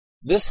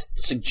 This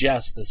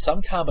suggests that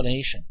some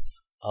combination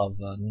of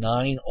the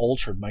 9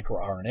 altered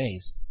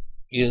microRNAs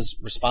is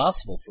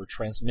responsible for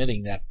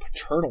transmitting that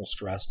paternal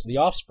stress to the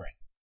offspring.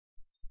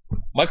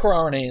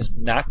 MicroRNAs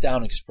knock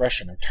down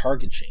expression of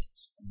target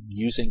genes.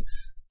 Using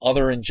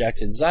other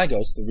injected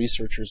zygotes, the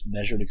researchers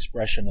measured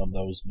expression of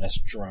those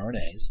messenger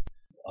RNAs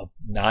of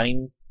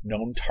 9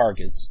 known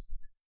targets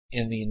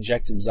in the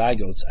injected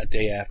zygotes a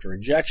day after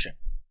injection.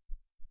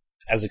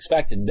 As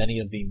expected, many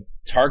of the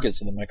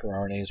targets of the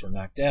microRNAs were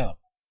knocked down.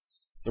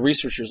 The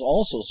researchers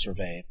also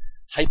surveyed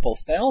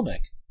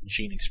hypothalamic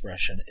gene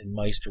expression in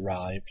mice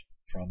derived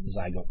from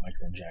zygote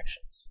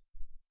microinjections.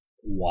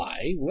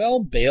 Why?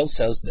 Well, Bale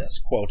says this,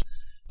 quote,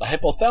 "The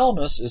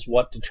hypothalamus is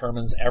what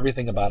determines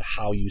everything about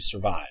how you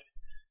survive.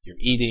 Your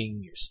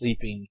eating, your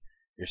sleeping,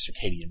 your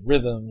circadian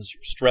rhythms,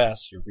 your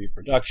stress, your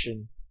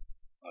reproduction,"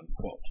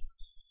 unquote.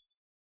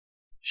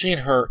 She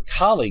and her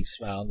colleagues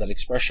found that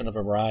expression of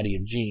a variety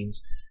of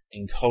genes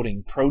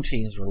encoding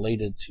proteins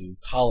related to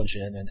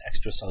collagen and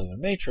extracellular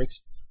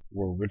matrix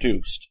were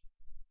reduced.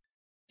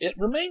 It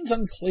remains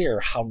unclear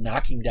how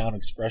knocking down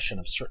expression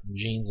of certain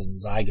genes in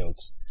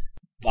zygotes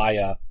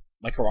via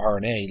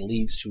microRNA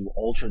leads to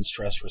altered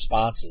stress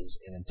responses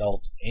in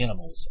adult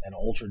animals and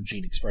altered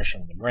gene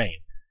expression in the brain.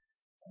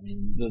 I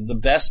mean, the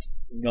best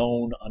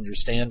known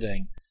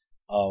understanding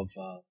of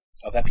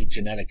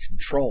epigenetic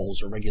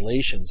controls or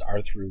regulations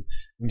are through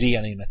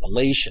DNA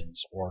methylations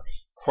or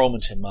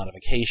chromatin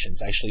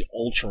modifications, actually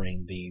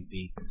altering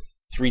the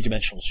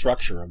three-dimensional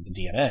structure of the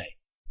DNA.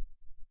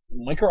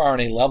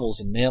 MicroRNA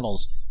levels in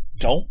mammals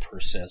don't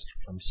persist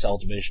from cell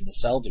division to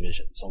cell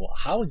division. So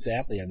how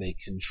exactly are they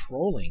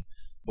controlling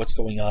what's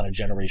going on a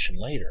generation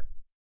later?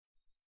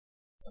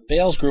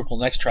 Bale's group will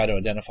next try to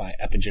identify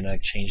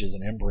epigenetic changes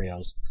in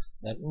embryos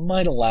that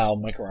might allow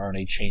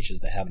microRNA changes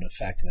to have an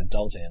effect in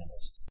adult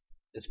animals.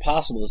 It's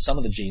possible that some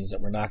of the genes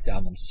that were knocked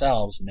down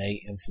themselves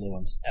may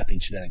influence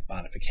epigenetic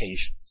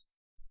modifications.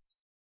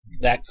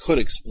 That could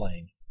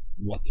explain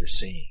what they're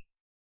seeing.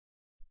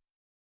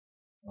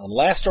 The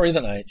last story of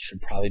the night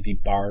should probably be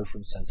barred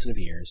from sensitive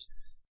ears,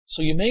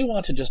 so you may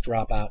want to just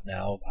drop out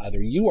now if either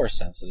you are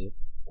sensitive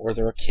or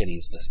there are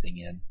kiddies listening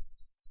in.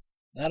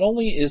 Not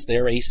only is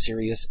there a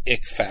serious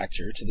ick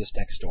factor to this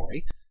next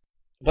story,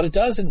 but it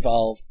does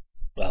involve,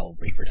 well,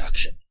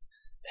 reproduction.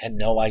 And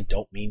no, I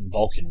don't mean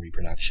Vulcan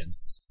reproduction.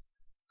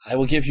 I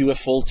will give you a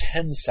full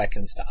 10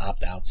 seconds to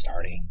opt out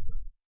starting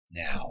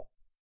now.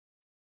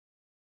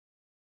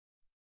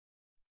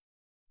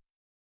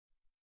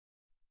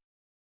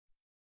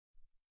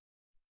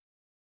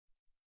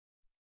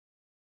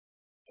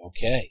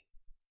 Okay.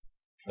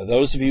 For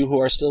those of you who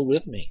are still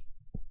with me,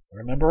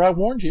 remember I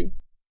warned you.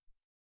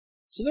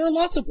 So there are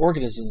lots of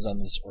organisms on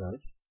this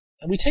earth,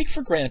 and we take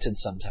for granted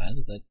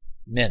sometimes that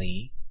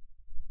many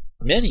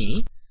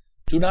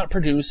do not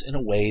produce in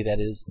a way that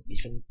is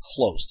even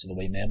close to the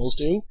way mammals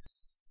do.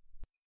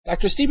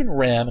 Dr. Stephen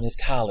Ram and his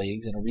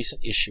colleagues in a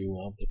recent issue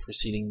of the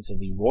Proceedings of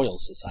the Royal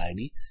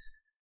Society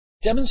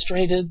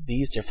demonstrated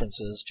these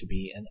differences to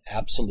be an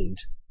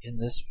absolute in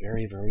this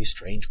very, very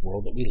strange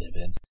world that we live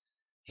in.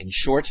 In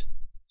short,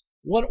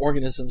 one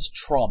organism's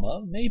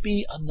trauma may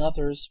be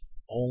another's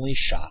only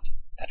shot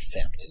at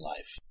family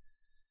life.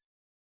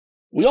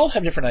 We all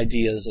have different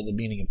ideas of the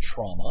meaning of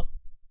trauma.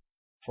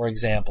 For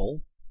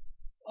example,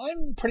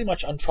 I'm pretty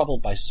much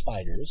untroubled by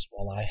spiders,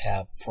 while I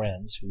have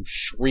friends who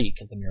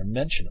shriek at the mere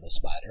mention of a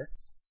spider.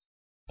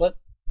 But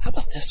how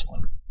about this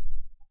one?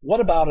 What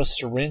about a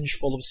syringe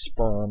full of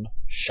sperm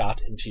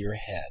shot into your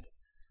head?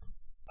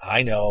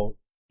 I know,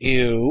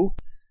 ew,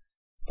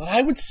 but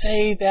I would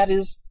say that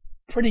is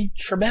pretty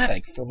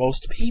traumatic for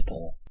most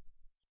people.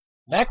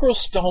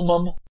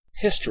 Macrostomum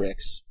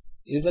hystrix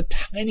is a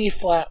tiny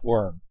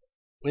flatworm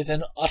with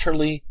an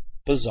utterly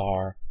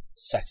bizarre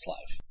sex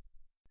life.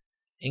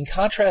 In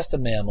contrast to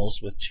mammals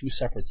with two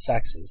separate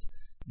sexes,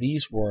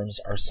 these worms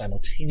are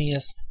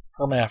simultaneous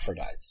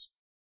hermaphrodites,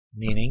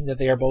 meaning that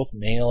they are both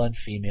male and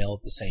female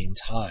at the same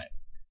time.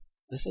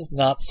 This is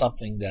not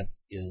something that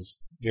is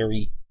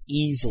very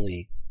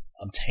easily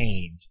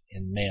obtained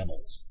in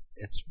mammals.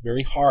 It's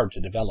very hard to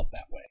develop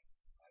that way.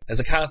 As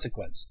a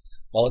consequence,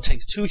 while it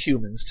takes two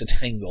humans to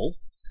tangle,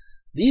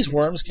 these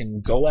worms can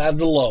go at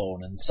it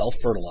alone and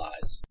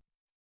self-fertilize.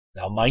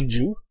 Now, mind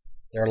you,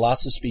 there are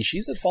lots of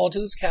species that fall into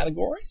this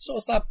category, so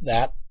it's not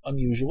that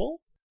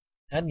unusual.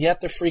 And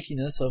yet the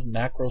freakiness of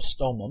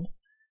macrostomum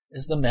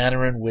is the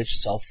manner in which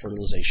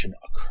self-fertilization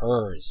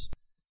occurs.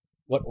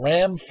 What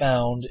Ram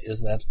found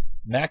is that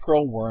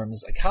macro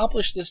worms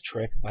accomplish this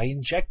trick by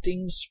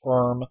injecting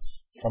sperm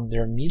from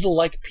their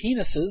needle-like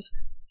penises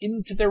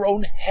into their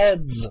own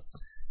heads.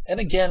 And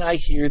again, I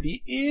hear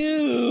the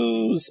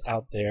ews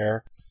out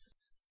there.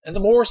 And the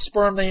more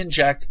sperm they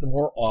inject, the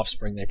more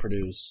offspring they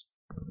produce.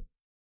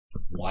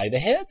 Why the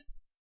head?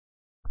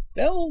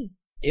 Well,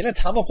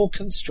 anatomical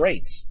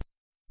constraints.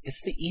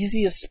 It's the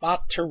easiest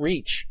spot to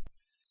reach.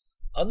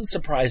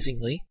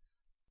 Unsurprisingly,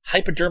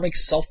 hypodermic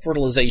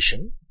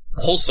self-fertilization,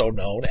 also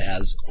known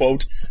as,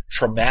 quote,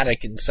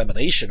 traumatic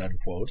insemination,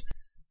 unquote,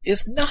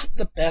 is not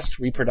the best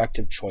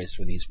reproductive choice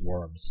for these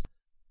worms.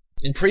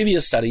 In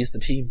previous studies, the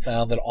team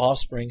found that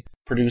offspring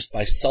produced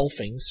by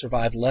selfing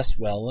survived less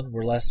well and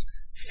were less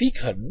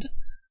fecund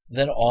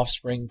than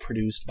offspring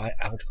produced by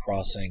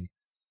outcrossing.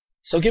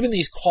 So given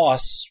these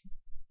costs,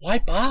 why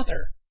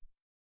bother?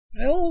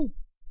 Well,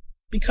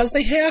 because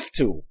they have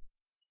to.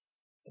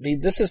 I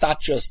mean, this is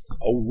not just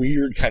a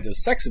weird kind of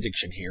sex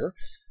addiction here.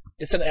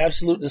 It's an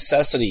absolute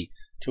necessity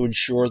to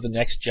ensure the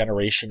next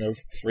generation of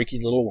freaky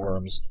little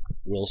worms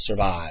will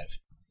survive.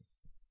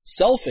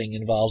 Selfing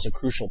involves a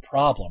crucial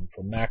problem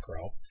for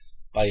macro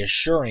by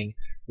assuring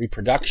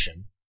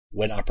reproduction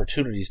when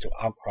opportunities to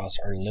outcross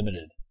are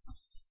limited.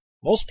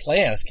 Most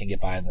plants can get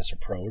by on this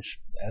approach,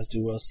 as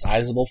do a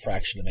sizable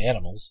fraction of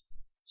animals.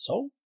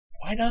 So,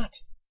 why not?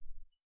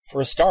 For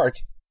a start,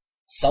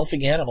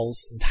 selfing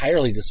animals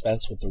entirely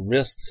dispense with the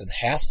risks and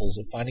hassles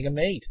of finding a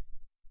mate.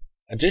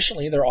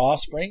 Additionally, their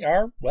offspring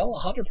are,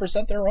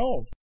 100% their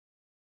own.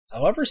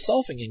 However,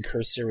 selfing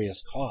incurs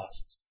serious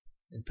costs,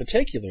 in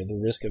particular the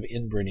risk of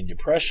inbreeding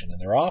depression in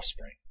their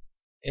offspring.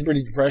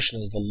 Inbreeding depression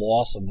is the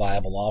loss of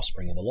viable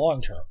offspring in the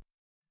long term.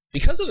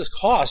 Because of this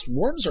cost,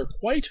 worms are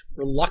quite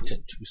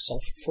reluctant to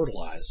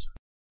self-fertilize,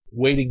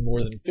 waiting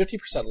more than 50%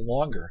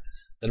 longer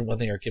than when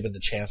they are given the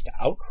chance to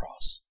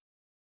outcross.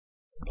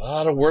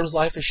 But a worm's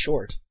life is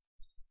short.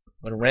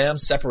 When Ram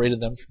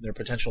separated them from their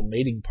potential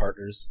mating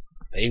partners,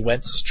 they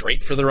went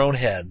straight for their own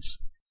heads.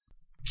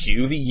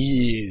 Cue the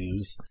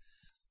ewes.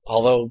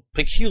 Although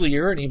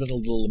peculiar and even a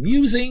little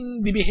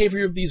amusing, the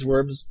behavior of these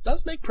worms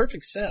does make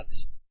perfect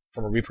sense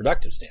from a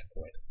reproductive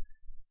standpoint.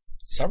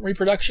 Some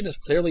reproduction is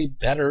clearly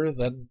better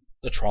than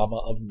the trauma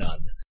of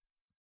none.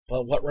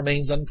 But what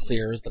remains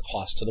unclear is the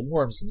cost to the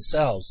worms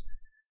themselves.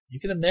 You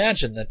can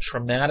imagine that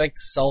traumatic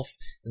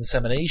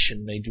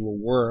self-insemination may do a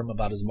worm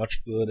about as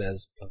much good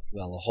as, a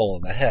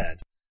hole in the head.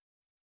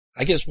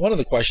 I guess one of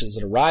the questions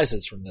that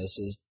arises from this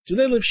is, do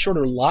they live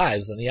shorter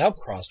lives than the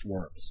outcrossed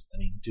worms? I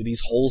mean, do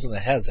these holes in the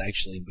heads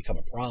actually become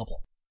a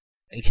problem?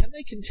 And can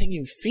they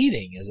continue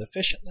feeding as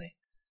efficiently?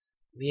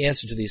 The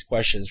answer to these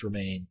questions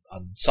remain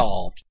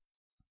unsolved.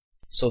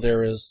 So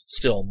there is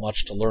still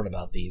much to learn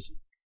about these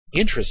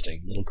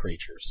interesting little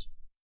creatures.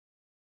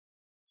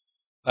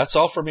 That's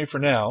all for me for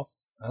now.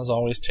 As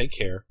always, take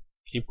care.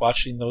 Keep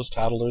watching those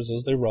toddlers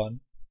as they run.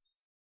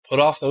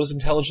 Put off those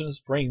intelligence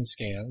brain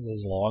scans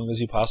as long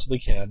as you possibly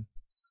can.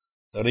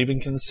 Don't even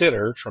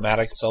consider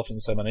traumatic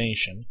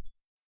self-insemination.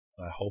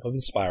 I hope I've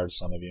inspired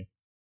some of you.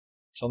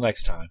 Till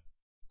next time,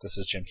 this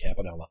is Jim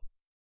Campanella.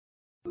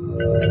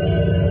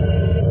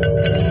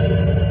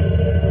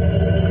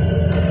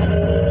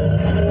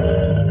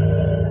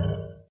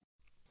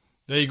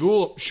 There you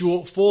go,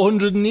 show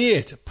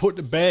 408, put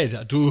to bed.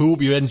 I do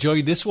hope you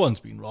enjoyed this one.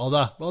 It's been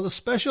rather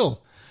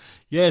special.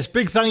 Yes,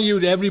 big thank you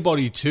to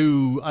everybody,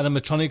 to Anna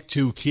Matronic,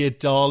 to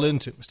Kate Darling,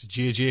 to Mr.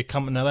 JJ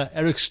Campanella,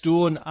 Eric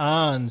Stone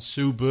and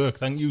Sue Burke.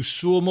 Thank you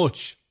so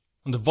much.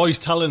 And the voice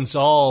talents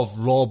of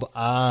Rob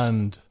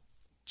and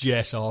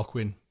Jess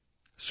Arquin.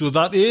 So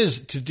that is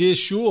today's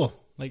show.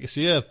 Like I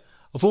say, I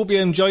hope you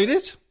enjoyed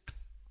it.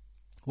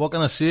 What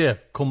can I say?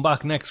 Come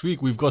back next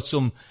week. We've got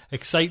some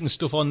exciting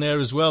stuff on there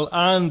as well.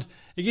 And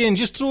again,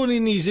 just throwing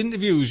in these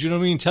interviews, you know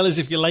what I mean? Tell us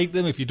if you like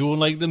them, if you don't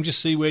like them, just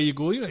see where you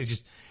go. You know,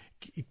 it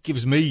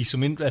gives me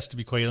some interest, to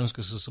be quite honest,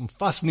 because there's some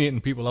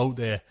fascinating people out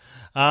there.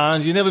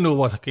 And you never know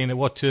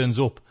what turns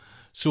up.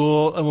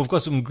 So, and we've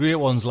got some great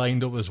ones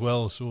lined up as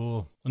well.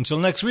 So until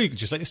next week,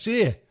 just like to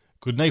say,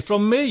 good night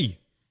from me.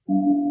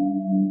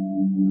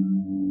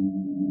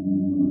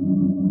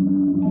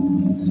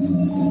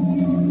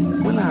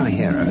 Will our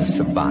heroes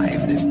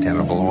survive this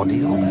terrible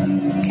ordeal?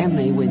 Can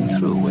they win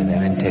through with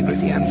their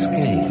integrity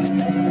unscathed?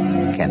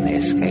 Can they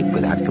escape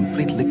without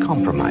completely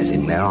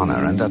compromising their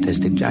honor and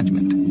artistic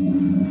judgment?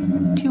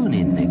 Tune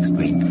in next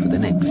week for the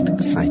next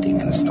exciting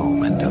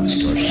installment of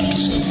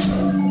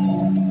StarShipSofa.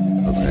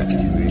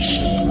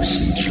 Evacuation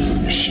procedure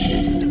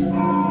initiated.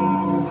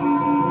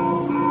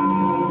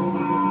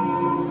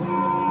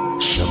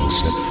 Shuttle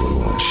set for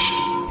launch.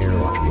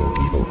 Airlock will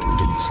be opened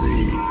in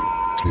 3,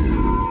 2,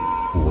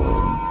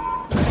 1.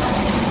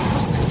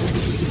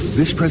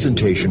 This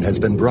presentation has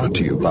been brought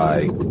to you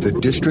by the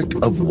District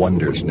of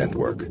Wonders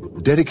Network,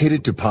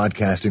 dedicated to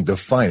podcasting the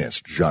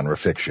finest genre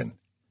fiction.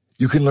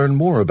 You can learn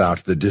more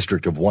about the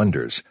District of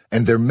Wonders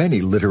and their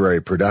many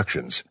literary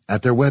productions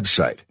at their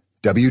website,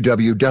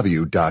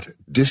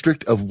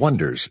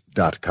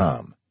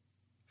 www.districtofwonders.com.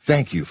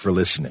 Thank you for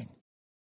listening.